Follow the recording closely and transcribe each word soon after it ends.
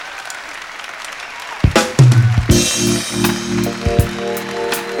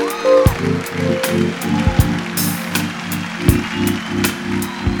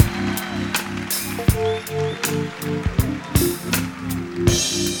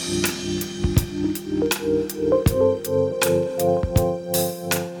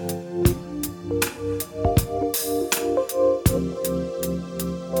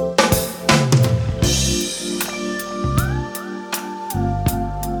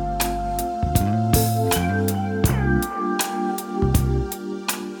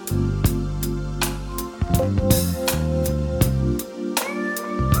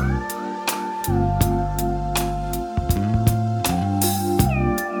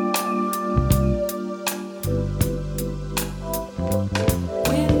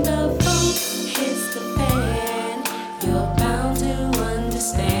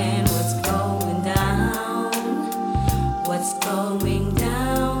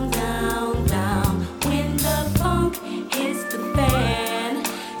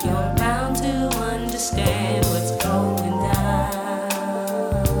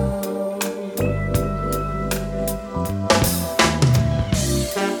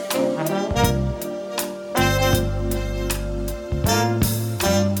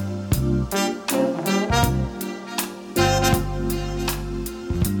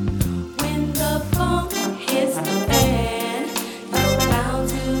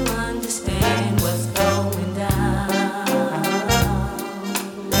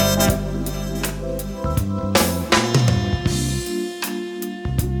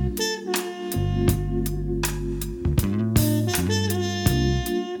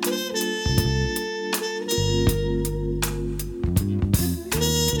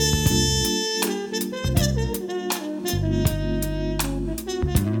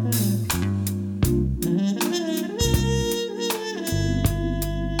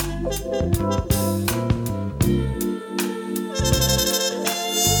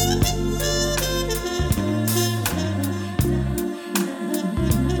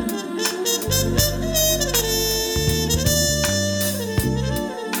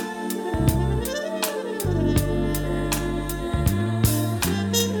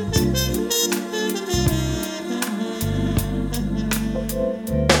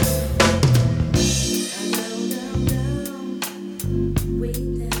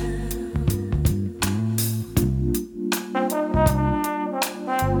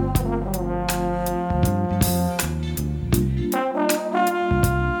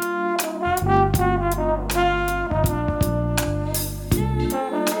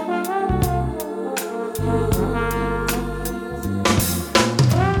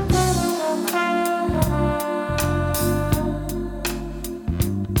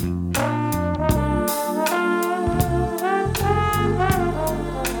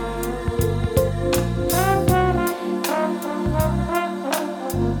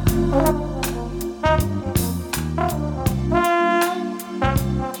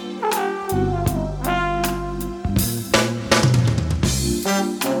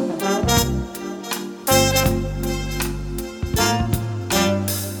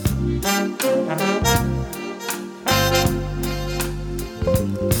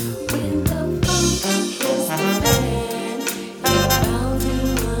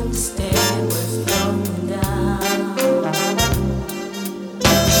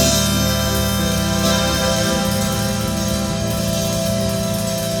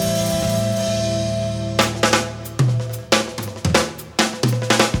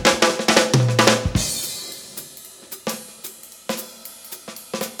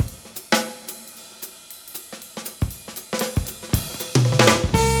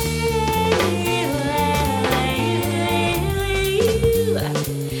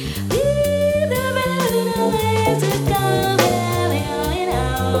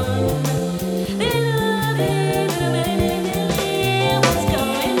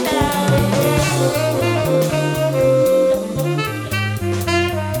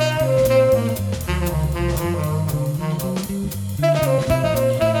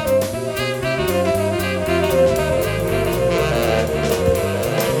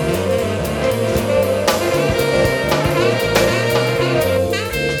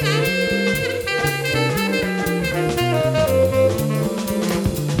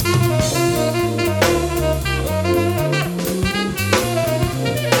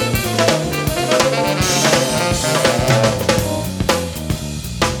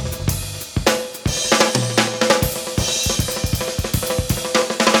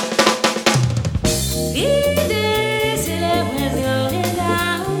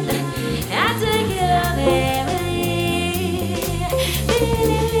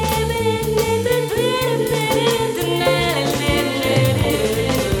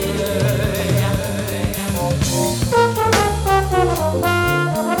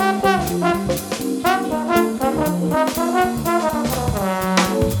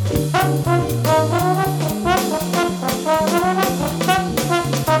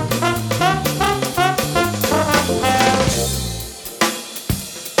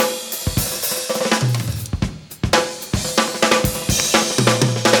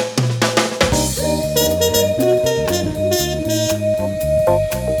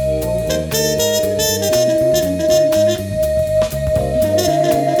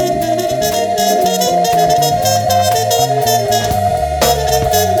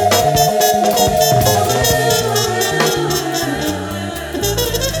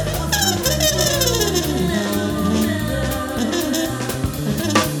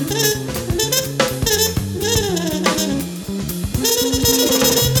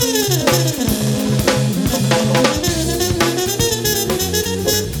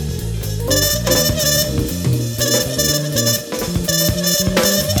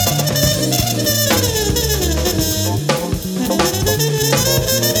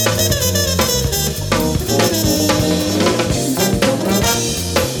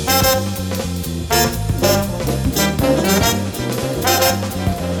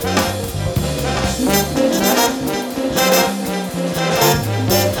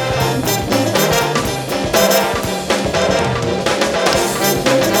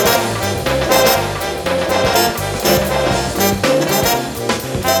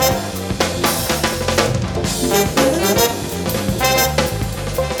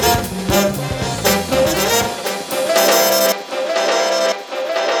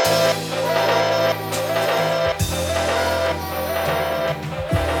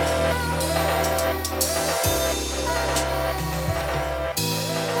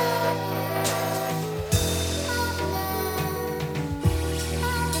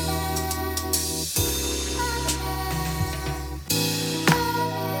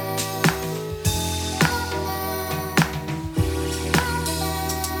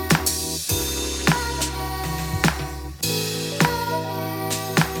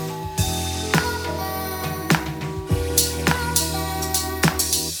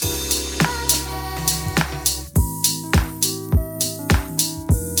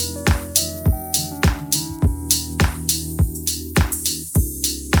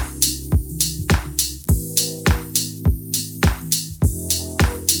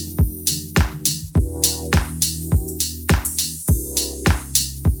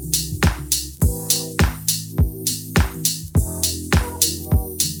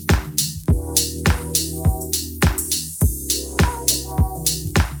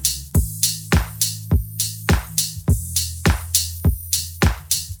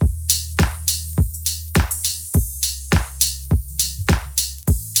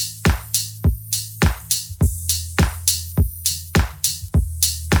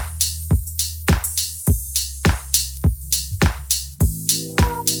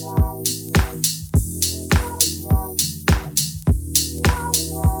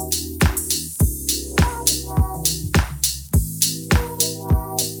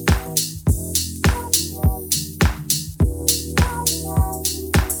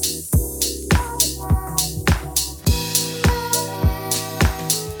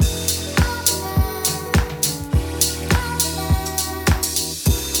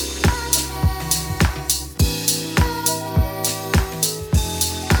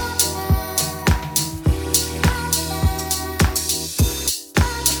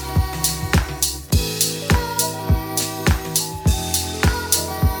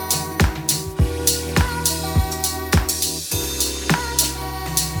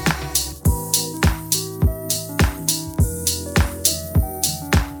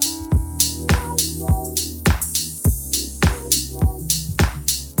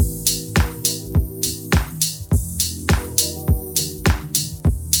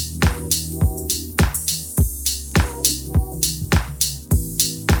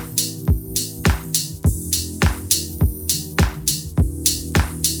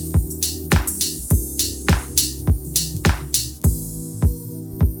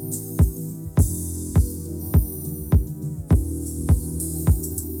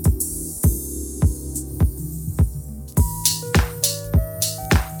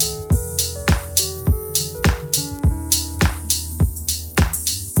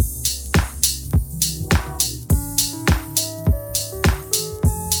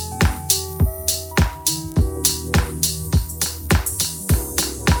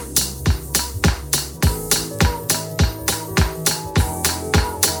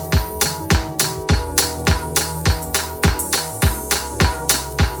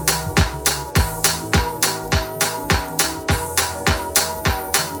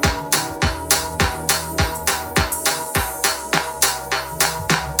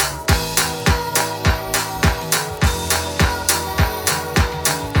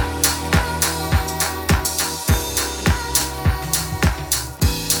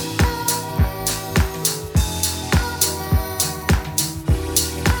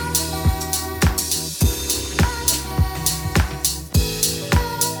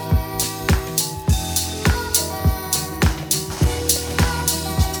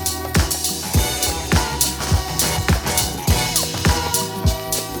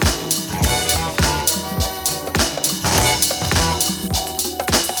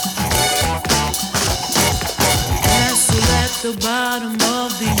the bottom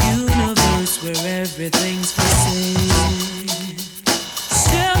of the universe where everything's for sale.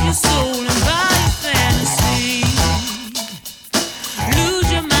 Sell your soul and buy a fantasy.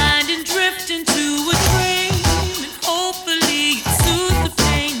 Lose your mind and drift into a dream, and hopefully it soothes the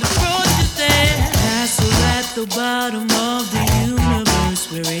pain that brought you there. Castle at the bottom of the universe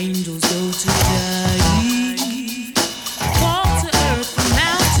where angels go to die. Fall to earth from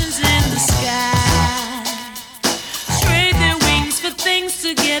mountains in the sky. Trade their wings for things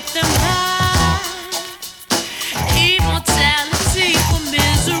to get them high. Immortality for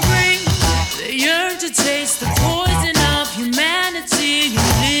misery. They yearn to taste the poison of humanity. You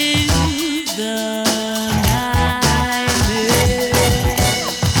live the nightmare.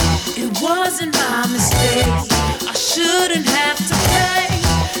 It wasn't my mistake. I shouldn't have to pay.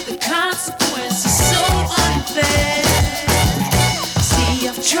 The consequences so unfair. See,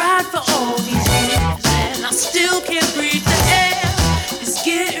 I've tried for all these years and I still can't breathe the air. It's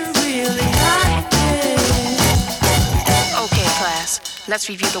getting really hot here. Okay, class, let's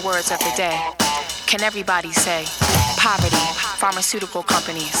review the words of the day. Can everybody say poverty, pharmaceutical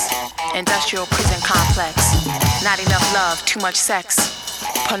companies, industrial prison complex, not enough love, too much sex,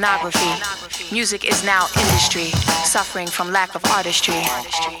 pornography, music is now industry, suffering from lack of artistry,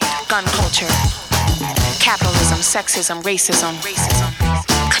 gun culture, capitalism, sexism, racism,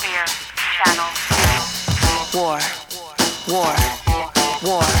 clear channel, war, war,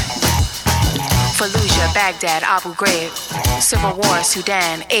 war. Fallujah, Baghdad, Abu Ghraib, Civil War,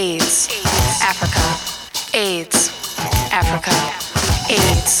 Sudan, AIDS, Africa, AIDS, Africa,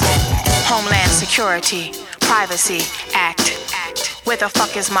 AIDS, Homeland Security, Privacy Act. Where the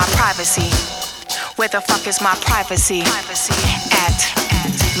fuck is my privacy? Where the fuck is my privacy? At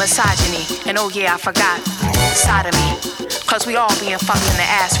misogyny, and oh yeah, I forgot sodomy. Cause we all being fucked in the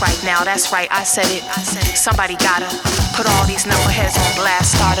ass right now. That's right, I said it. Somebody gotta put all these knuckleheads on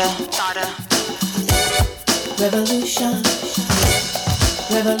blast. Starter. Revolution,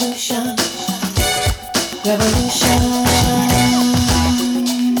 revolution, revolution.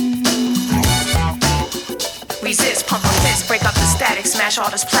 Resist, pump a fist, break up the static, smash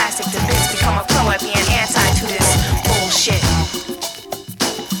all this plastic to bits, become a pro at being anti to this bullshit.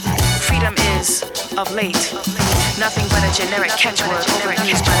 Freedom is, of late, nothing but a generic catchword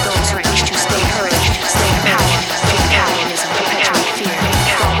overused by those who wish to stay heard, stay in power, fake Calvinism, perpetuate fear.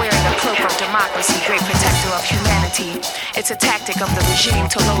 While wearing the cloak of democracy, great protector of humanity, it's a tactic of the regime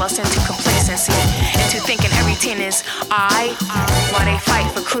to lull us into complacency, into thinking everything is I, while they fight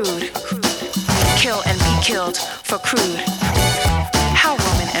for crude. Kill and be killed for crude. How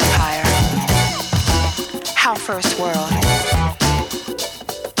Roman Empire? How First World?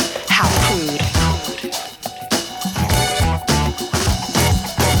 How crude?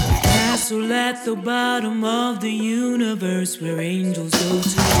 Castle at the bottom of the universe where angels go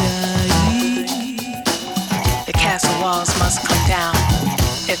to die. The castle walls must come down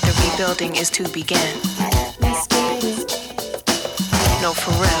if the rebuilding is to begin. No,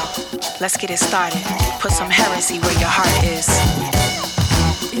 for real. Let's get it started. Put some heresy where your heart is.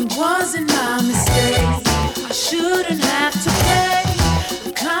 It wasn't my mistake. I shouldn't have to pay.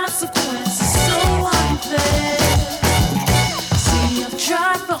 The consequences so unfair. See, I've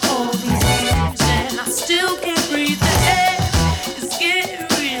tried for all these years and I still can't breathe the air. It's getting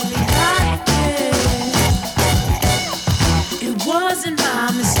really hot here. It wasn't my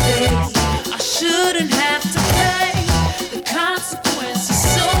mistake. I shouldn't have to pay. The consequences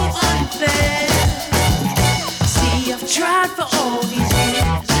so unfair. See, I've tried for all these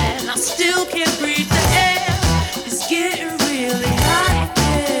years and I still can't breathe the air. It's getting really hot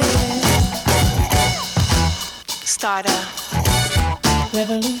here. Start a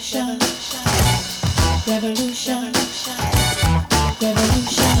revolution, revolution,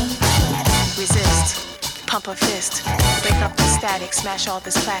 revolution. Resist, pump a fist, break up the static, smash all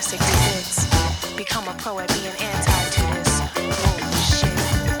this plastic to bits. Become a pro at being anti to this bullshit.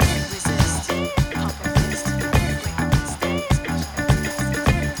 Resist, pump a fist, break up the static, smash all this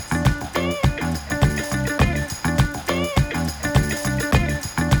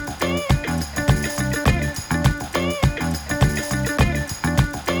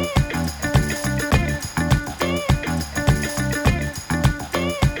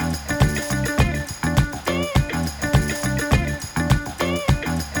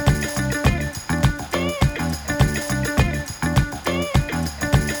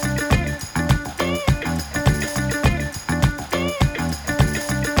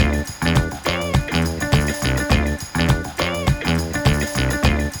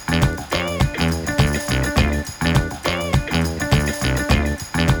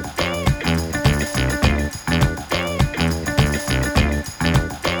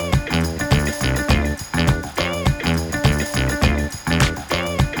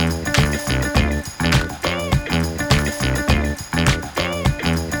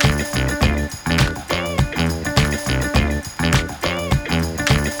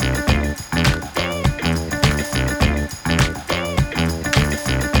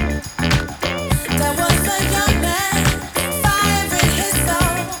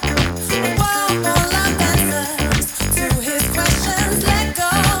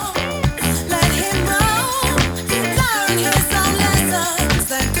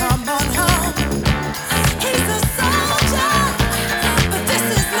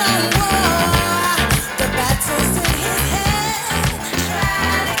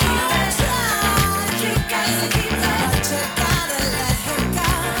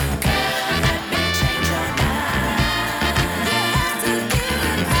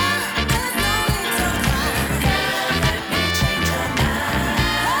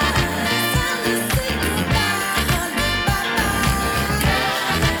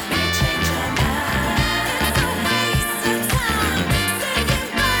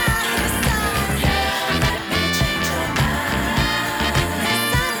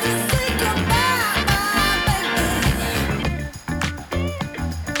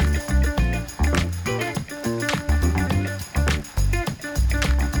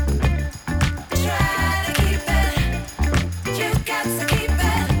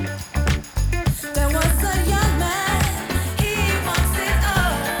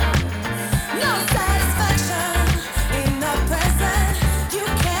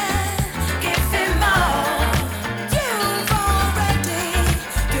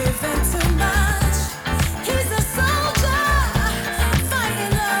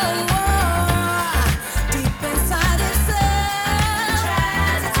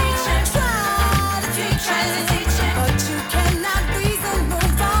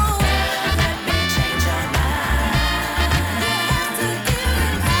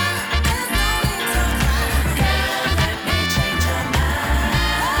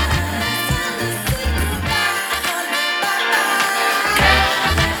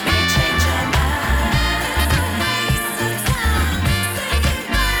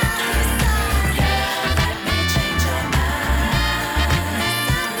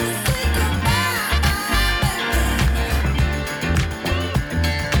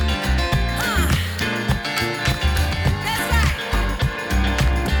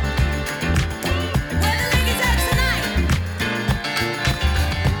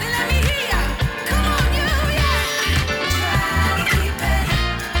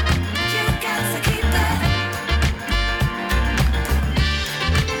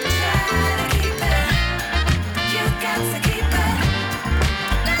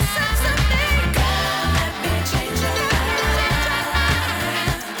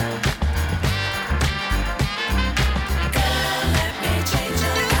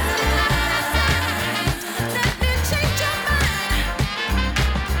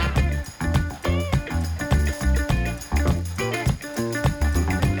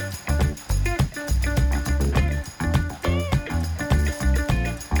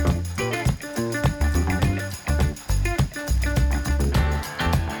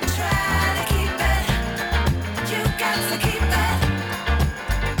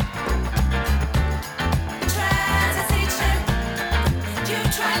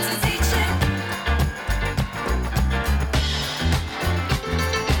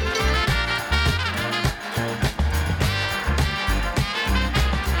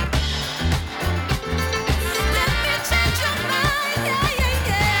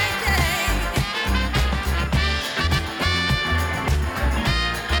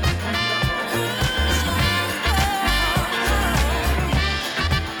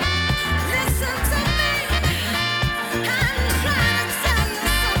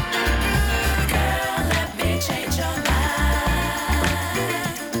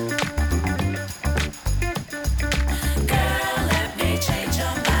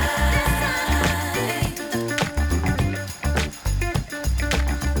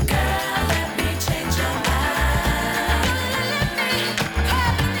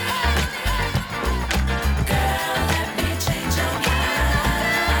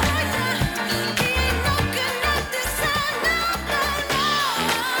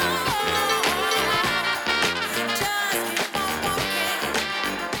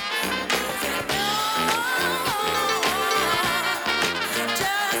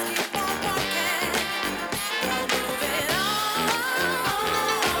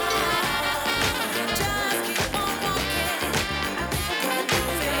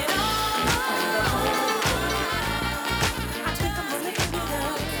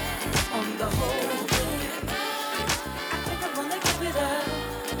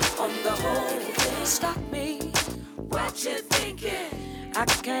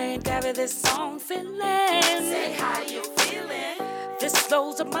This song feeling. Say how you feeling. This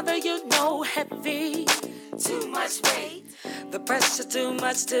flow's a mother, you know, heavy. Too much weight. The pressure too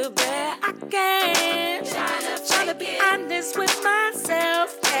much to bear. I can't. Trying to be honest with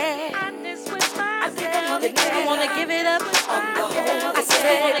myself. Yeah. Honest with myself. I think I wanna give it up on the whole. I said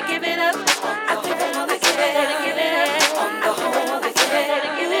I wanna give it up. I think I wanna give it up on the whole. I said I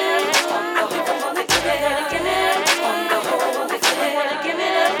wanna give it up. I think I wanna give it up on the whole. I said I wanna give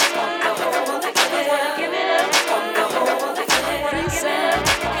it up.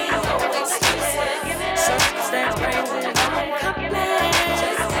 Circumstance brings it on complete.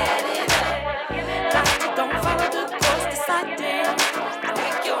 Just set it up. Logic don't follow the course deciding.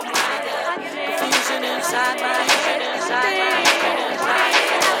 Make your mind up. Confusion inside my head, inside my head, inside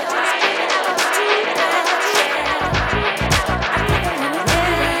my head.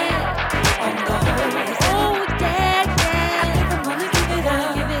 On the whole, oh yeah, yeah. I think I'm gonna give it up.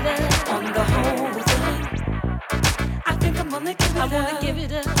 On the whole thing. I think I'm gonna give it up. I wanna give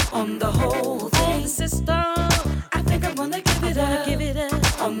it up. On the whole thing. On the system. I think I'm gonna give it up. Give it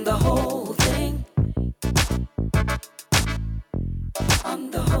up. On the whole thing. On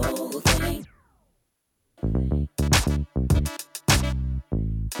the whole thing.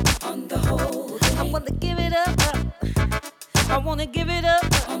 On the whole thing. I wanna give it up. I wanna give it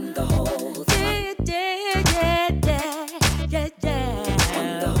up. On the whole thing. Yeah, yeah, yeah, yeah, yeah. On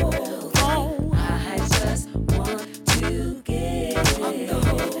the whole thing. I just want to get on the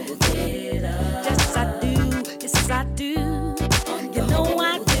whole thing. Yes, I do. Yes, I do. You know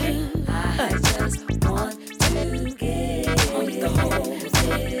I do. I just want to get on the whole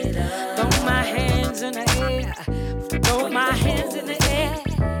thing. Throw my hands in the air. Throw my hands in the air.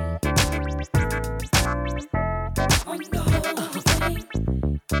 On the whole thing.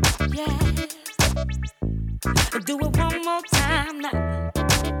 Yeah. Do it one more time now.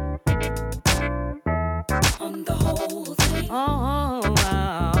 On the whole thing. Oh, oh,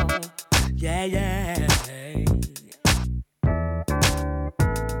 oh. Yeah, yeah.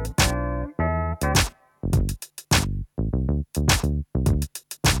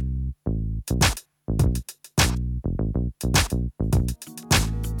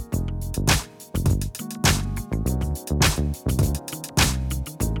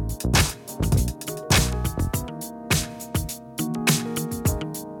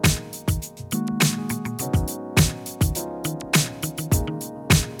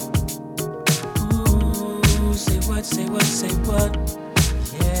 Say what,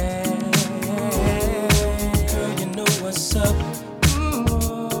 yeah. Girl, you know what's up.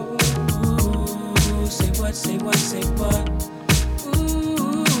 Ooh, say what.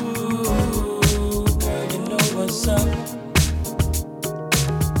 Ooh, girl, you know what's up.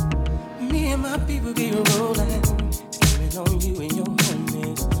 Me and my people be rolling, sleeping on you and your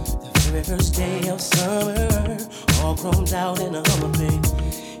homies. The very first day of summer, all grown out in a Hummer, babe.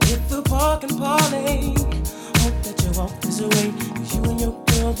 Hit the park and parlay. Hope that you walk this way, 'cause you and your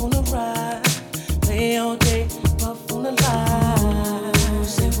girls wanna ride. Play all day, puff on the line.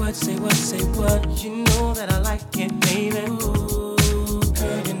 Say what, you know that I like it, baby. Ooh,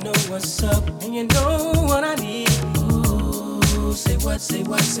 girl, you know what's up, and you know what I need. Ooh, say what, say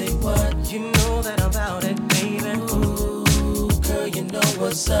what, say what. You know that I'm about it, baby. Ooh, girl, you know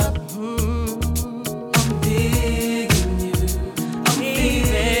what's up. I'm digging you. I'm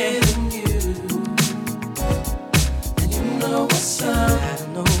feeling you. And you know what's up. I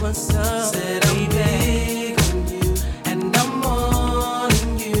know what's up. Said I'm big on you, and I'm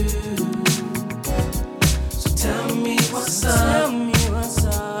on you. So tell me what's up. Tell me what's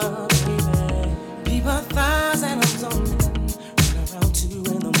up, baby. People thighs and I'm zoning. Around 2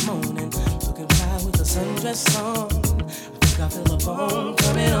 in the morning, looking fly with a sundress on. I think I feel a bone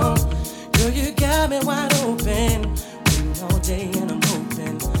coming on. Girl, you got me wide open. Waiting all day and I'm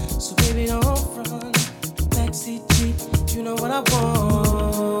hoping. So baby, don't front. Backseat Jeep, you know what I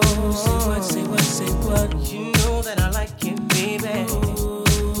want. Say what, say what, say what. You know that I like it, baby. Ooh,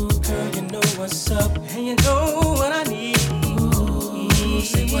 girl, you know what's up, and you know what I need. Ooh,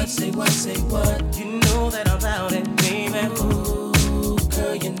 say what, say what, say what. You know that I'm about it, baby. Ooh,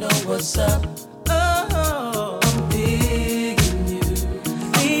 girl, you know what's up. Oh, I'm digging you,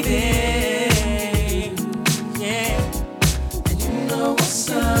 baby. Yeah, and you know what's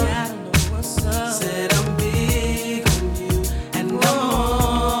up. I know what's up. Said I'm big on you, and I'm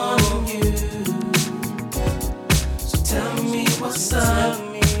on you. So tell me what's up. Tell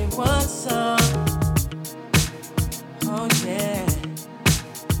me what's up. Oh yeah.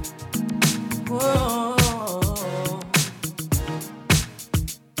 Whoa.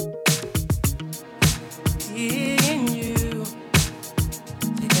 Seeing you,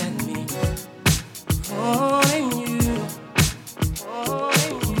 look at me, holding you,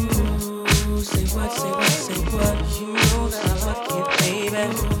 holding you. Say what, say what, say what. You know that I like it, baby.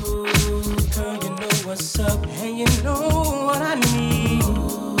 Ooh, girl, you know what's up, and you know what I need.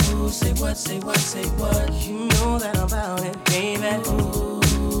 Ooh, say what, say what, say what. You know that I'm about it, baby.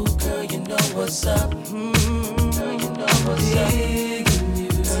 Ooh, girl, you know what's up. Girl, you know what's up.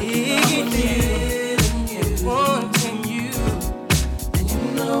 Digging you, wanting you, and you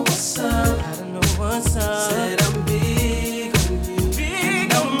know what's up. I don't know what's up. Said I'm big on you,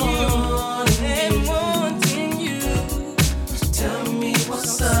 big on you, and wanting you. So tell me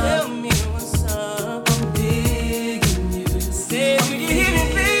what's up. Tell me what's up. I'm digging you. Say you hear me,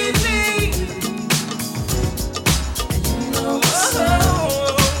 baby. And you know what's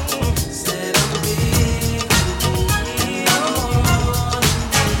up. Said I'm big on you, I'm on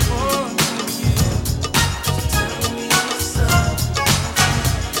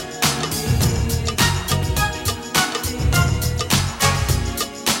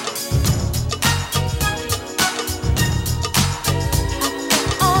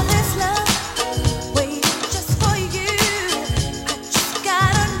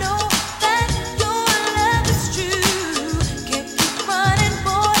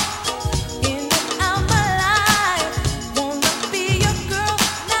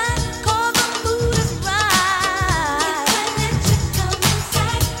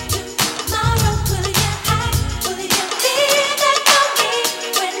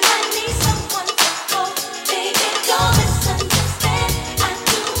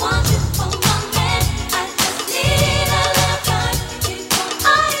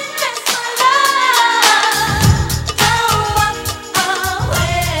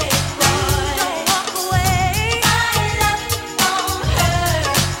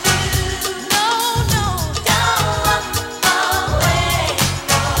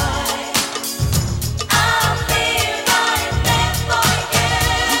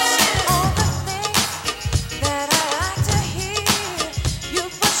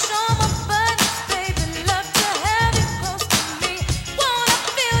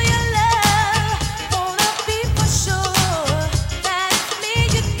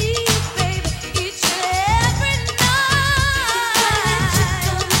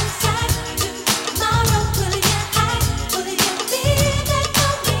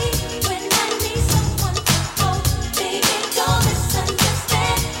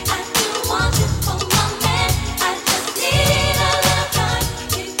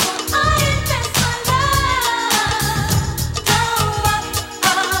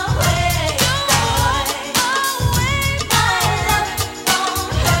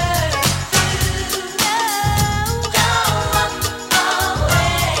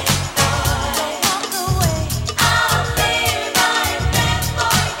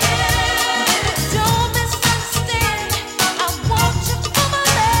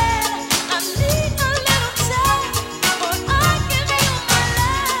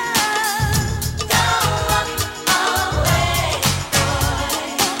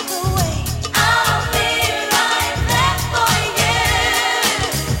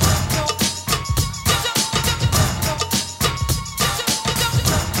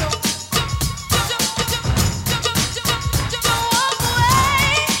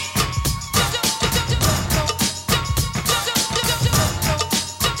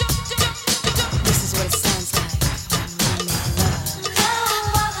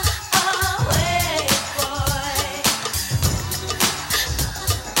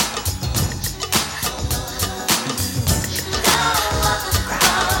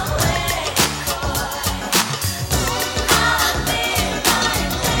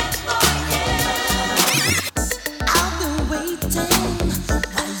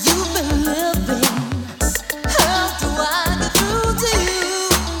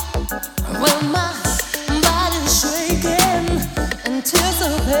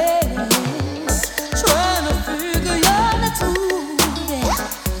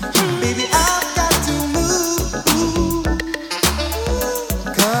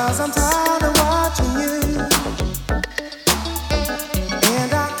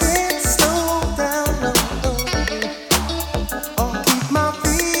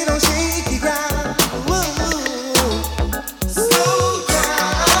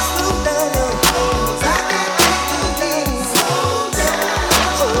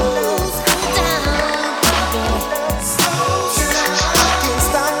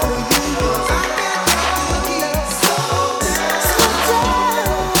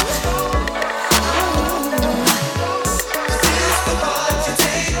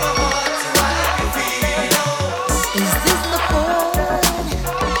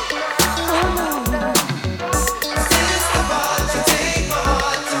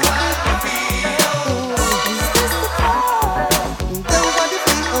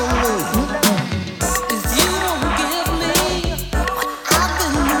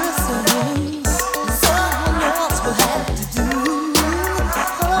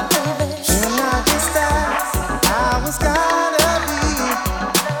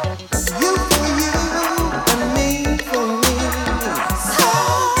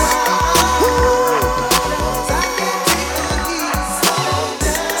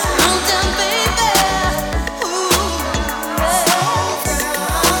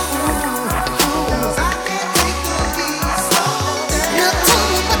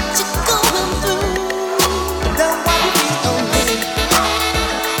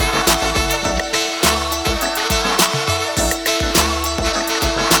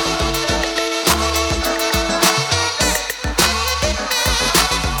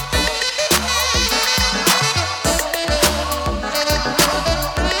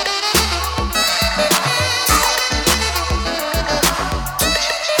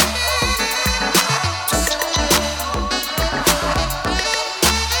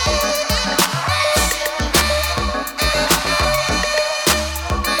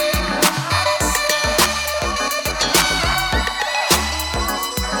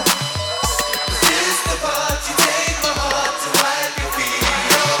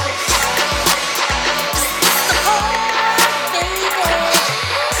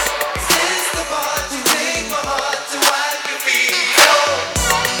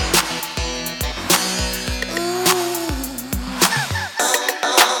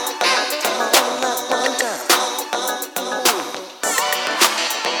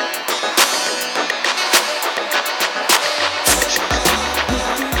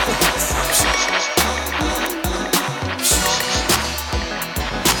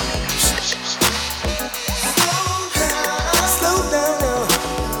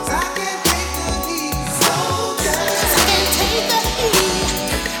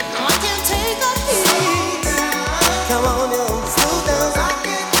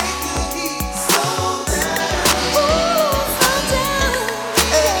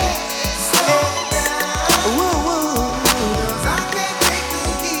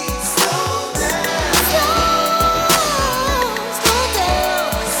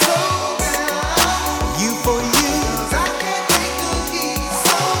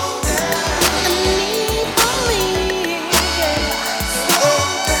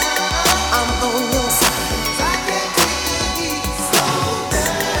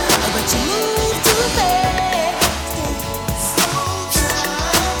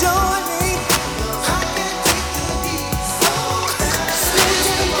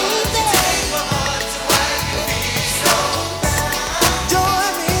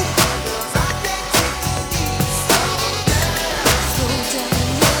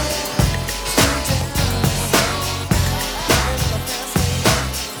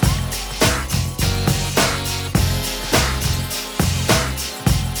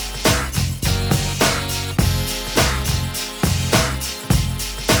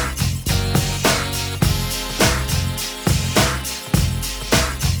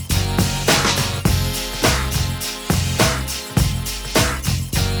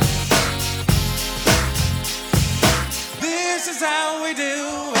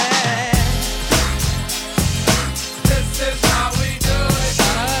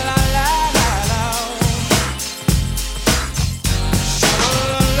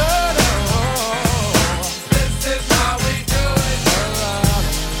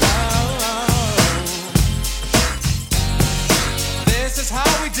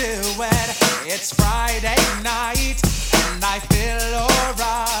do it. It's Friday night and I feel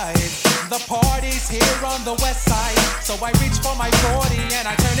alright. The party's here on the west side, so I reach for my 40 and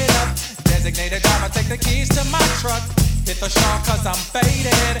I turn it up. Designated driver, take the keys to my truck. Hit the shop cause I'm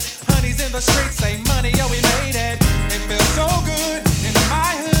faded. Honey's in the streets, say money, oh we made it. It feels so good in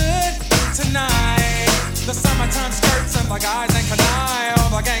my hood tonight. The summertime skirts and the guys ain't canine.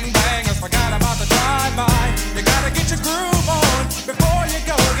 All the gangbangers forgot about the drive-by. You gotta get your groove on before you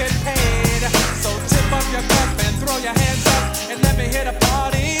go get paid. So tip up your cup and throw your hands up and let me hear the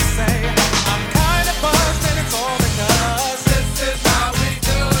party say, I'm kinda buzzed and it's all because this is how we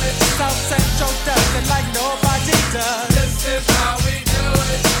do it. South Central does it like nobody does. This is how we do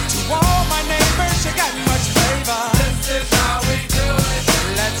it. To all my neighbors, you got much flavor. This is how we do it.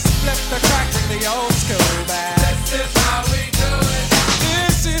 Let's flip the track, bring the old school back. This is how we do it.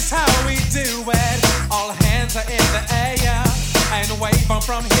 This is how we do it. All hands are in the air and wave them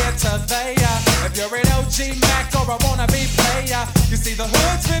from here to there. If you're an OG Mac or a wannabe player, you see the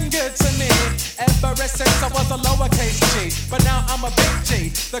hood's been good to me ever since I was a lowercase G. But now I'm a big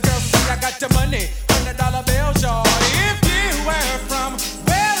G. The girls see I got the money, $100 bills, y'all. If you were from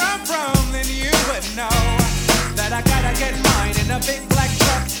where I'm from, then you would know that I gotta get mine in a big black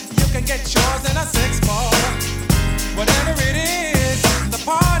truck. You can get yours in a 6-4. Whatever it is, the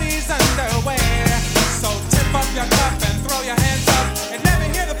party's underway. So tip up your cup and throw your hands up and let me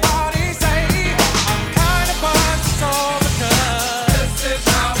hear the party say, I'm kinda buzzed, it's all because this is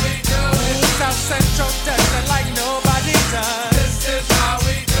how we do it. South Central does it like nobody does. This is how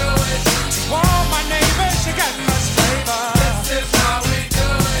we do it. To all my neighbors, you got much flavor. This is how we do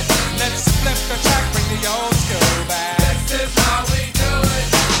it. Let's flip the track, bring the old school back. This is how we do it.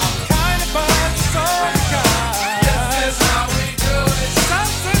 I'm kinda buzzed, it's all because this is how we do it.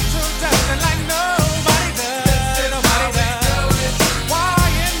 South Central does it like nobody does. Nobody does.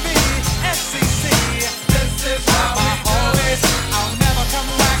 YNB, SCC. This is how we do it. I'll never come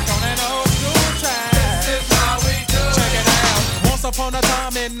back on an old school track. This is how we do it. Check it out. Once upon a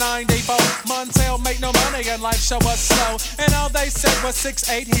time in '94, Montel made no money and life show was slow. And all they said was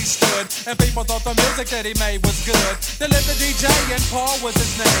 6'8" he stood. And people thought the music that he made was good. They lived the DJ and Paul was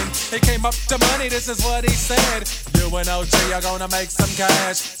his name. He came up to money, this is what he said. You and OG are gonna make some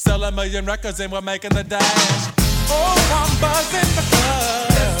cash. Sell 1,000,000 records and we're making the dash. Oh, I'm buzzing because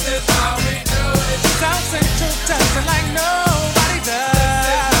this is how we do it. South Central does it like nobody does.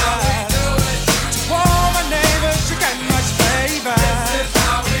 This is how we do it. To all my neighbors, you got much flavor. This is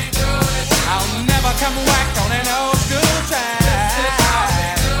how we do it. I'll never come whack on an old school track. This is how we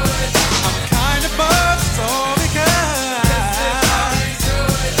do it. I'm kinda buzzed, so because this is how we do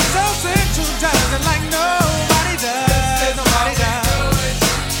it. South Central does it like nobody does. Nobody does.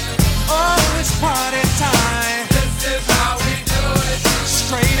 Oh, it's party time. This is how we do it.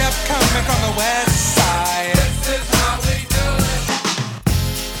 Straight up coming from the west side. This is how we do it.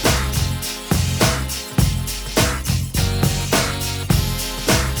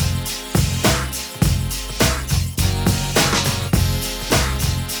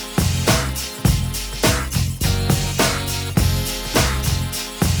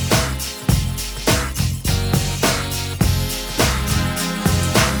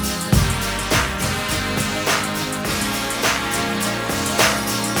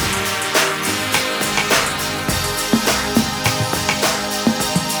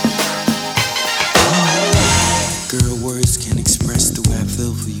 Girl, words can't express the way I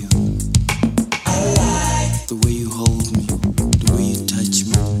feel for you. The way you hold me, the way you touch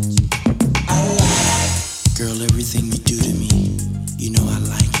me. Girl, everything you do to me, you know I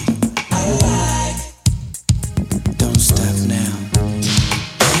like it. Don't stop now.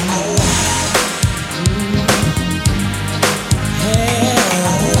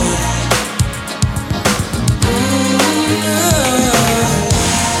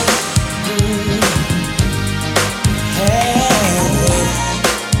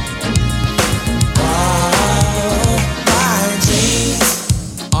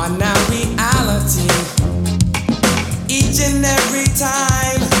 Are now reality. Each and every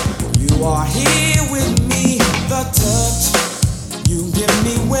time you are here with me, the touch you give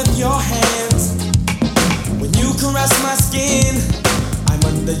me with your hands. When you caress my skin, I'm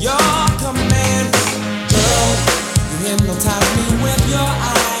under your command. Girl, you hypnotize me with your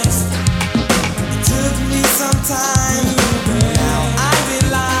eyes. It took me some time, now I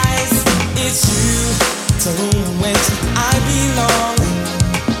realize it's you to which I belong.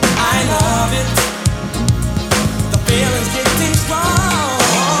 I love it. The feeling's getting strong.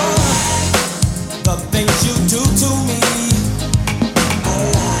 The things you do to me,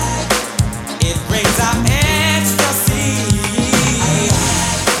 it brings out ecstasy.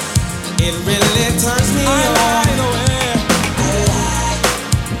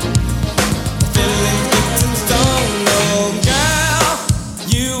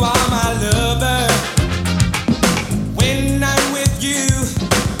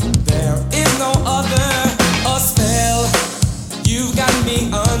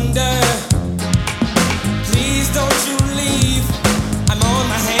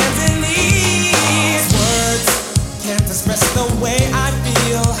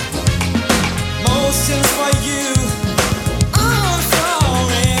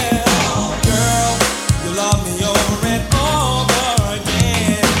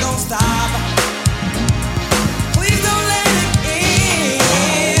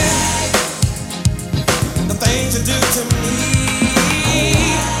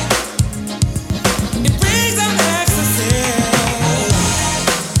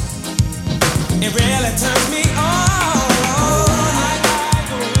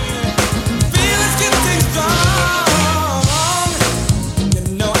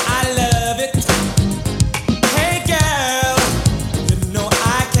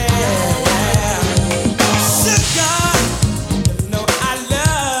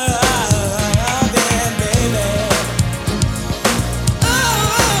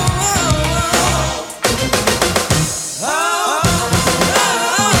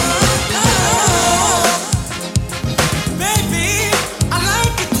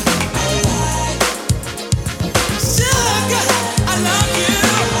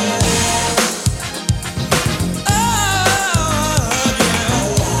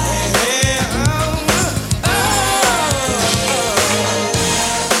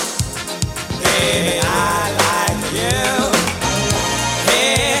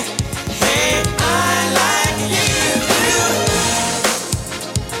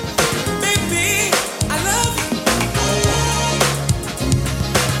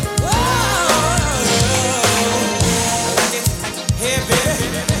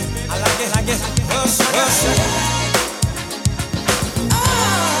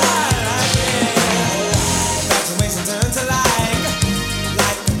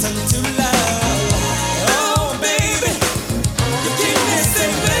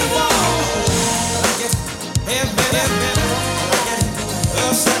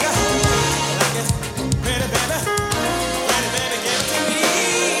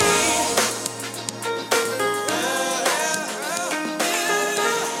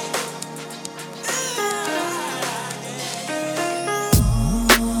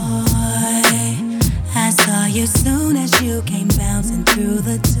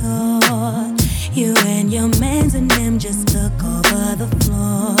 You and your mans and them just took over the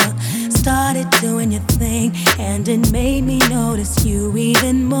floor. Started doing your thing, and it made me notice you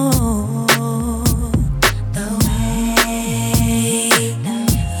even more. The way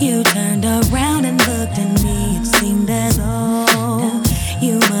you turned around and looked at me, it seemed as though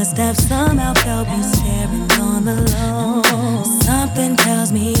you must have somehow felt me staring on the low. Something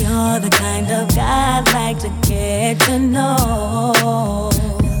tells me you're the kind of guy I'd like to get to know.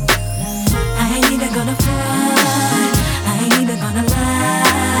 I ain't even gonna front, I ain't even gonna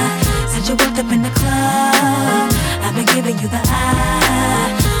lie. Since you walked up in the club, I've been giving you the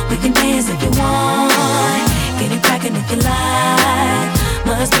eye. We can dance if you want, get it crackin' if you like.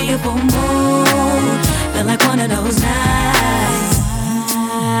 Must be a full moon, feel like one of those nights.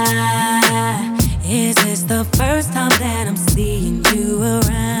 Is this the first time that I'm seeing you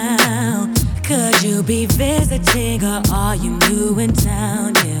around? Could you be visiting or are you new in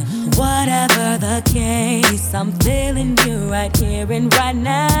town? Yeah, whatever the case, I'm feeling you right here and right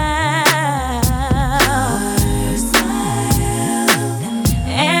now.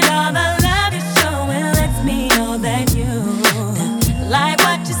 And all the love you're showing lets me know that you like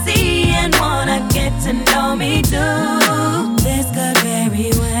what you see and wanna get to know me too. This could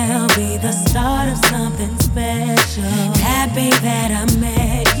very well be the start of something special. Happy that I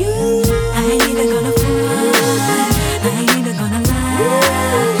met you. I ain't even gonna front, I ain't even gonna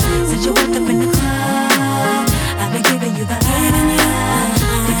lie. Since you walked up in the club, I've been giving you the eye.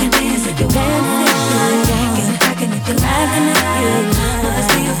 We can dance if you want, get it crackin' if you like it. Must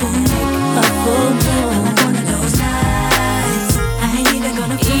be a full moon, a full moon. I'm like one of those nights. I ain't even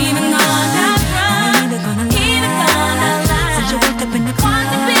gonna front, I ain't even gonna lie. Since you walked up in the club,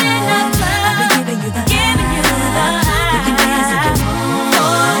 I've been giving you the eye. We can dance if you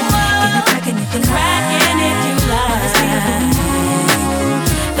want, get it crackin' if you like. Must be a full moon,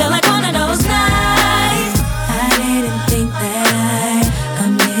 feel like one of those nights. I didn't think that I'd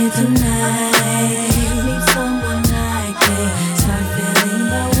come here tonight, meet someone like this, start feeling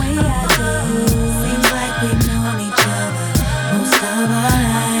the way I do. Seems like we've known each other most of our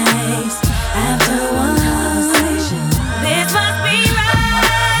lives. After one conversation, this must be right.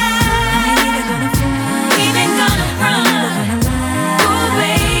 I ain't even gonna front, even gonna front. Ooh,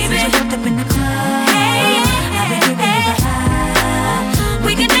 baby, since you walked up in the club, hey, I've been giving you the high.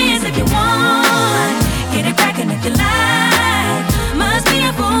 We can dance if you want, get it crackin' if you like. Must be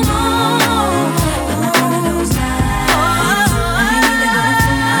a full moon, feel like one of those nights. I ain't even gonna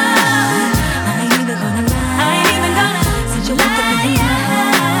front, I ain't even gonna lie. I ain't even gonna, since you walked up in the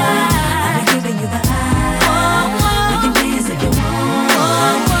club, I've been giving you the eye. We can dance if you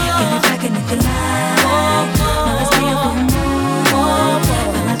want, get it crackin' if you like. Must be a full moon,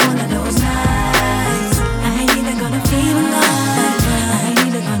 feel like one of those nights. I ain't even gonna feel love, I ain't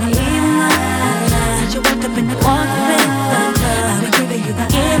even gonna even lie. Since you walked up in the club, I've been giving you the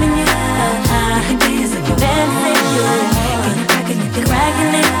eye. We can dance if you dance if you get it crackin' if you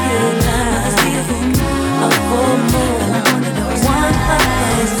crackin' if you like. Must be a full moon, feel like one of those nights.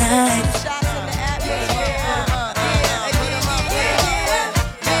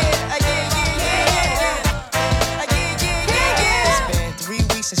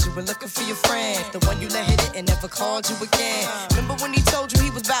 Since you were looking for your friend, the one you let hit it and never called you again. Remember when he told you he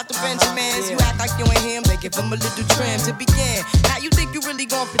was about to Benjamins? You act like you ain't him, they give him a little trim to begin. How you think you really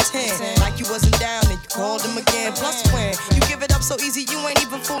gon' pretend like you wasn't down and you called him again? Plus when you give it up so easy, you ain't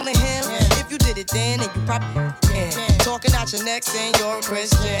even fooling him. If you did it then, and you probably can. Talking out your neck saying you're a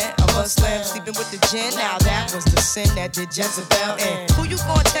Christian, a Muslim, sleeping with the gin. Now that was the sin that did Jezebel in. Who you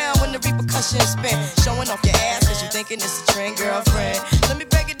gon' tell when the repercussions spin? Showing off your ass cause you thinking it's a trend, girlfriend. Let me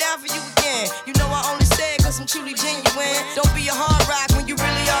break it down for you again. You know I only say it cause I'm truly genuine. Don't be a hard rock when you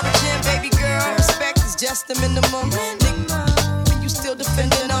really are a gem, baby girl. Respect is just the minimum. Nigga, you still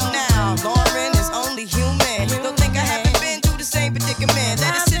defending them now. Lauren is only human. Don't think I haven't been through the same predicament.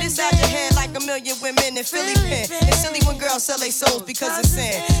 Let it sit inside your head like a million women in Philly pen. It's silly when girls sell their souls because of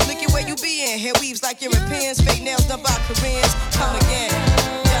sin. Look at where you be in. Hair weaves like Europeans. Fake nails done by Koreans. Come again.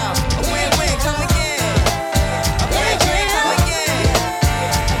 Yo, a win-win, come again. A win-win, come again.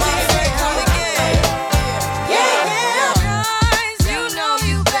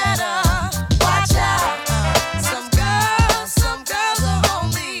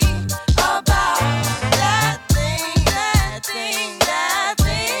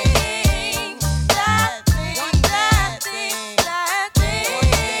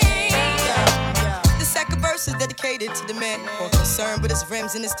 To the man, concerned with his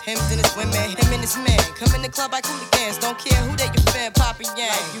rims and his Timbs and his women. Him and his men come in the club like hooligans. Don't care who they your fan, Papa Yang.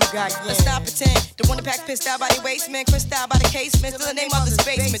 Like you got yeah. Let's stop pretend. The one that pack pissed out by the waistman, crissed out by the casement. Still the name of the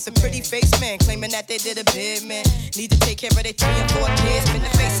basement. The pretty face man claiming that they did a bid, man. Need to take care of their 3 and 4 kids. Been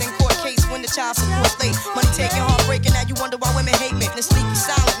the face in court case when the child support late. Money taking, heartbreaking. Now you wonder why women hate men. The sneaky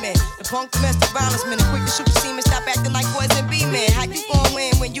silent man, the punk domestic violence man, the quick to shoot the semen. Stop acting like boys and be men. How you gon'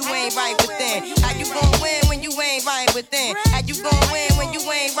 win when you ain't right within? How you gon' win when you ain't right within? How you gon' win when you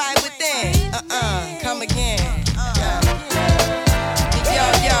ain't right within? Come again.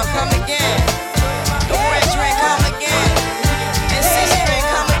 Yo, come again. The red drink, come again. And six drink,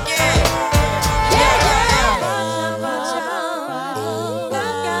 come again.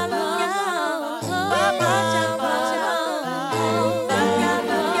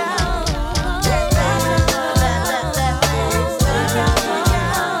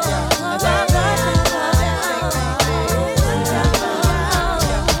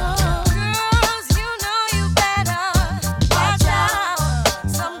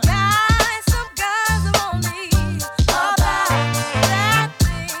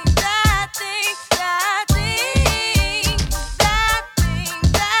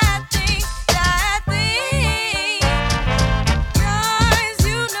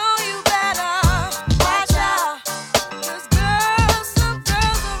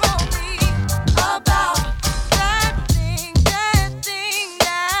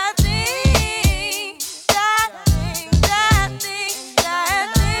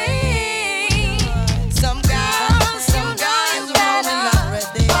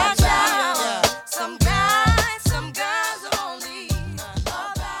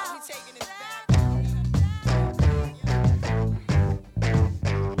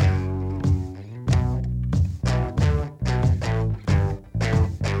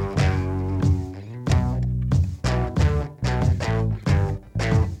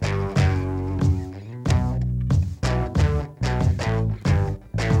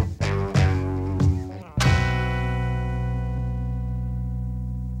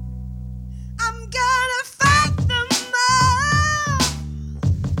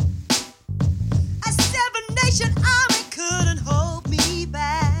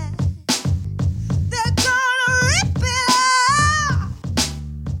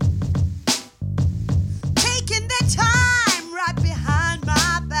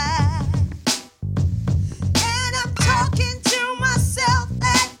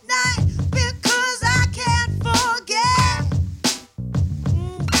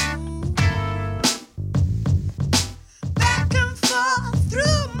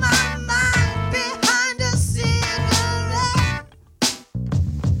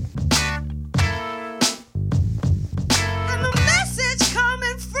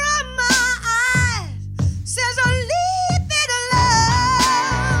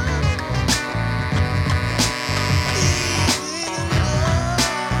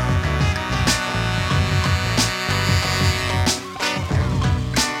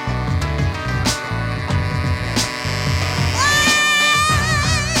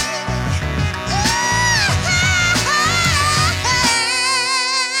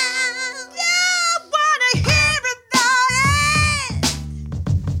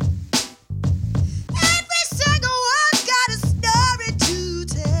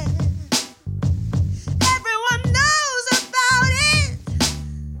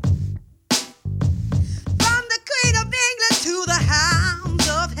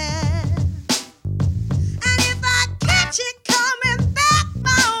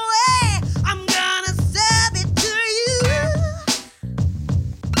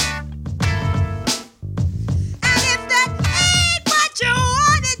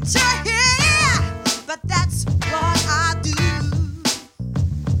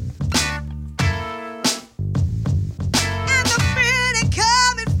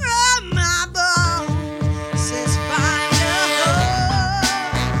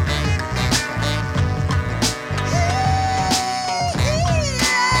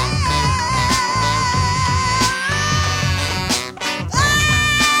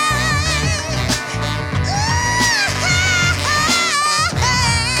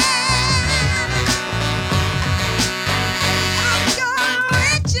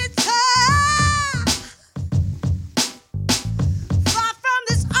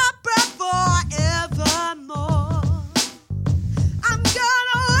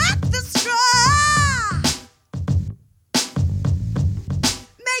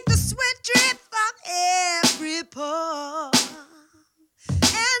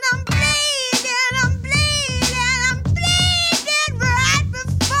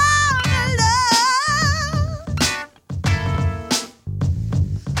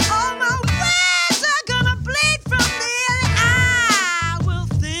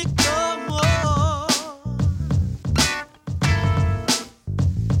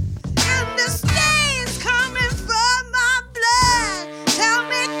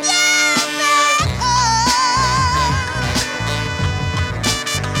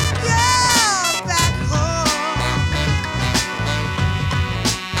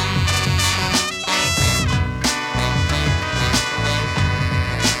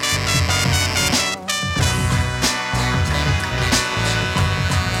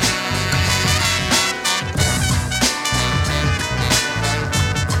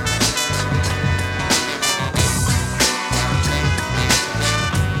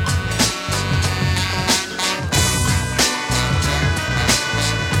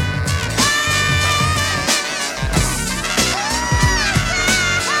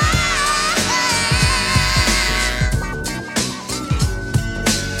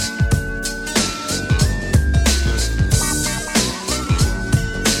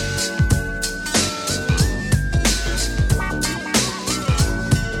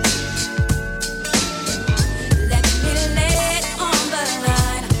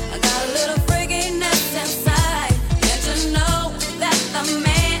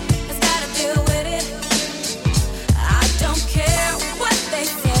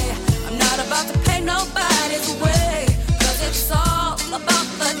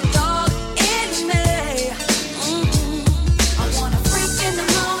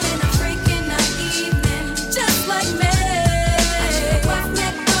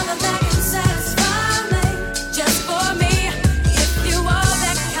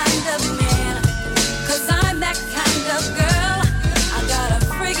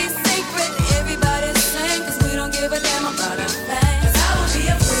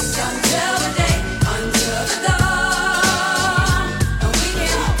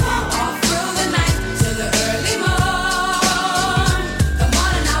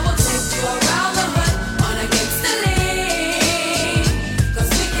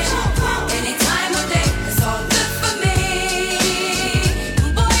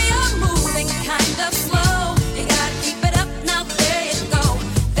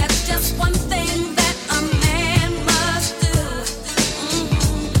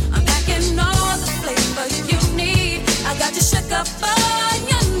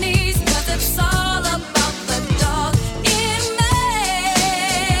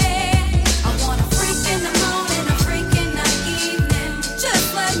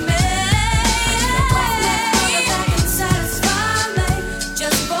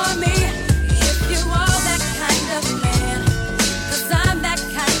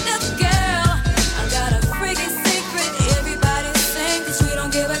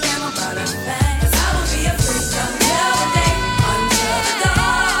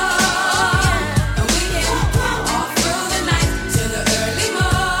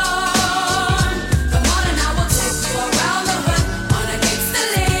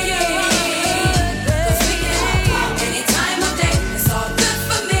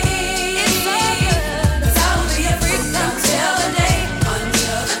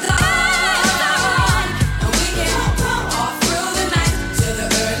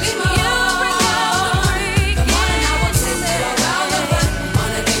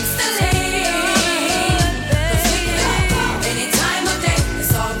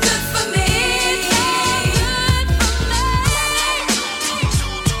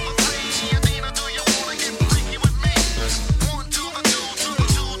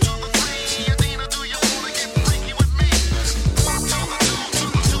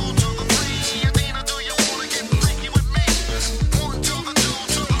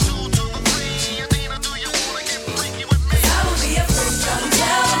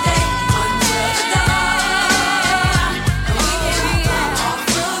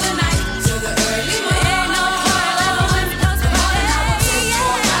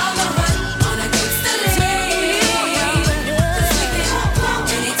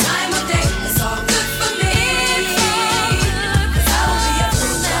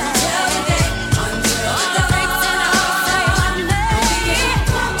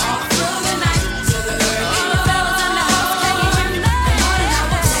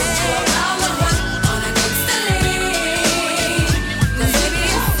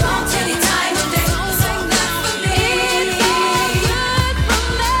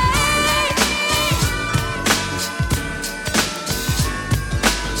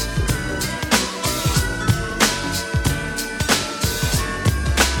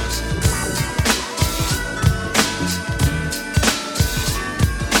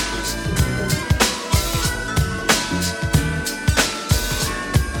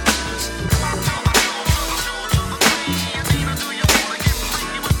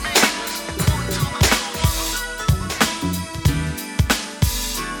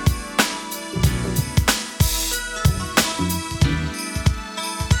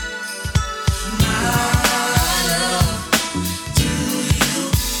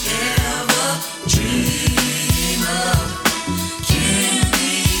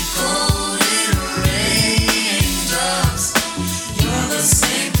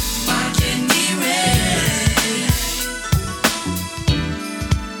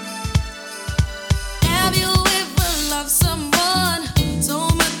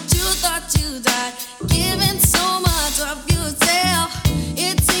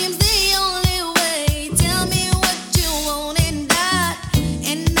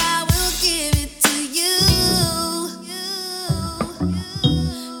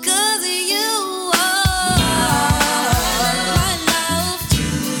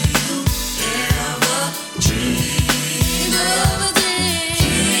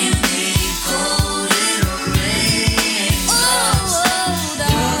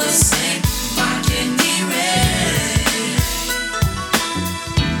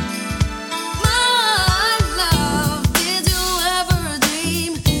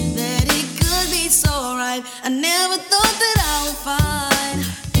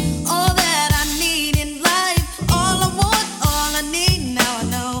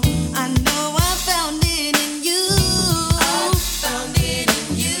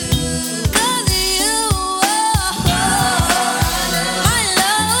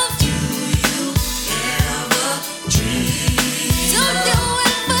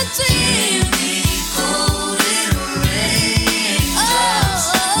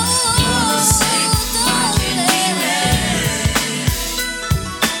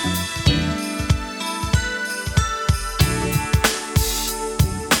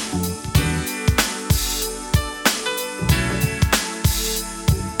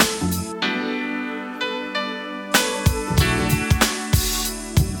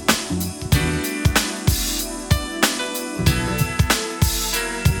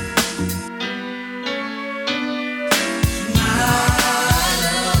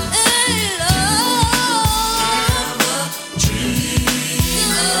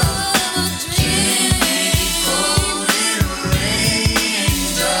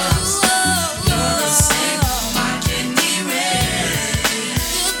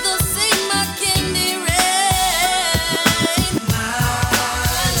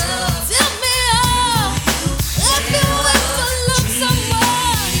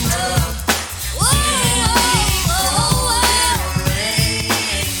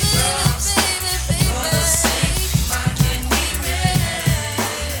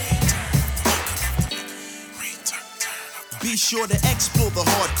 be sure to explore the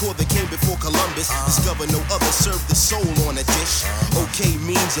hardcore that came before Columbus. Discover no other, serve the soul on a dish. Okay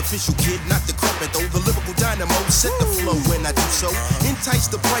means official kid, not decrepit though. The lyrical dynamo set the flow when I do so.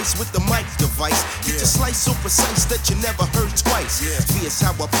 Entice the price with the mic device. Get your slice so precise that you never heard twice. Fierce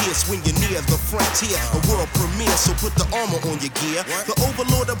how I pierce when you're near the frontier. A world premiere, so put the armor on your gear. The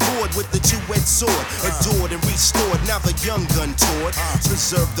overlord aboard with the two-edged sword. Adored and restored, now the young gun toured.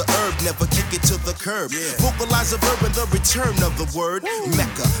 Preserve the herb, never kick it to the curb. Vocalize a verb and the return of the word.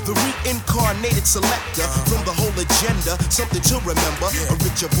 Mecca, the reincarnated selector. From the whole agenda, something to remember. A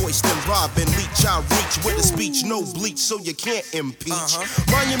richer voice than Robin Leach. I reach with a speech, no bleach, so you can't impeach.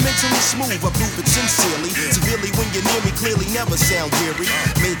 Monumentally smooth, I prove it sincerely. Severely when you're near me, clearly never sound weary.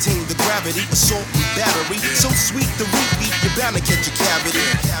 Maintain the gravity, assault and battery. So sweet the repeat, you're bound to catch a cavity.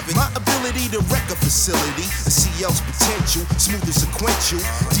 My ability to wreck a facility, a CL's potential, smooth and sequential.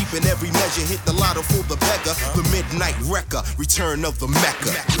 Deep in every measure, hit the lotto for the beggar. The midnight wrecker, return of the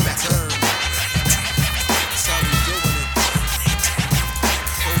Mecca.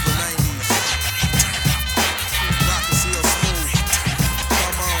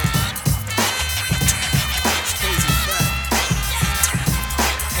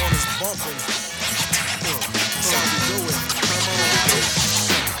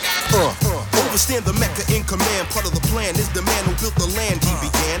 Understand the Mecca in command. Part of the plan is the man who built the land. He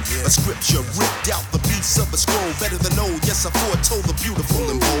began a scripture ripped out the piece of a scroll. Better than old, yes, I foretold the beautiful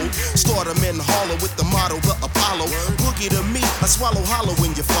and bold. Stardom and hollow with the motto, the Apollo. Boogie to me, I swallow hollow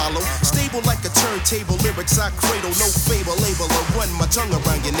when you follow. Stable like a turntable, lyrics I cradle. No fable, label or run my tongue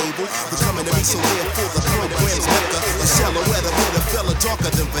around your navel. They're coming to me, so therefore the program's Mecca. A silhouette with a fella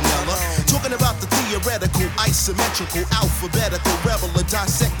darker than vanilla. Talking about the theoretical, isometrical, alphabetical, rebel, or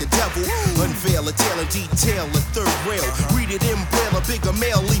dissect the devil. Unveil a tale and detail a third rail. Read it in braille, a bigger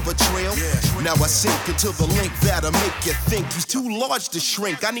mail, leave a trail. Now I sink into the link that'll make you think he's too large to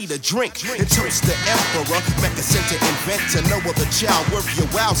shrink. I need a drink and toast the emperor. Mecca center inventor, no other child worth your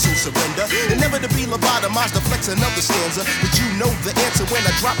wow, so surrender. And never to be lobotomized to flex another stanza. But you know the answer when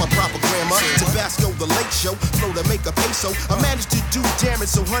I drop a proper grammar. Tabasco, the late show, flow to make a peso. I managed to do damage,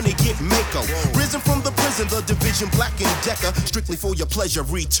 so honey, get Mako. Risen from the prison, the division black and decker. Strictly for your pleasure,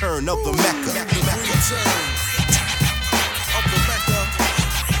 return of the Mecca. Return of the Mecca.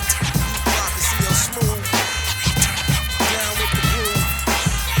 Prophecy smooth. Down with the groove.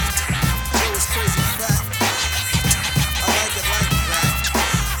 It was crazy fat. I like it like that.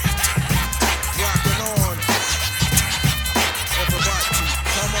 Rockin' on. Everybody,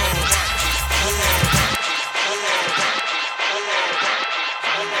 come on.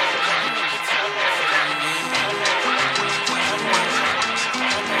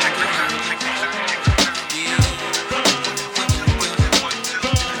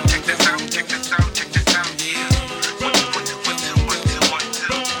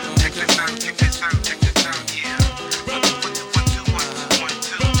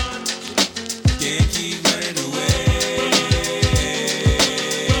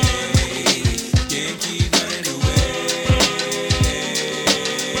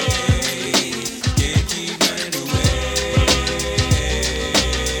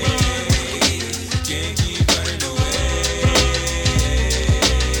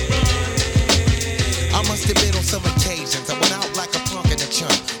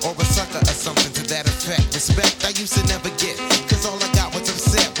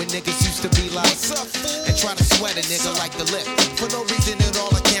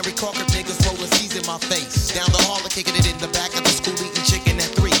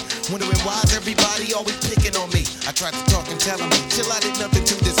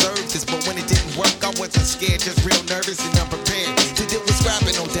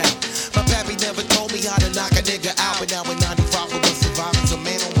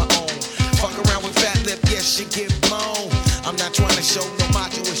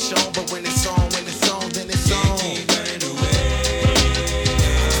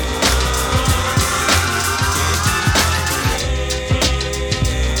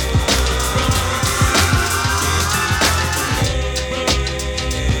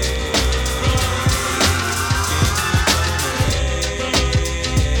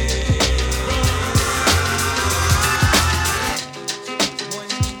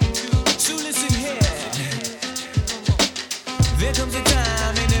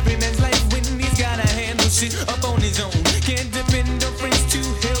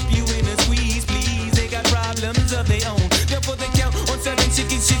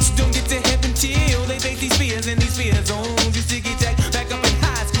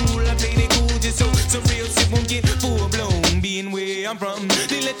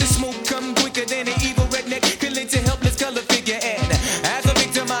 They let the smoke come quicker than an evil redneck. Killing to helpless color figure. And as a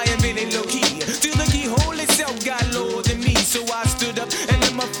victim, I am feeling low key. Till the keyhole itself got lower than me. So I stood up and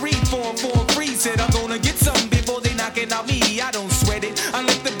let my free form free. Said I'm gonna get something before they knocking out me. I don't sweat it. I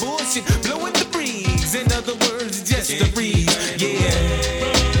let the bullshit blow in the breeze. In other words, just a breeze. Yeah.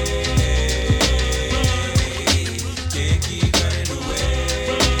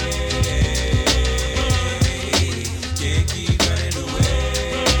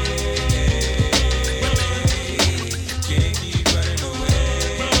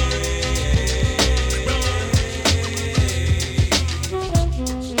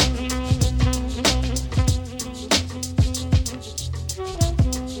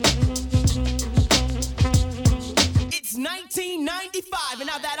 And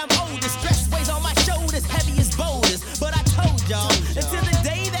now that I'm older, stress weighs on my shoulders, heavy as boulders. But I told y'all, until the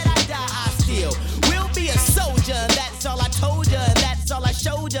day that I die, I still will be a soldier. And that's all I told ya, and that's all I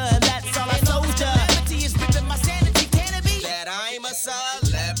showed ya, and that's all I told ya. Calamity is ripping my sanity, can it be? That I'm a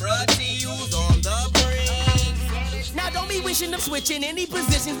celebrity who's on the brink. Now don't be wishing of switching any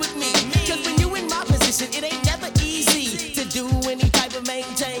positions with me. Cause when you in my position, it ain't never easy to do any type of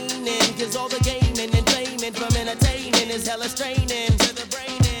maintaining. Cause all the gaming and payment from entertaining is hella straining.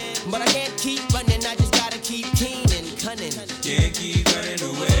 But I can't keep running, I just gotta keep keen and cunning. Can't keep running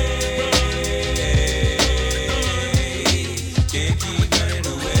away. Can't keep running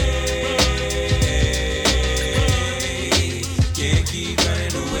away. Can't keep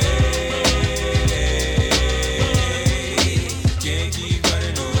running away. Can't keep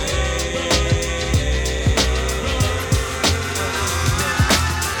running away.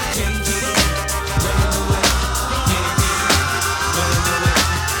 Can't keep running away.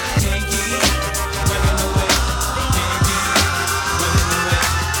 Can't keep running away.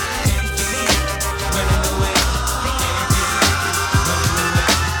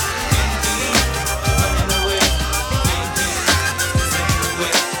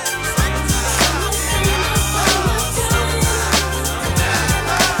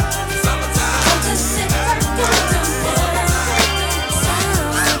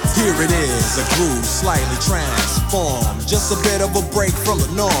 Here it is, a groove slightly transformed. Just a bit of a break from the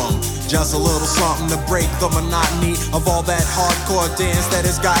norm. Just a little something to break the monotony of all that hardcore dance that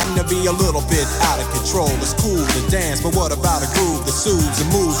has gotten to be a little bit out of control. It's cool to dance, but what about a groove that soothes and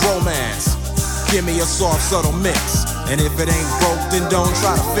moves romance? Give me a soft, subtle mix, and if it ain't broke, then don't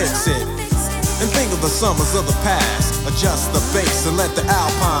try to fix it. And think of the summers of the past. Adjust the bass and let the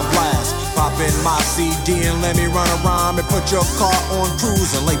Alpine blast. Pop in my CD and let me run around and put your car on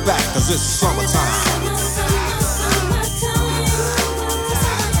cruise and lay back, cause it's summertime.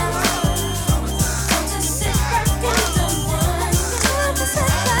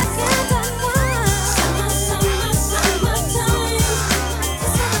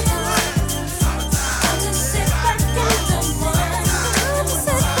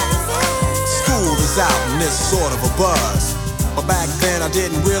 Out and it's sort of a buzz, but back then I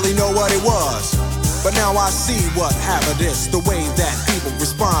didn't really know what it was. But now I see what happened is the way that people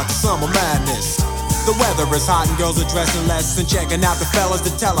respond to summer madness. The weather is hot and girls are dressing less and checking out the fellas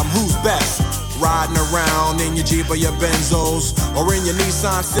to tell them who's best. Riding around in your Jeep or your Benzos, or in your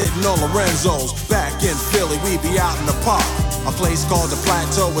Nissan sitting on Lorenzo's. Back in Philly we be out in the park. A place called the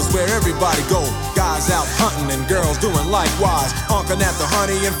Plateau is where everybody go. Guys out hunting and girls doing likewise. Honking at the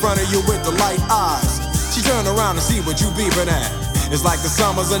honey in front of you with the light eyes. She turn around and see what you beeping at. It's like the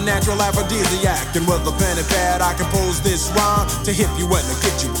summer's a natural aphrodisiac. And with a pen and pad I compose this rhyme to hip you and to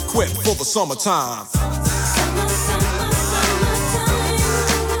get you equipped for the summertime.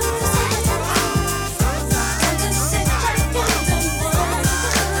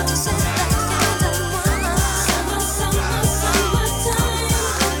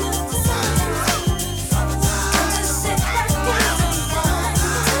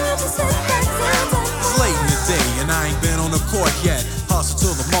 Yet, hustle to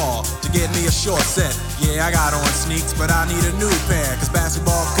the mall to get me a short set. Yeah, I got on sneaks, but I need a new pair, cause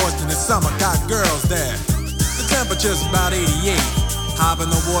basketball courts in the summer got girls there. The temperature's about 88. Hop in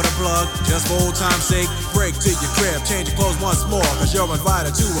the water plug, just for old time's sake. Break to your crib, change your clothes once more, cause you're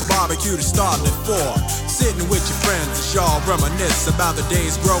invited to a barbecue to start at 4. Sitting with your friends as y'all reminisce about the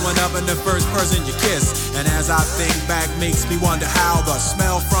days growing up and the first person you kiss. And as I think back, makes me wonder how the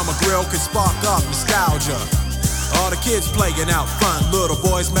smell from a grill could spark up nostalgia. All the kids playing out front, little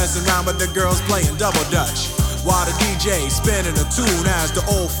boys messing around, but the girls playing double dutch. While the DJ spinning a tune as the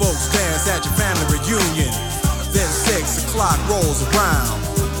old folks dance at your family reunion. Then 6 o'clock rolls around.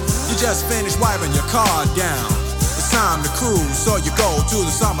 You just finished wiping your car down. It's time to cruise, so you go to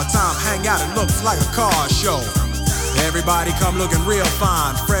the summertime hangout. It looks like a car show. Everybody come looking real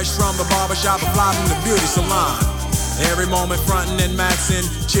fine, fresh from the barbershop, or fly from the beauty salon. Every moment frontin' and maxin',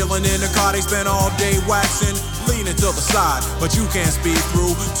 chillin' in the car, they spend all day waxin', leaning to the side, but you can't speed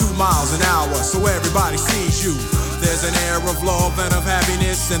through 2 miles an hour, so everybody sees you. There's an air of love and of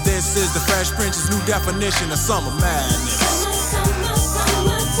happiness, and this is the Fresh Prince's new definition of summer madness.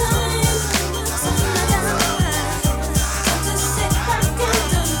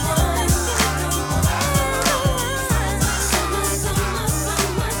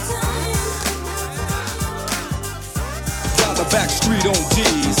 Back street on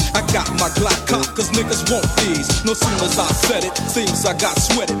D's, I got my Glock cocked cause niggas want these. No sooner as I said it, seems I got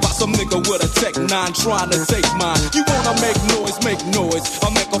sweated by some nigga with a Tech 9 trying to take mine. You wanna make noise, make noise.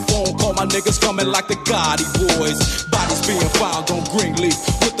 I make a phone call, my niggas coming like the Gotti boys. Bodies being found on Greenleaf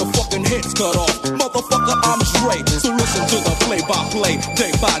with the fucking heads cut off. Motherfucker, I'm straight, so listen to the play-by-play,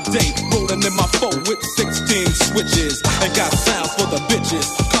 day by day. Rolling in my phone with 16 switches and got sounds for the bitches,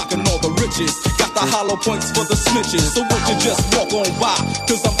 clocking all the riches. Got the hollow points for the snitches, so won't you just walk on by,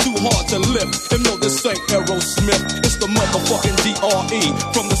 cause I'm too hard to lift. And no, this ain't Aerosmith, it's the motherfucking DRE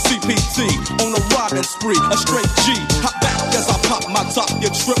from the CPT on a riding spree, a straight G. Hop back as I pop my top,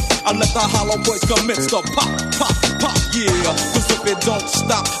 you trip. I let the hollow points commence to pop, pop, pop, yeah. Cause if it don't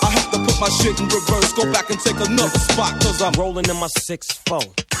stop, I have to put my shit in reverse, go back and take another spot, cause I'm rolling in my 6-4.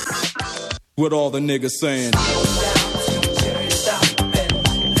 With all the niggas saying,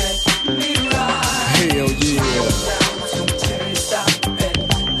 hell yeah.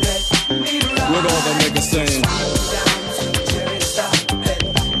 What all the niggas saying?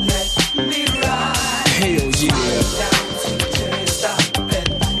 Hell yeah.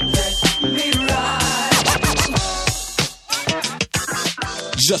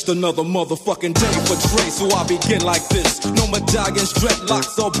 Just another motherfucking day for Dre, so I begin like this. No medallions,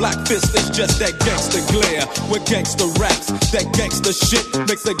 dreadlocks, or black fists. It's just that gangster glare with gangster raps. That gangster shit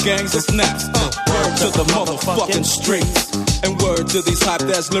makes the gangs of snaps. Word to the motherfucking streets. And word to these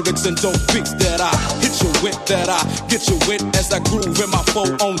hype-ass lyrics and dope beats that I hit you with, that I get you with as I groove in my 4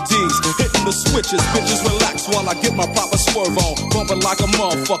 on D's. Hitting the switches, bitches relax while I get my proper swerve on. Bumping like a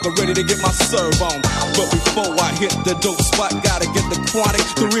motherfucker, ready to get my serve on. But before I hit the dope spot, gotta get the chronic,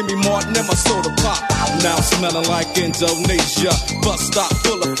 the Remy Martin and my soda pop. Now smelling like Indonesia. Bus stop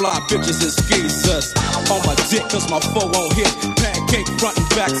full of fly bitches and skeezers. On my dick cause my 4 on hit. Pancake front and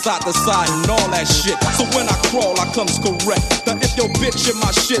back, side to side and all that shit. So when I crawl, I comes correct. Now if your bitch in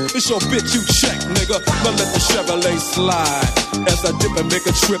my shit, it's your bitch you check, nigga. Now let the Chevrolet slide as I dip and make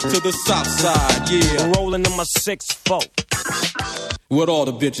a trip to the south side, yeah. Rolling in my 6-4. What all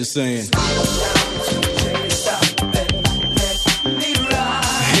the bitches saying?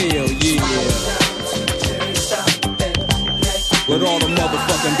 Hell yeah. What all the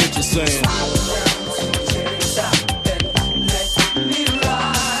motherfucking bitches saying?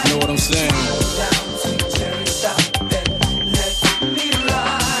 Know what I'm saying?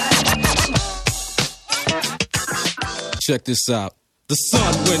 Check this out. The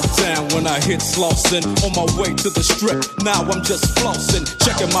sun went down when I hit Slauson. On my way to the strip, now I'm just flossing.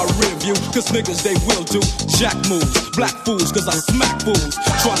 Checking my rear view, cause niggas they will do jack moves. Black fools, cause I smack fools.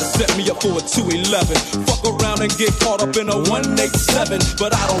 Trying to set me up for a 211. Fuck around and get caught up in a 187.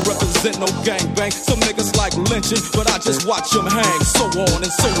 But I don't represent no gangbang. Some niggas like lynching, but I just watch them hang. So on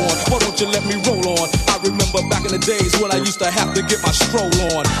and so on, why don't you let me roll on? I remember back in the days when I used to have to get my stroll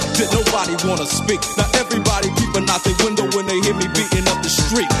on. Did nobody wanna speak? Now everybody peeping out the window when they hear me beating up the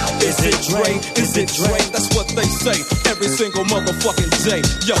street. Is it Dre? Is it Dre? That's what they say every single motherfucking day.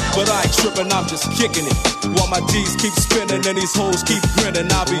 Yo, but I ain't tripping, I'm just kicking it. While my D's keep spinning and these hoes keep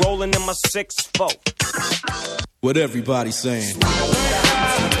grinning, I'll be rolling in my 6-4. What everybody saying?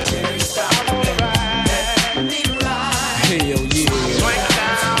 Hell yeah.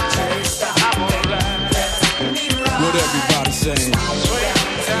 What everybody saying?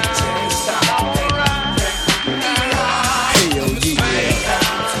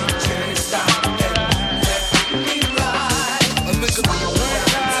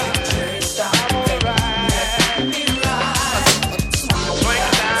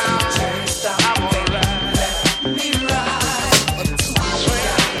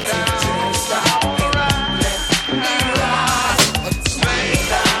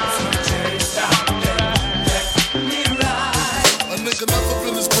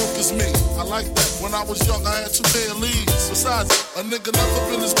 I was young, I had 2 pair of leads. Besides, a nigga never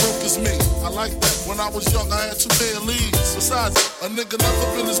been as broke as me. I like that. When I was young, I had 2 pair of leads. Besides, a nigga never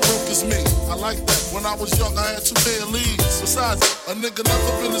been as broke as me. I like that. When I was young, I had 2 pair of leads. Besides, a nigga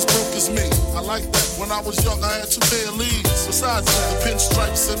never been as broke as me. I like that. When I was young, I had 2 pair of leads. Besides, the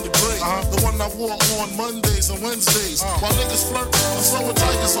pinstripes and the gray. The one I wore on Mondays and Wednesdays. While niggas flirt, I'm sewing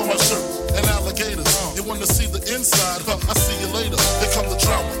tigers on my shirt and alligators. You wanna see the inside? I see you later. Here come the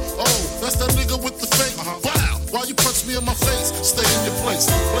drama. Oh, that's that nigga with the fake. Wow. Why you punch me in my face? Stay in your place.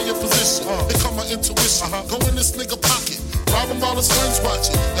 Play your position. Here come my intuition. Go in this nigga pocket. Rob him while his friends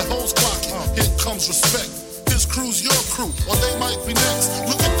watching. And hoes clocking. Here comes respect. His crew's your crew, or they might be next.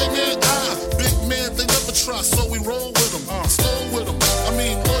 Look at they man eye. Big man, they never try, so we roll with them. Stole with them. I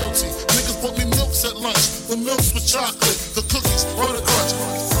mean loyalty. Niggas bought me milks at lunch. The milks with chocolate. The cookies or the crunch.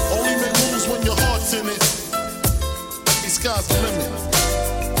 Only make moves when your heart's in it. The sky's the limit.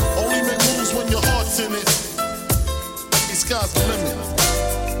 Only make moves when your heart's in it. The sky's the limit.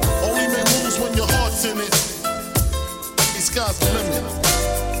 Only make moves when your heart's in it. The sky's the limit.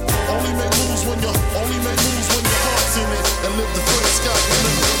 Only make moves when your heart's in it. And live the free sky's the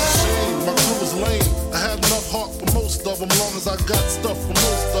limit. Shame, my crew was lame. I had enough heart for most of them, long as I got stuff for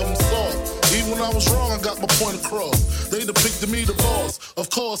most of them soft. Even when I was wrong, I got my point across. They depicted me the boss. Of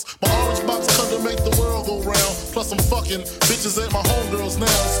course, my orange box cut to make the world go round. Plus I'm fucking bitches ain't my homegirls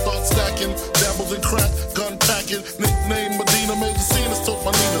now. Start stacking, dabbled in crack, gun packing. Nickname Medina, made the scenes, took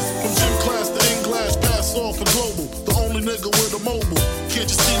my Ninas. From gym class to English, pass off for global. The only nigga with a mobile. Can't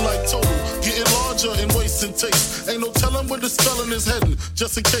you see like total? Getting larger in waist and taste. Ain't no telling where this felon is heading.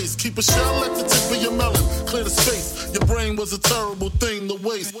 Just in case, keep a shell at the tip of your melon. Clear the space. Your brain was a terrible thing to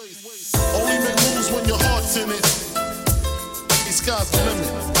waste. Only make moves when your heart's in it. The sky's the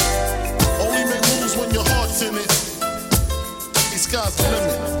limit. Only make moves when your heart's in it. The sky's the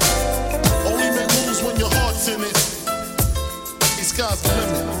limit. Only make moves when your heart's in it. The sky's the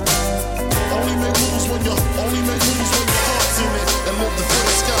limit. Only make moves when your heart's in it. And live the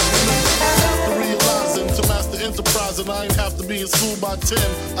free sky's the limit. After realizing to master enterprise, and I ain't have to be in school by 10.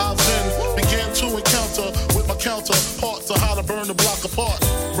 I then began to encounter with my counterparts of how to burn the block apart.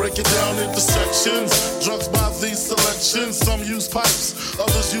 Break it down into sections. Drugs by these selections. Some use pipes,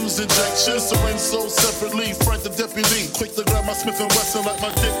 others use injections. Syringe sold separately. Frank the deputy, quick to grab my Smith & Wesson like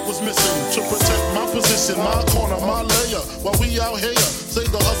my dick was missing. To protect my position, my corner, my layer. While we out here, say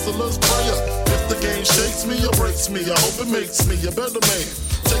the hustler's prayer. If the game shakes me or breaks me, I hope it makes me a better man.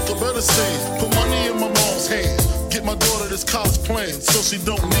 Take a better stand. Put money in my mom's hand. Get my daughter this college plan, so she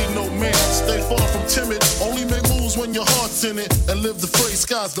don't need no man. Stay far from timid. Only make moves when your heart's in it. And live the phrase,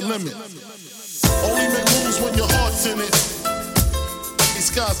 sky's the limit. Only make moves when your heart's in it. The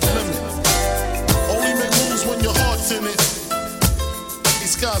sky's the limit. Only make moves when your heart's in it. The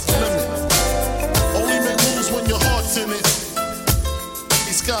sky's the limit. Only make moves when your heart's in it.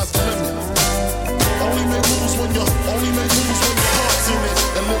 The sky's the limit. Only make moves when your heart's in it.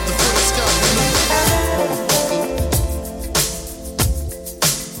 And live the free sky's the limit.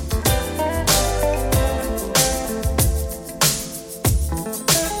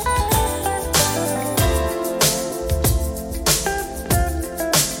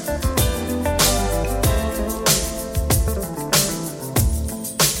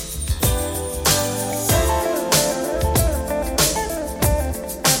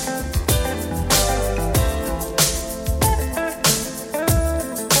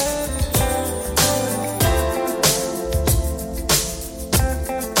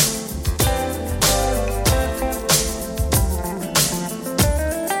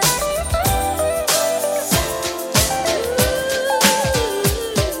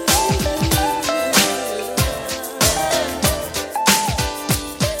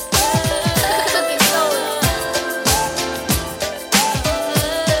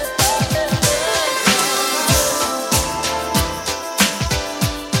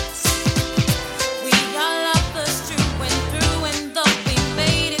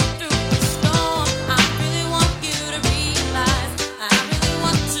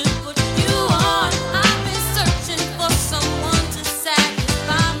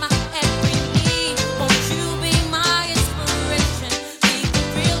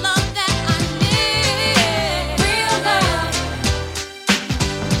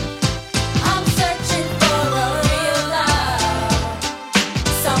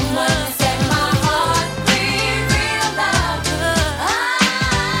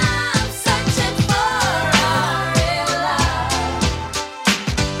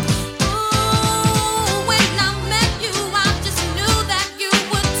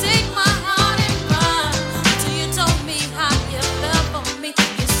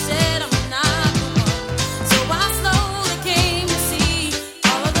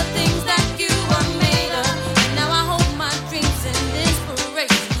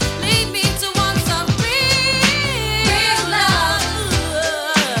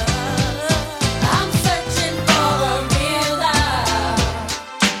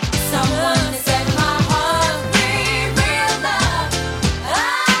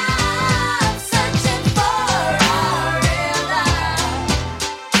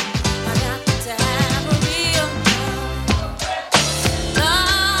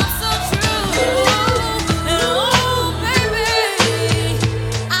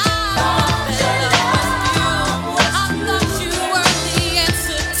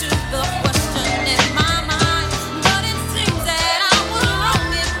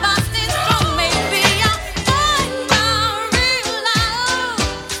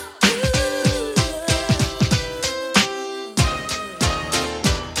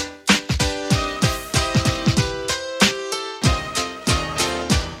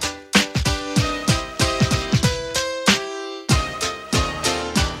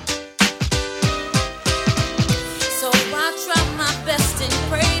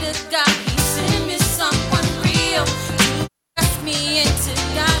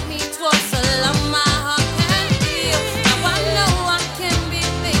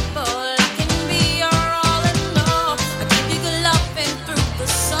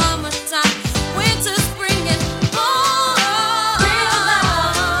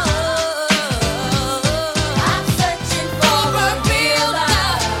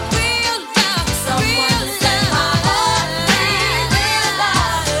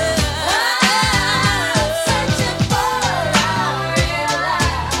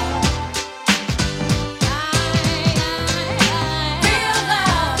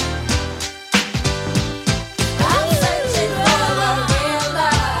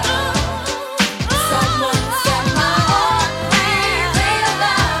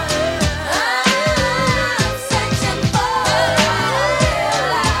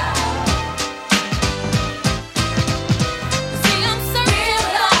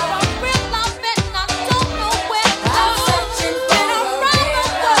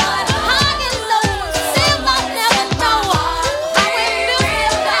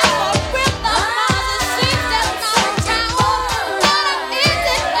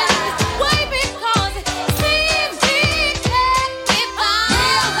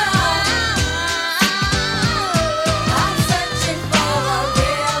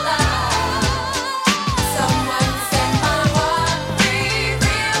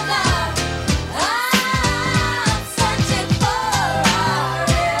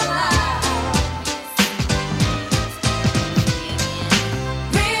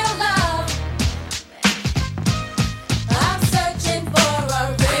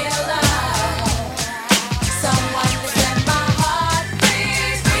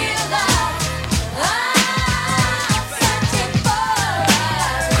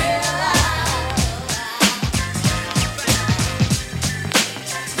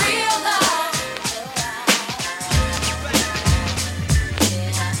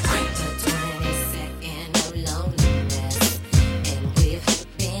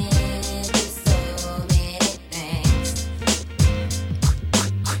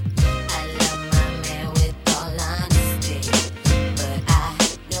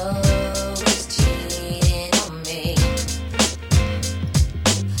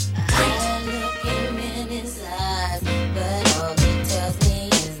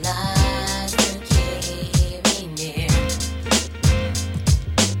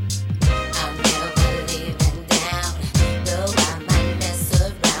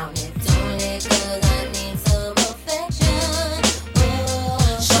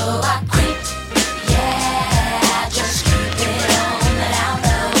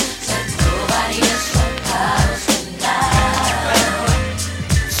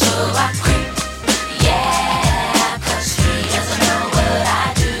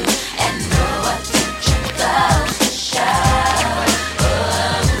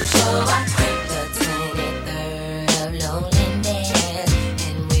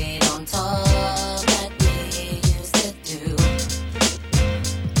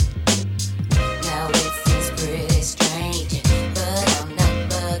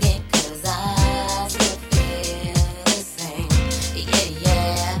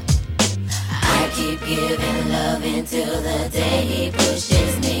 giving love until the day he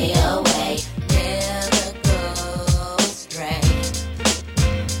pushes me away. Never go astray.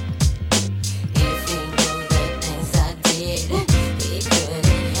 If he knew the things I did, he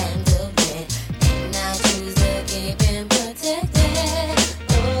couldn't handle it. And I choose to keep him protected.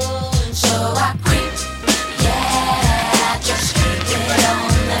 Oh, so I creep, yeah, just keep it on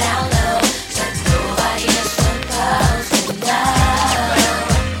the down low, so nobody is supposed to know.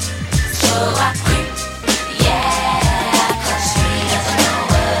 So I creep, yeah, 'cause he doesn't know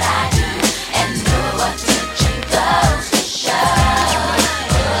what I do and know what to drink goes to show.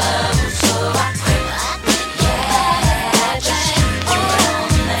 So I creep, yeah, just keep it on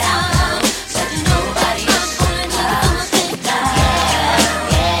the down low, so nobody is supposed to know.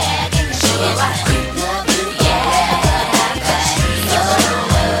 So I creep, yeah, 'cause he doesn't know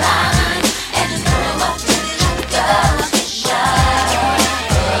what I do and know what to drink goes to show.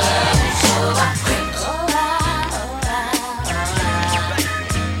 So I creep,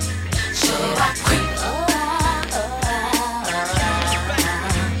 so I creep,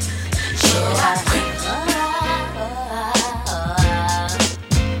 so I creep,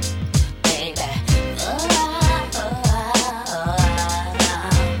 baby,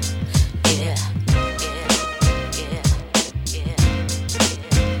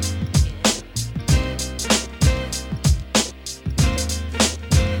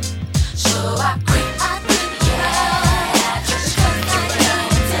 so I creep, yeah, just 'cause I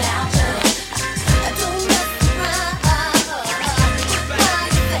need to down low. I don't mess around with my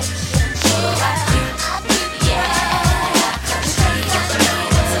affection. So I creep, yeah, 'cause he doesn't know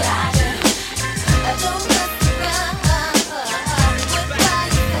what I do. I don't mess around with my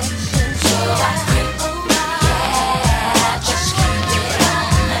affection. So I creep, yeah, just keep it on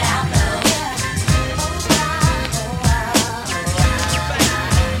the down low.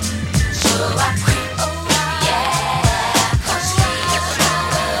 So I creep, yeah, 'cause he doesn't know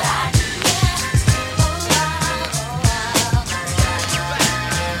what I do.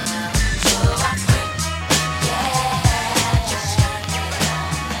 So I creep, yeah, just keep it on.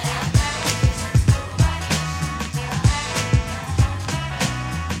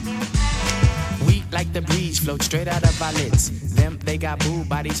 We like the breeze, float straight out of our lids. Them, they got booed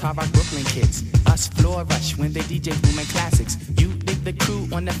by these hard rock Brooklyn kids. Us floor rush when they DJ booming classics. You dig the crew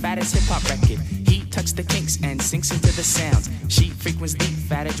on the fattest hip hop record. He tucks the kinks and sinks into the sounds. She frequents deep,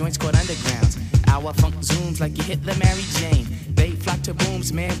 fatter joints called undergrounds. Our funk zooms like you hit the Mary Jane. They flock to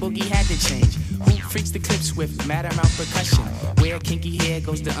booms, man, Boogie had to change. Who freaks the clips with mad amount percussion? Where kinky hair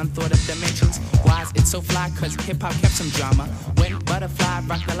goes to unthought of dimensions. Why is it so fly? 'Cause hip hop kept some drama. When Butterfly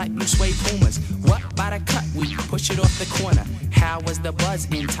rocked the light blue suede Pumas. What by the cut? We push it off the corner. How was the buzz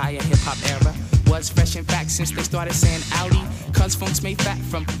entire hip hop era? Was fresh in fact since they started saying Audi. 'Cause funk's made fat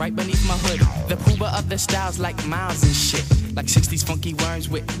from right beneath my hood. The pooba of the styles like Miles and shit. Like 60s funky worms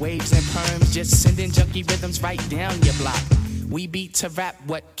with waves and perms. Just sending junky rhythms right down your block. We beat to rap,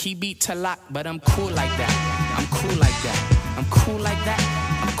 what key beat to lock. But I'm cool like that. I'm cool like that. I'm cool like that.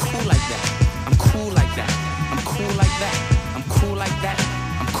 I'm cool like that. I'm cool like that. I'm cool like that. I'm cool like that.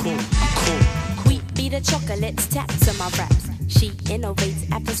 I'm cool. I'm cool. We be the chocolates, taps on my raps. She innovates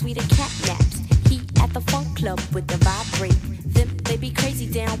after sweeter cat naps. He at the funk club with the vibrate. Them they be crazy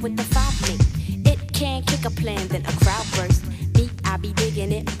down with the 5-link. It can kick a plan, then a crowd burst. Me, I be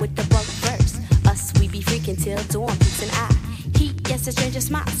digging it with the bug verse. Us, we be freaking till dawn, peace and I. He gets a stranger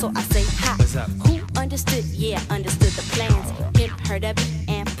smile, so I say hi. What's up? Who understood? Yeah, understood the plans. Him heard of it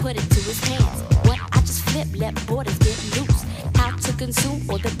and put it to his hands. What I just flip, let borders get loose. How to consume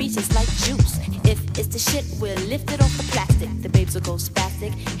all the beaches like juice. If it's the shit, we'll lift it off the plastic. The babes will go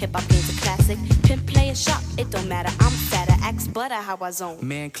spastic. Hip hop game's a classic. Pimp play a shot, it don't matter. I'm fatter, axe butter, how I zone.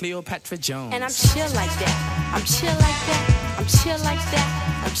 Man, Cleopatra Jones. And I'm chill like that. I'm chill like that. I'm chill like that.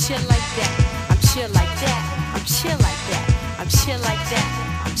 I'm chill like that. I'm chill like that. I'm chill like that. I'm chill like that.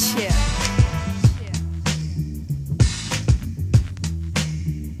 I'm chill.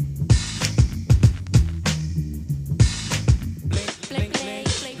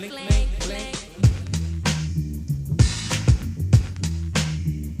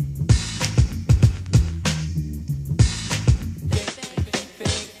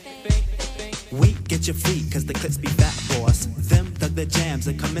 We get you free, 'cause the clips be fat for us. Them dug the jams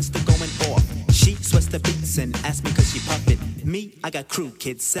and commenced to going off. She sweats the beats and asked me 'cause she puff it. Me, I got crew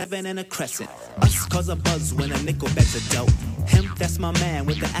kids, 7 and a crescent. Us cause a buzz when a nickel bag's a dope. Him, that's my man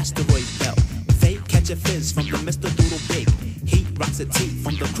with the asteroid belt. They catch a fizz from the Mr. Doodle Big. He rock box of tea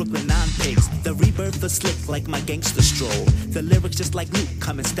from the Crooklyn Nine Pigs. The rebirth is slick like my gangster stroll. The lyrics just like Luke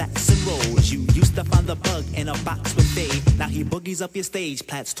come in stacks and rolls. You used to find the bug in a box with Fade. Now he boogies up your stage,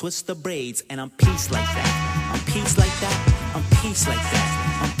 plats twist the braids, and I'm peace like that. I'm peace like that. I'm peace like that.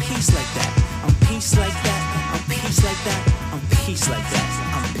 I'm peace like that. I'm peace like that. I'm peace like that. I'm peace like that.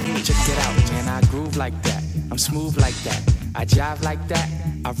 I'm peace. Check it out, man. I groove like that. I'm smooth like that. I jive like that.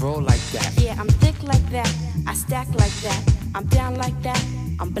 I roll like that. Yeah, I'm thick like that. I stack like that. I'm down like that.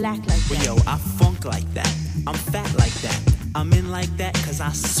 I'm black like that. Well, yo, I funk like that. I'm fat like that. I'm in like that cause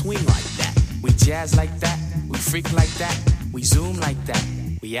I swing like that. We jazz like that. We freak like that. We zoom like that.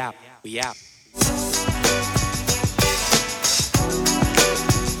 We out. We out.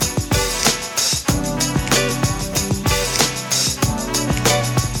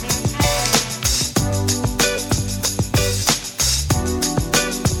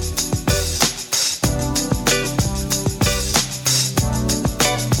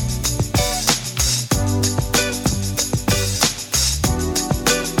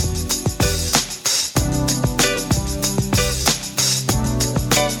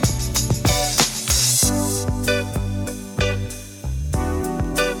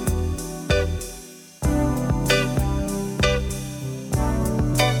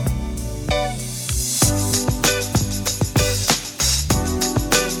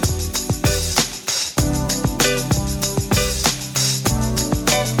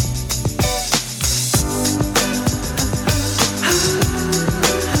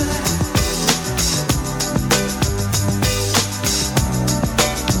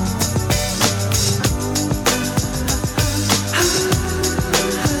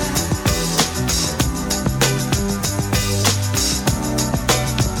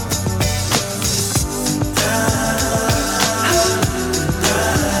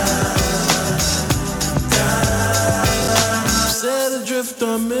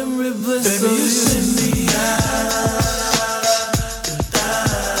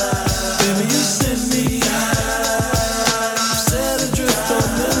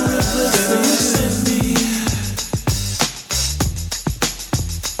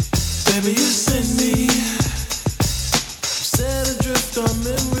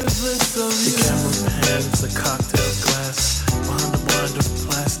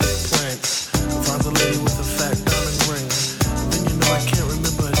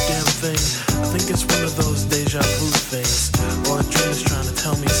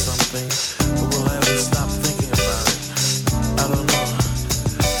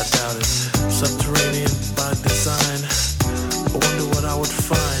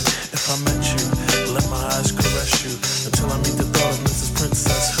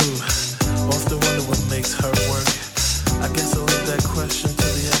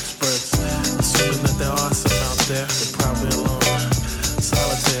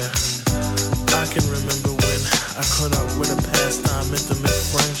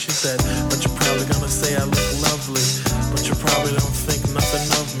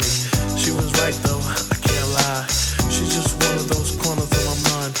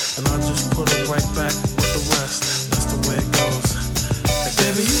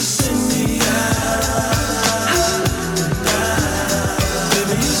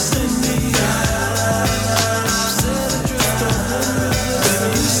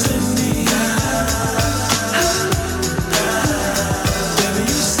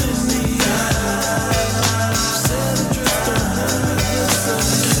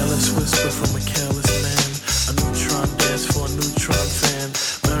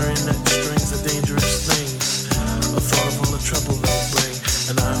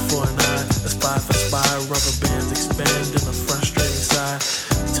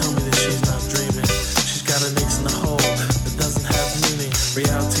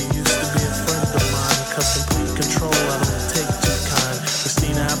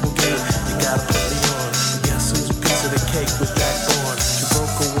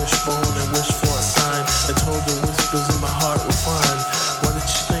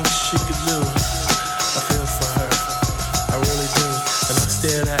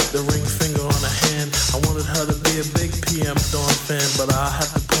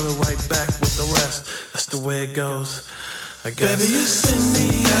 Baby, you send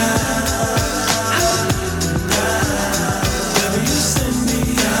me out. Baby, you send me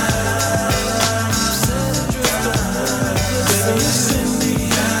out. Baby, you send me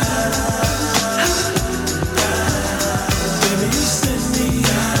out. Baby, you send me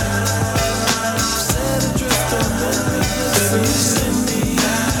out. Baby, you send me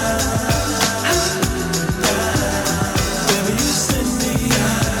out. Baby, you send me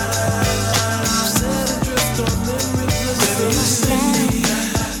out. Baby, you send me out.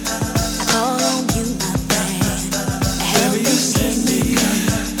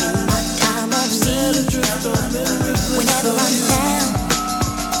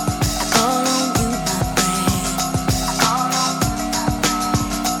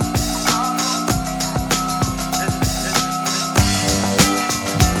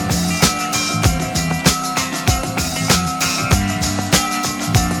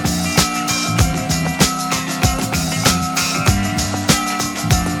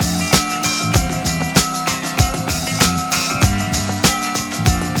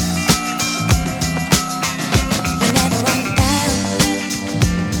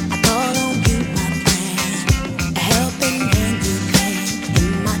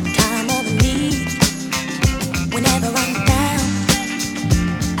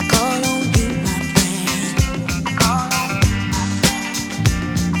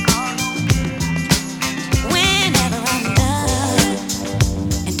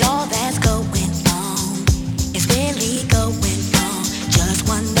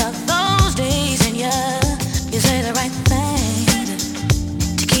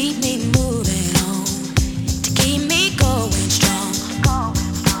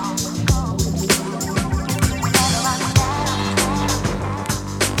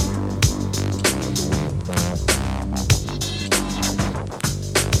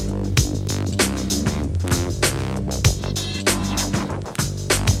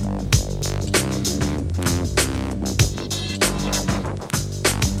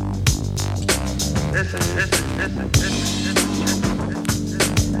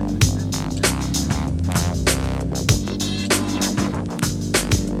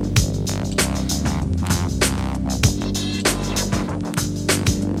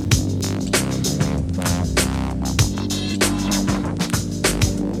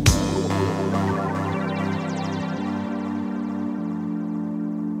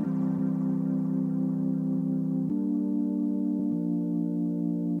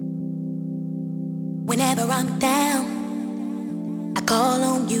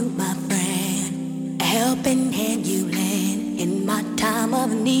 helping hand you lend in my time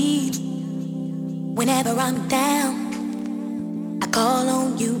of need. Whenever I'm down, I call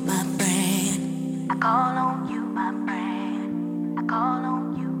on you, my friend. I call on you, my friend. I call on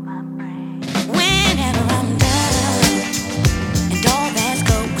you, my friend. Whenever I'm down, and all that's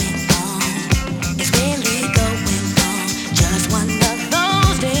going on is really going on. Just one of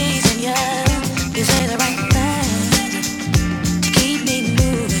those days when you say the right thing to keep me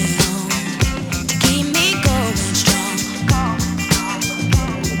moving on, to keep me going strong.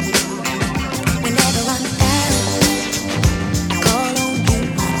 Whenever I'm down, I call on you,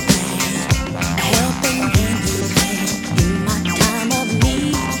 my friend. A helping hand you lend in my time of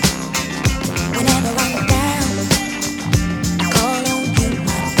need. Whenever I'm down, I call on you,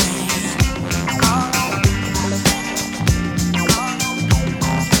 my friend. I call on you, my friend. I call on you,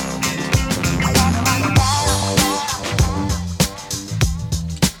 my friend. Whenever I'm down,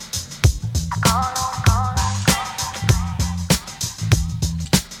 I call on you.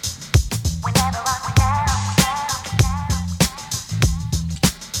 Whenever I'm down,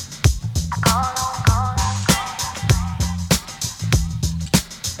 I call on.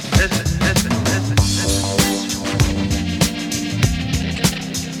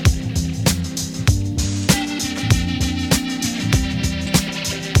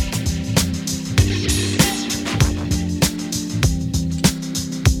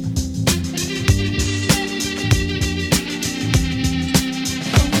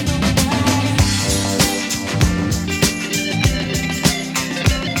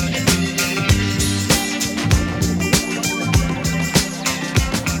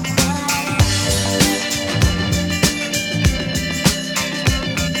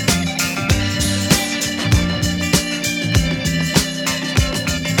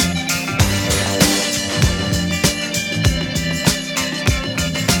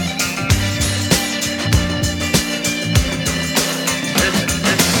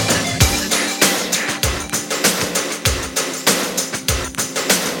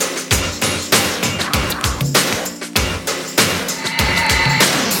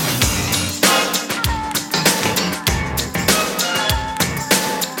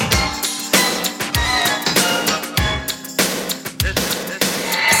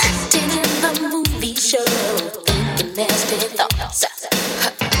 Sitting in the movie show, thinking nasty thoughts.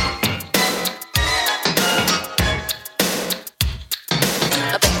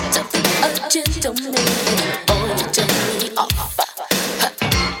 I better be a gentleman, or you turn me off.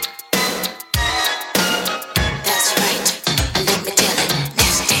 That's right, let me tell it,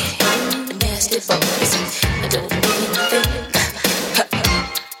 nasty boys. I don't mean a thing.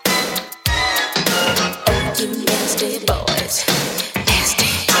 Oh, you nasty boys.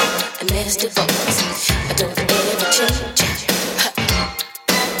 Nasty boys, I don't ever change.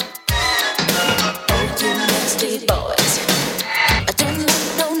 Oh, you nasty boys, I don't like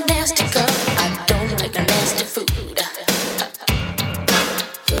no nasty girl. I don't like no nasty food.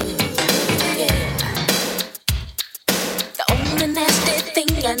 Yeah. The only nasty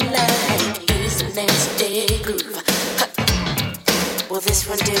thing I like is a nasty groove. Will this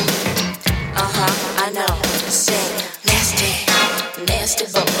one do? I know. Say nasty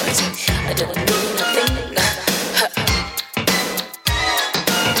boys. I don't mean a thing.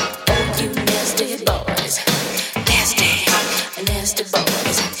 Oh, you nasty boys. Nasty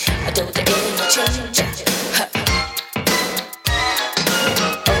boys. I don't ever change.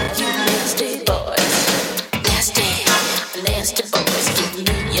 Oh, you nasty boys. Nasty boys. Give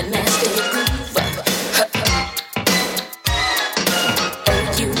me a nasty groove. Oh,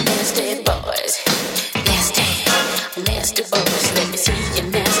 you nasty boys. Nasty boys. Let me see your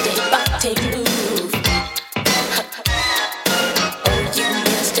nasty body move. Oh, you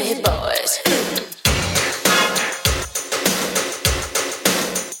nasty boys.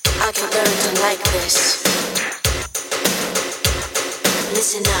 I can learn to like this.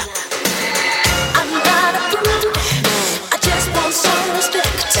 Listen up. I'm not a prude. I just want some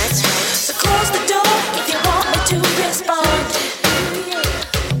respect. That's right. So close the door if you want me to respond.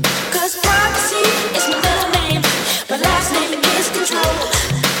 'Cause privacy is my middle name. My last name is Control.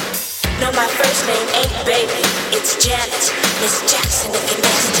 No, my first name ain't Baby. It's Janet, Miss Jackson, if you're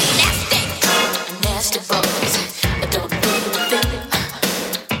nasty. Nasty boys. I don't mean a thing.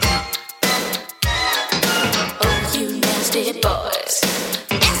 Oh, you nasty boys.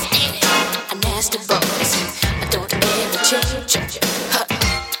 Nasty boys. I don't ever change.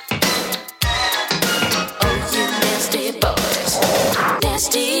 Oh, you nasty boys.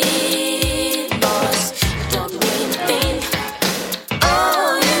 Nasty boys. I don't mean a thing.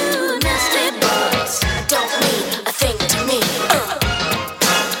 Oh, you nasty boys. I don't mean a thing to me.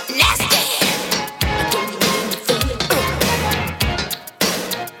 Nasty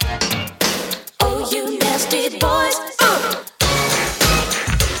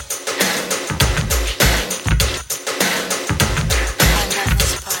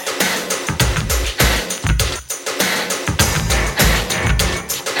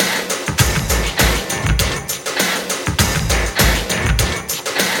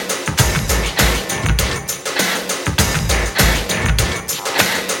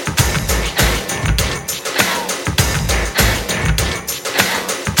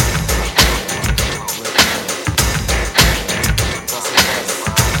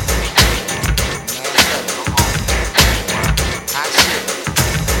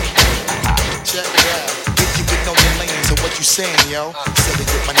saying, yo? Silly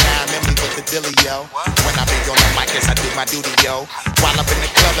with my 9 memory with the dilly, yo. When I be on the mic, yes, I do my duty, yo. While up in the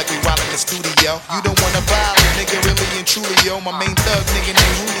club like we while in the studio. You don't wanna violate, nigga, really and truly, yo. My main thug nigga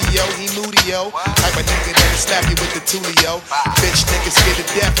named Julio, he moody, yo. Type of nigga that'll slap you with the tulio. Bitch nigga scared to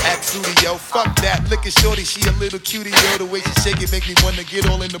death, act fruity, yo. Fuck that, look at shorty, she a little cutie, yo. The way she shake it make me wanna get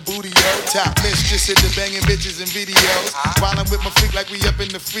all in the booty, yo. Top mistress in the banging bitches and videos. While I'm with my freak like we up in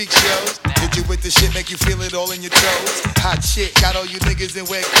the freak shows. Hit you with the shit, make you feel it all in your toes. Hot shit, got all you niggas in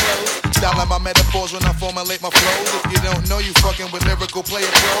wet clothes. Styling my metaphors when I formulate my flows. If you don't know, you fucking with lyrical player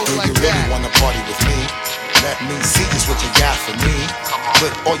pros like that. Do you really wanna party with me? Let me see just what you got for me.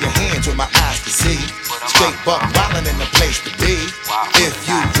 Put all your hands where my eyes can see. Straight buck wildin' in the place to be. If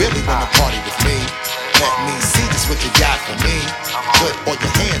you really wanna party with me, let me see just what you got for me. Put all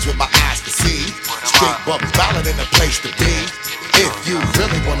your hands where my eyes can see. Straight buck wildin' in the place to be. If you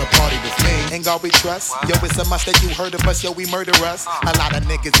really wanna party with me, ain't God we trust. Yo, it's a must that you heard of us, yo, we murder us. A lot of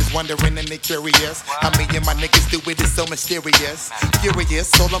niggas is wondering and they curious. I mean, and my niggas do it, it's so mysterious.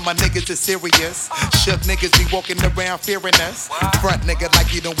 Furious, all of my niggas is serious. Shook niggas be walking around fearing us. Front nigga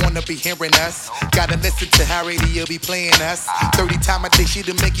like you don't wanna be hearing us. Gotta listen to how radio be playing us. 30 times a day shit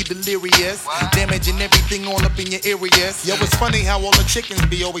to make you delirious. Damaging everything all up in your areas. Yo, it's funny how all the chickens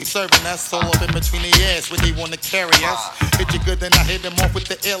be always serving us. All up in between their ass when they wanna carry us. Hit you good, then I hit them off with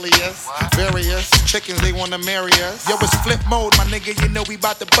the alias. Various chickens, they wanna marry us. Yo, it's flip mode, my nigga, you know we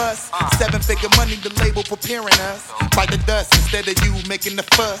bout to bust. 7-figure money, the label preparing us. Bite the dust instead of you making the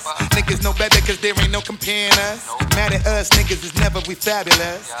fuss. Niggas know better cause there ain't no comparing us. Mad at us, niggas is never we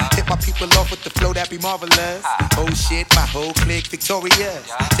fabulous. Hit my people off with the flow that be marvelous. Oh shit, my whole clique victorious.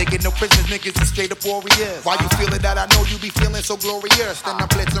 Taking no prisoners, niggas is straight up warriors. Why you feeling that? I know you be feeling so glorious. Then I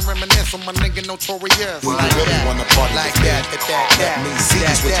blitz and reminisce on my nigga notorious. Do you really wanna party like that? Let me see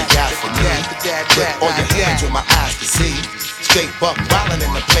just what you got for me. Put all your hands where my eyes can see. Straight buck wildin'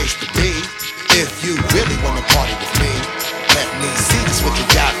 in the place to be. If you really wanna party with me, let me see just what you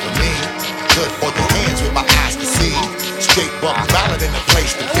got for me. Put all your hands where my eyes can see. Straight buck wildin' in the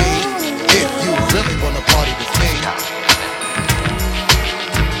place to be. If you really wanna party with me.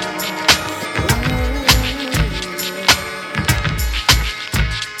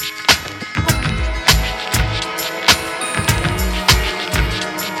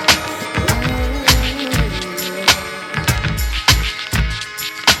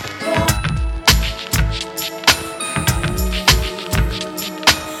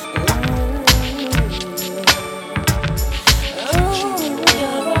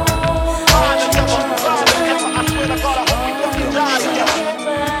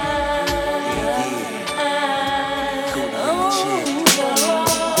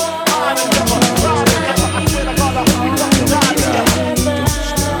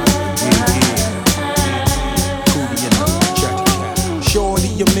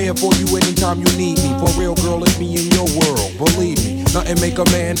 For you anytime you need me. For real, girl, it's me in your world. Believe me, nothing make a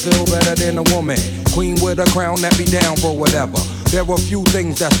man feel better than a woman. Queen with a crown that be down for whatever. There are few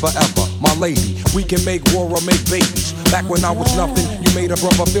things that's forever. My lady, we can make war or make babies. Back when I was nothing, you made a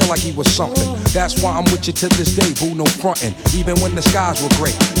brother feel like he was something. That's why I'm with you to this day, boo, no frontin'. Even when the skies were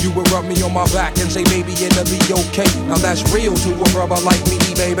gray, you would rub me on my back and say, baby, it'll be okay. Now that's real to a brother like me,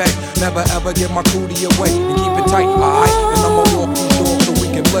 baby. Never ever give my cootie away and keep it tight, alright? And I'ma walk these doors so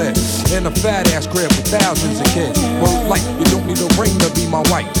we can live in a fat ass crib with thousands of kids. Well, like, you don't need a ring to be my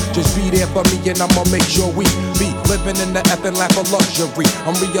wife. Just be there for me and I'ma make sure we be living in the effing lap of luxury.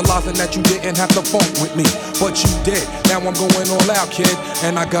 I'm realizing that you didn't have to funk with me, but you did. Now I'm going all out, kid,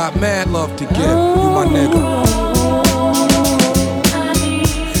 and I got mad love to give. You my nigga.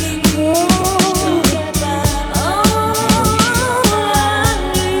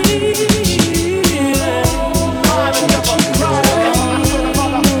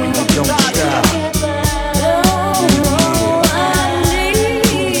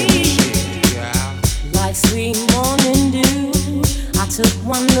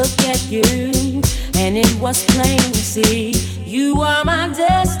 One look at you, and it was plain to see you are my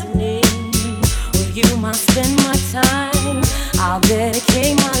destiny. With you, I spend my time. I'll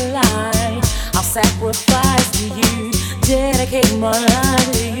dedicate my life. I'll sacrifice to you. Dedicate my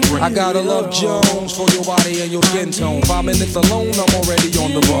life to you. I gotta love Jones for your body and your skin tone. 5 minutes alone, I'm already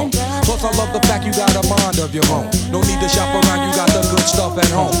on the road. Plus, I love the fact you got a mind of your own. No need to shop around, you got the good stuff at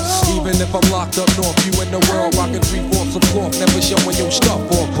home. Even if I'm locked up north, you in the world rocking 3/4 of cloth, never showing your stuff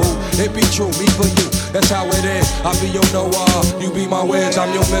for boo. It be true, me for you, that's how it is. I be your Noah, you be my Wiz,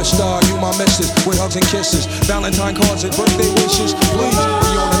 I'm your Mister, you my Missus. With hugs and kisses, Valentine cards and birthday wishes. Please,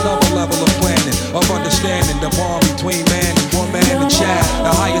 we on another level of planning, of understanding the bond between man and woman and child.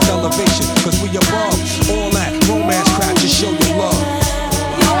 The highest elevation, cause we above all that romance crap. Just show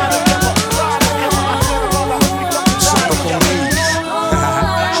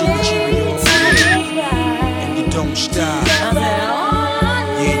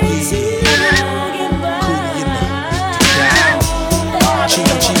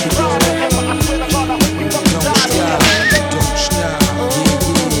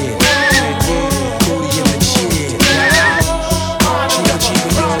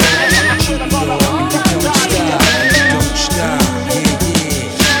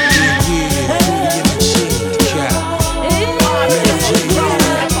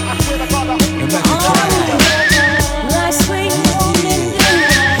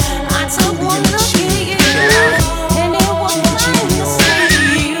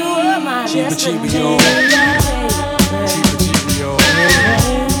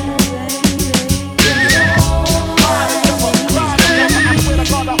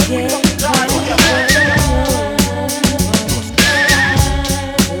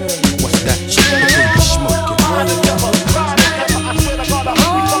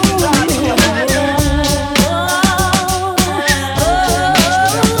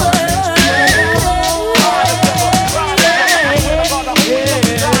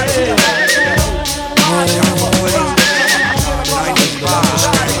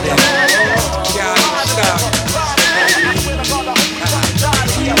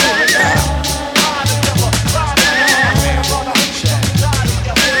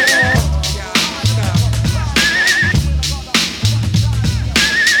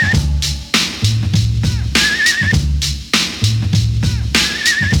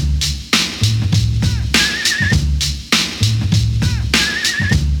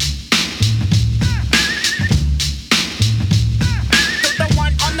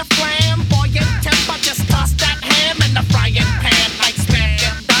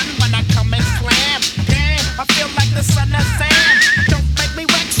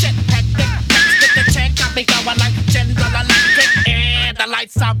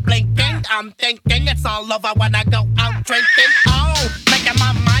start blinking. I'm thinking it's all over when I go out drinking. Oh, making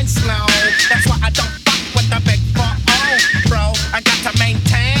my mind slow. That's why I don't fuck with the big 4-0, bro. I got to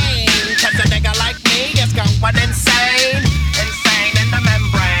maintain, cause a nigga like me is going insane. Insane in the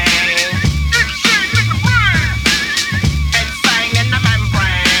membrane. Insane in the brain. Insane in the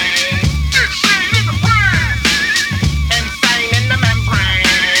membrane. Insane in the brain. Insane in the membrane.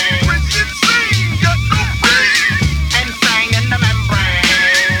 Insane, got no brain. Insane in the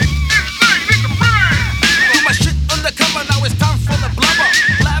membrane. Insane in the brain. Do my shit undercover, now it's time for the blubber.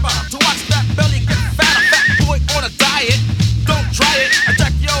 Blabber, to watch that belly get fatter. Fat boy on a diet, don't try it.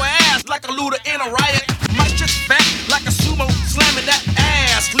 Attack your ass like a looter in a riot. My shit's fat like a sumo, slamming that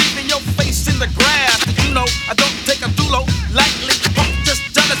ass, leaving your face in the grass. You know, I don't take a dulo lightly. I'm just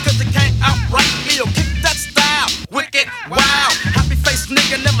jealous cause they can't outright me. Yo, kick that style, wicked, wow. Happy face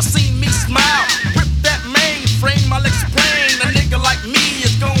nigga, never seen me smile. Rip that mainframe, I'll explain. A nigga like me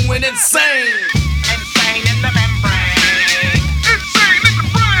is going insane. Insane in the membrane. Insane in the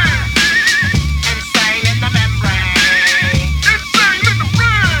brain. Insane in the membrane. Insane in the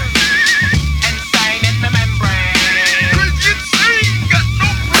brain. Insane in the membrane. Cause insane got no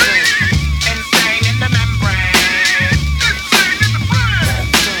brain. Insane in the membrane. Insane in the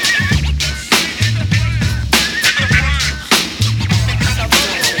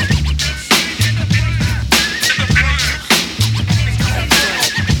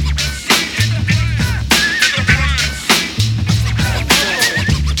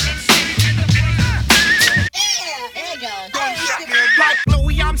Like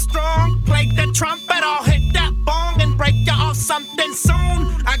Louis Armstrong, play the trumpet, I'll hit that bong and break you off something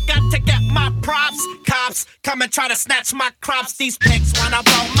soon. I got to get my props. Cops come and try to snatch my crops. These pigs wanna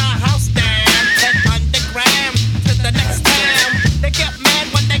blow my house down. 10 grams to the next town. They get mad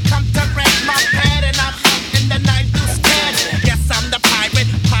when they come to wreck my pad, and I'm out in the night through scared. Yes, I'm the pirate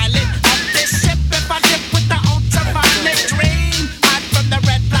pilot of this ship. If I dip with the ultraviolet dream, hide from the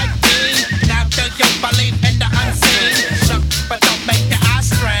red light beam. Now do you believe in the unseen? Look, but don't make your eyes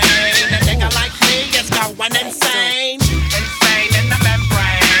strain. A nigga like me is going insane. Insane in the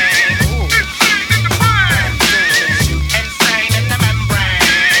membrane. Insane in the brain. Insane in the membrane.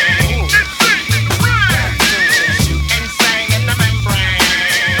 Insane in the brain. Insane in the membrane.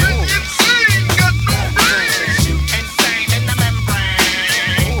 Insane got no brain. Insane in the membrane.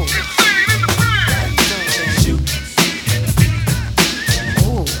 Insane in the brain.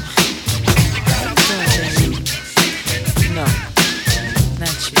 No,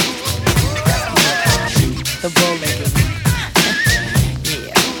 not you. The bow-legged one.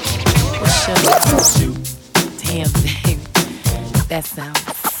 Yeah. What's your damn baby? That sounds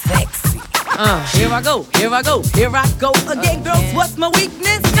sexy. Here I go, here I go, here I go again, girls. What's my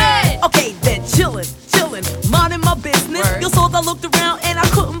weakness? Okay, then chillin', minding my business. You saw I looked around and I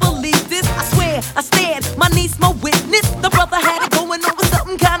couldn't believe this. I swear, I stared, my niece, my witness. The brother had it going on with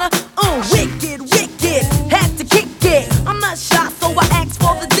something kinda wicked. Had to kick it. I'm not shy, so I asked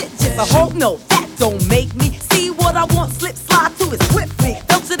for the digits. I hope no, that don't make me see what I want. Slip, slide to it swiftly.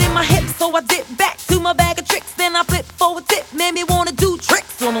 Felt it in my hips, so I dip back to my bag of tricks. Then I flip for a tip. Made me wanna do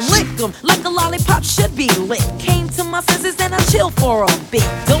tricks on them, lick them like a lollipop should be lit. Came to my senses and I chill for a bit.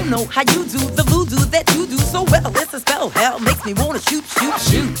 Don't know how you do the voodoo that you do so well. It's a spell, hell makes me wanna shoot. Shoot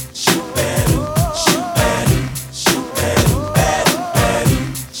better, shoot better, shoot better, better, better,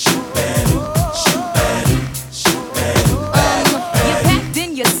 shoot better, shoot better, shoot better, better. You packed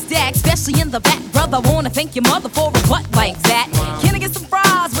in your stack, especially in the back, brother. Wanna thank your mother for a butt like that. Can I get some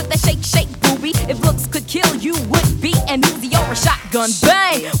fries with that shake, booby? If looks could kill, you would be an Uzi or a shotgun.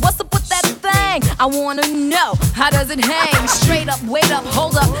 Bang! What's up with that thing? I wanna know, how does it hang? Straight up, wait up,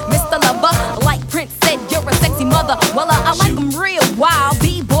 hold up, Mr. Lover. Like Prince said, you're a sexy mother. Well, I like them real wild.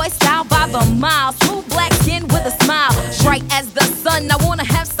 B-boy style by the mile. Smooth black skin with a smile. Bright as the sun, I wanna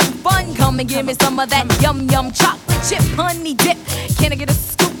have some fun. Come and give me some of that yum chocolate chip honey dip. Can I get a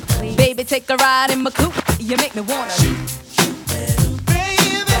scoop? Baby, take a ride in my coupe. You make me wanna shoot.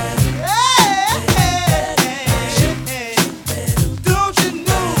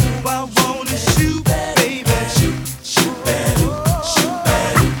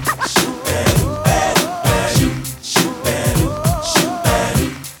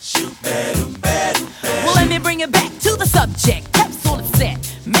 Subject, that's all it said.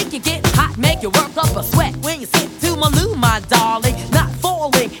 Make you get hot, make you work up a sweat. When you sit to my loo, my darling, not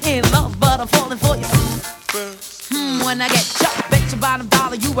falling in love, but I'm falling for you. When I get chucked, bet your bottom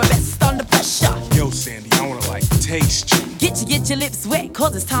dollar you were best under pressure. Yo, Sandy, I wanna like taste you. Get your lips wet,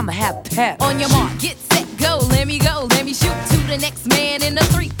 cause it's time to have pep. On your mark, get set, go, let me shoot to the next man in a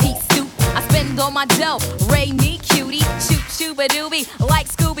 3-piece suit. I spend all my dough, Ray me cutie, shoot shooba doobie, like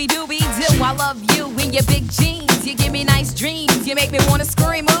Scooby Dooby Doo. I love you in your big jeans. You give me nice dreams. You make me wanna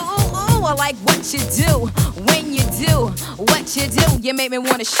scream. Ooh, ooh, ooh. I like what you do. When you do what you do, you make me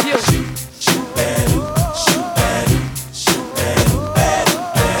wanna shoot.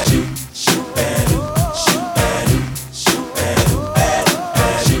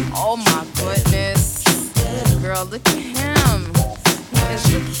 Oh my goodness. Girl, look at him. He is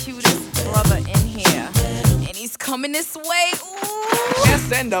the cutest brother in here. And he's coming this way.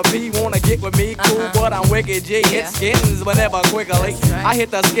 S and the P wanna get with me, cool, but I'm wicked G. Hit skins, but never quickly. I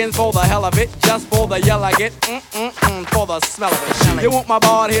hit the skins for the hell of it, just for the yell I get, for the smell of it. You want my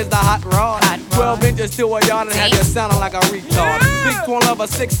bard? Here's the hot rod. 12 inches to a yard and have you sounding like a retard. Big twin lover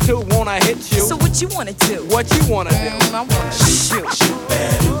 6'2", wanna hit you. So what you wanna do? What you wanna do? I wanna shoot.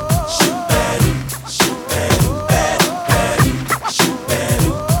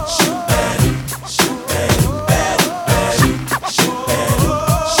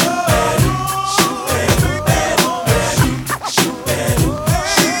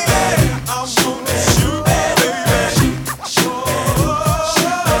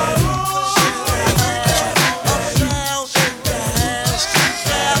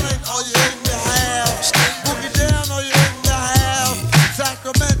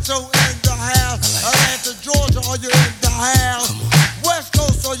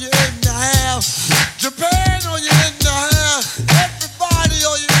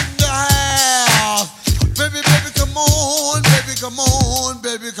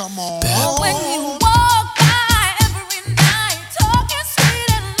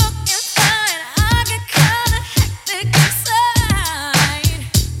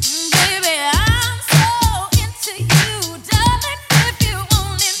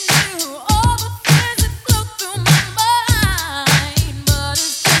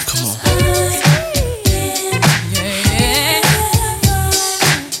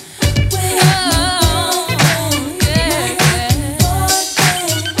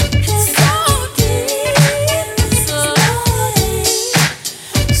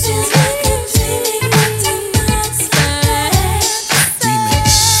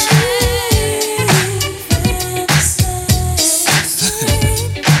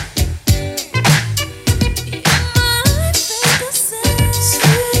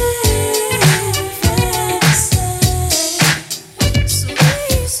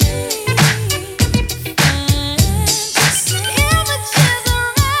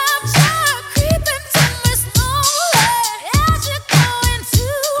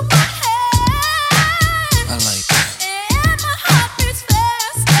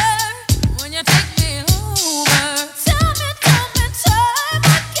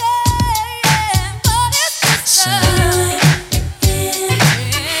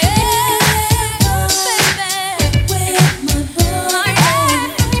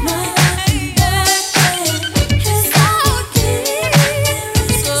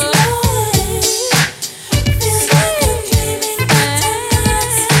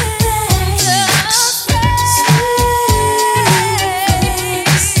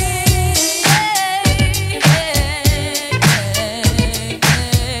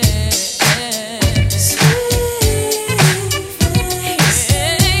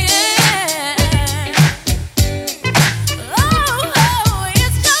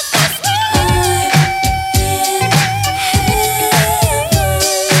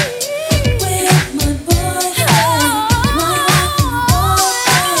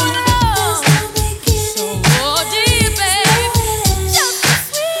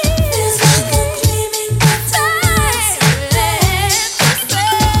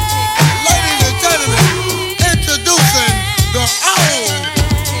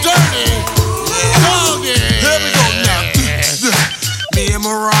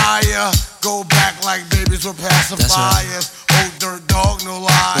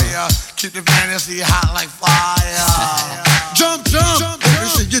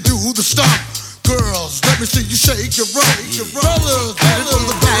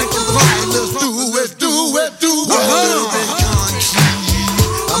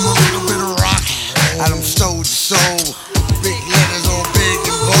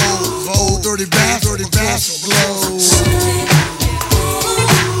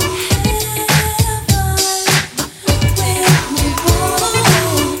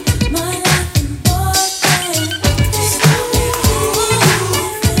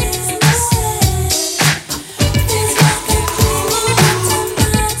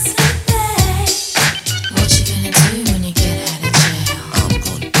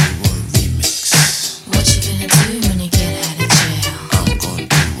 What you gonna do when you get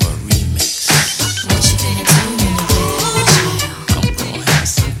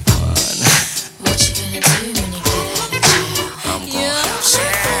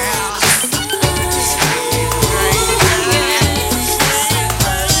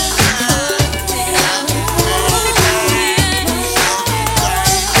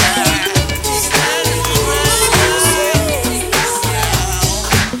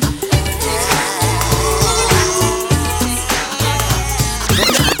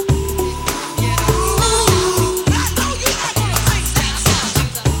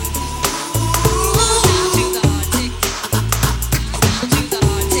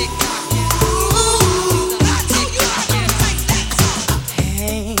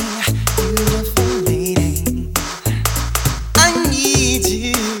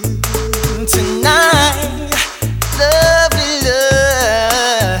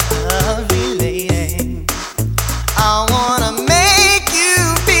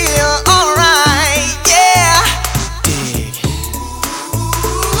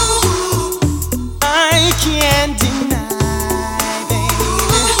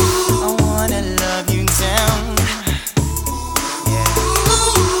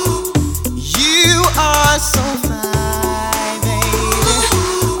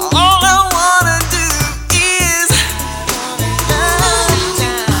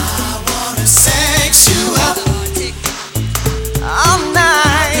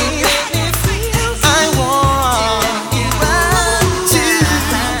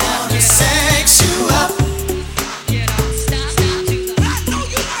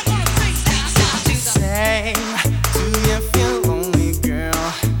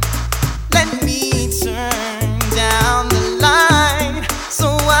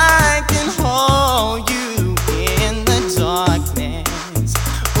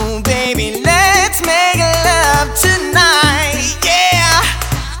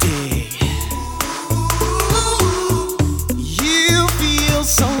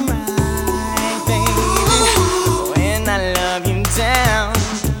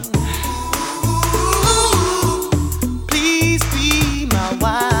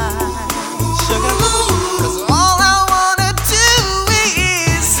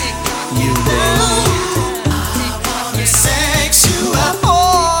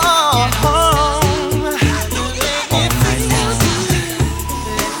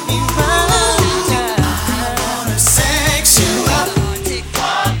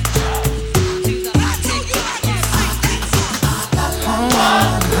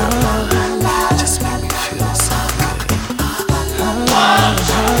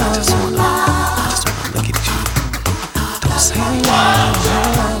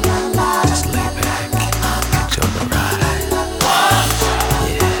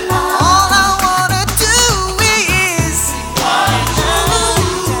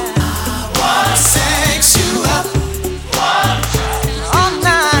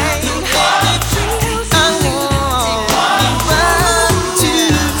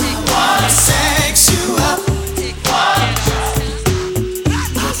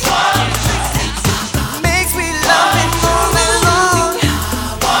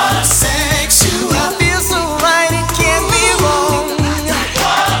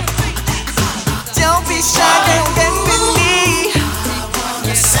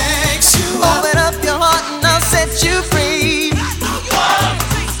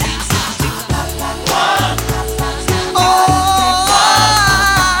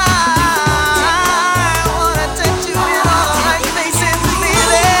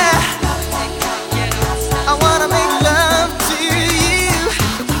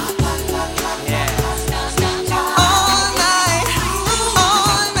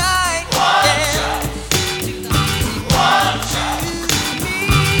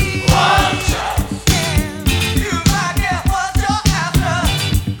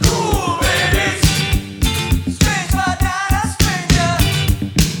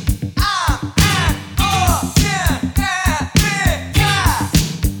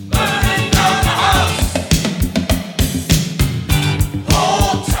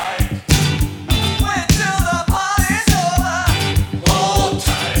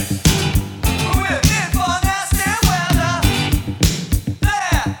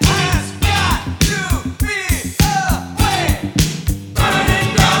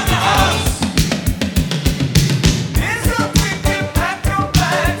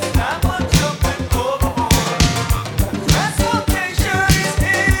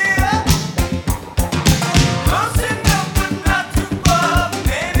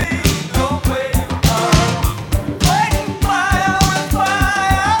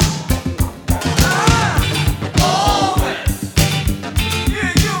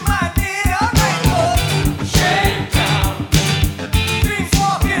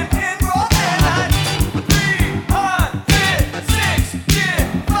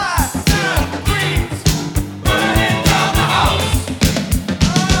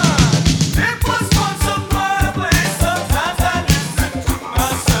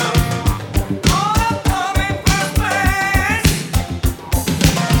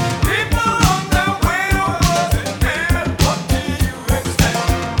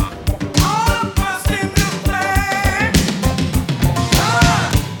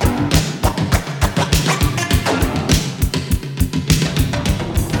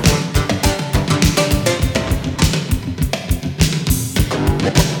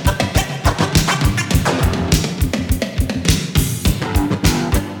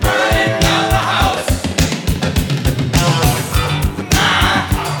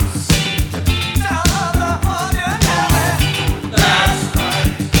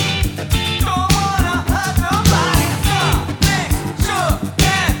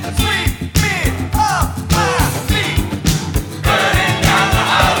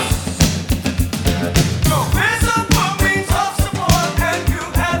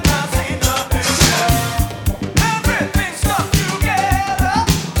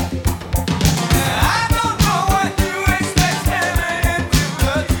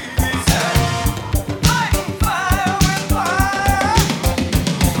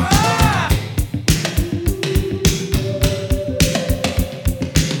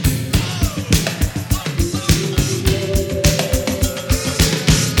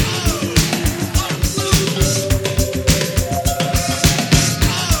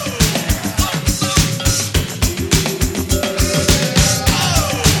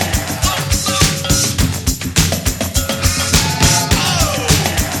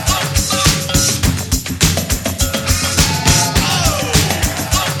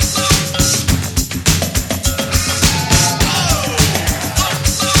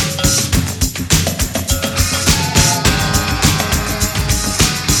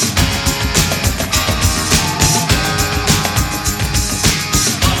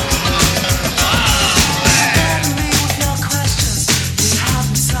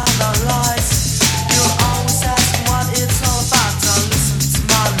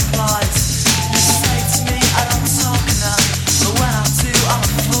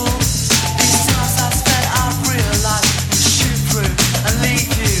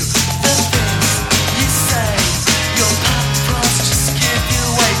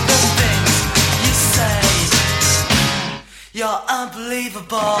You're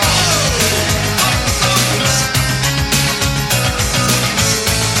unbelievable.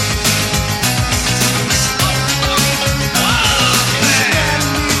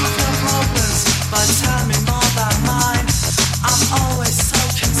 But tell me more about mine. I'm always so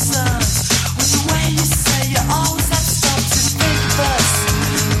concerned with the way you say you always have stuff to think first.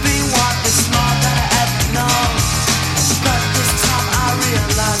 Being one is more than I ever know. But this time I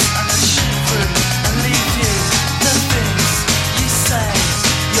realize I'm a shiver and leave you. The things you say,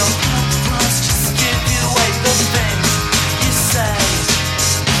 your purpose just give you away. The things you say,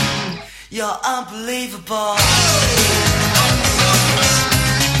 you're unbelievable.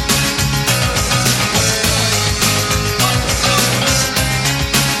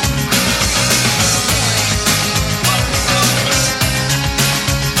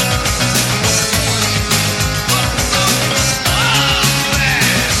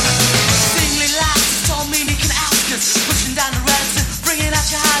 Pushing down the reds and bringing out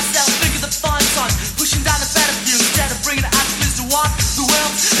your high self. Figure the fun son. Pushing down the better view instead of bringing it out to use to walk the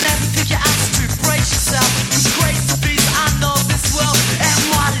world and everything you ask to brace yourself. You crazy beast, I know this well and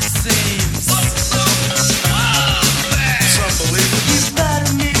what it seems. It's unbelievable. You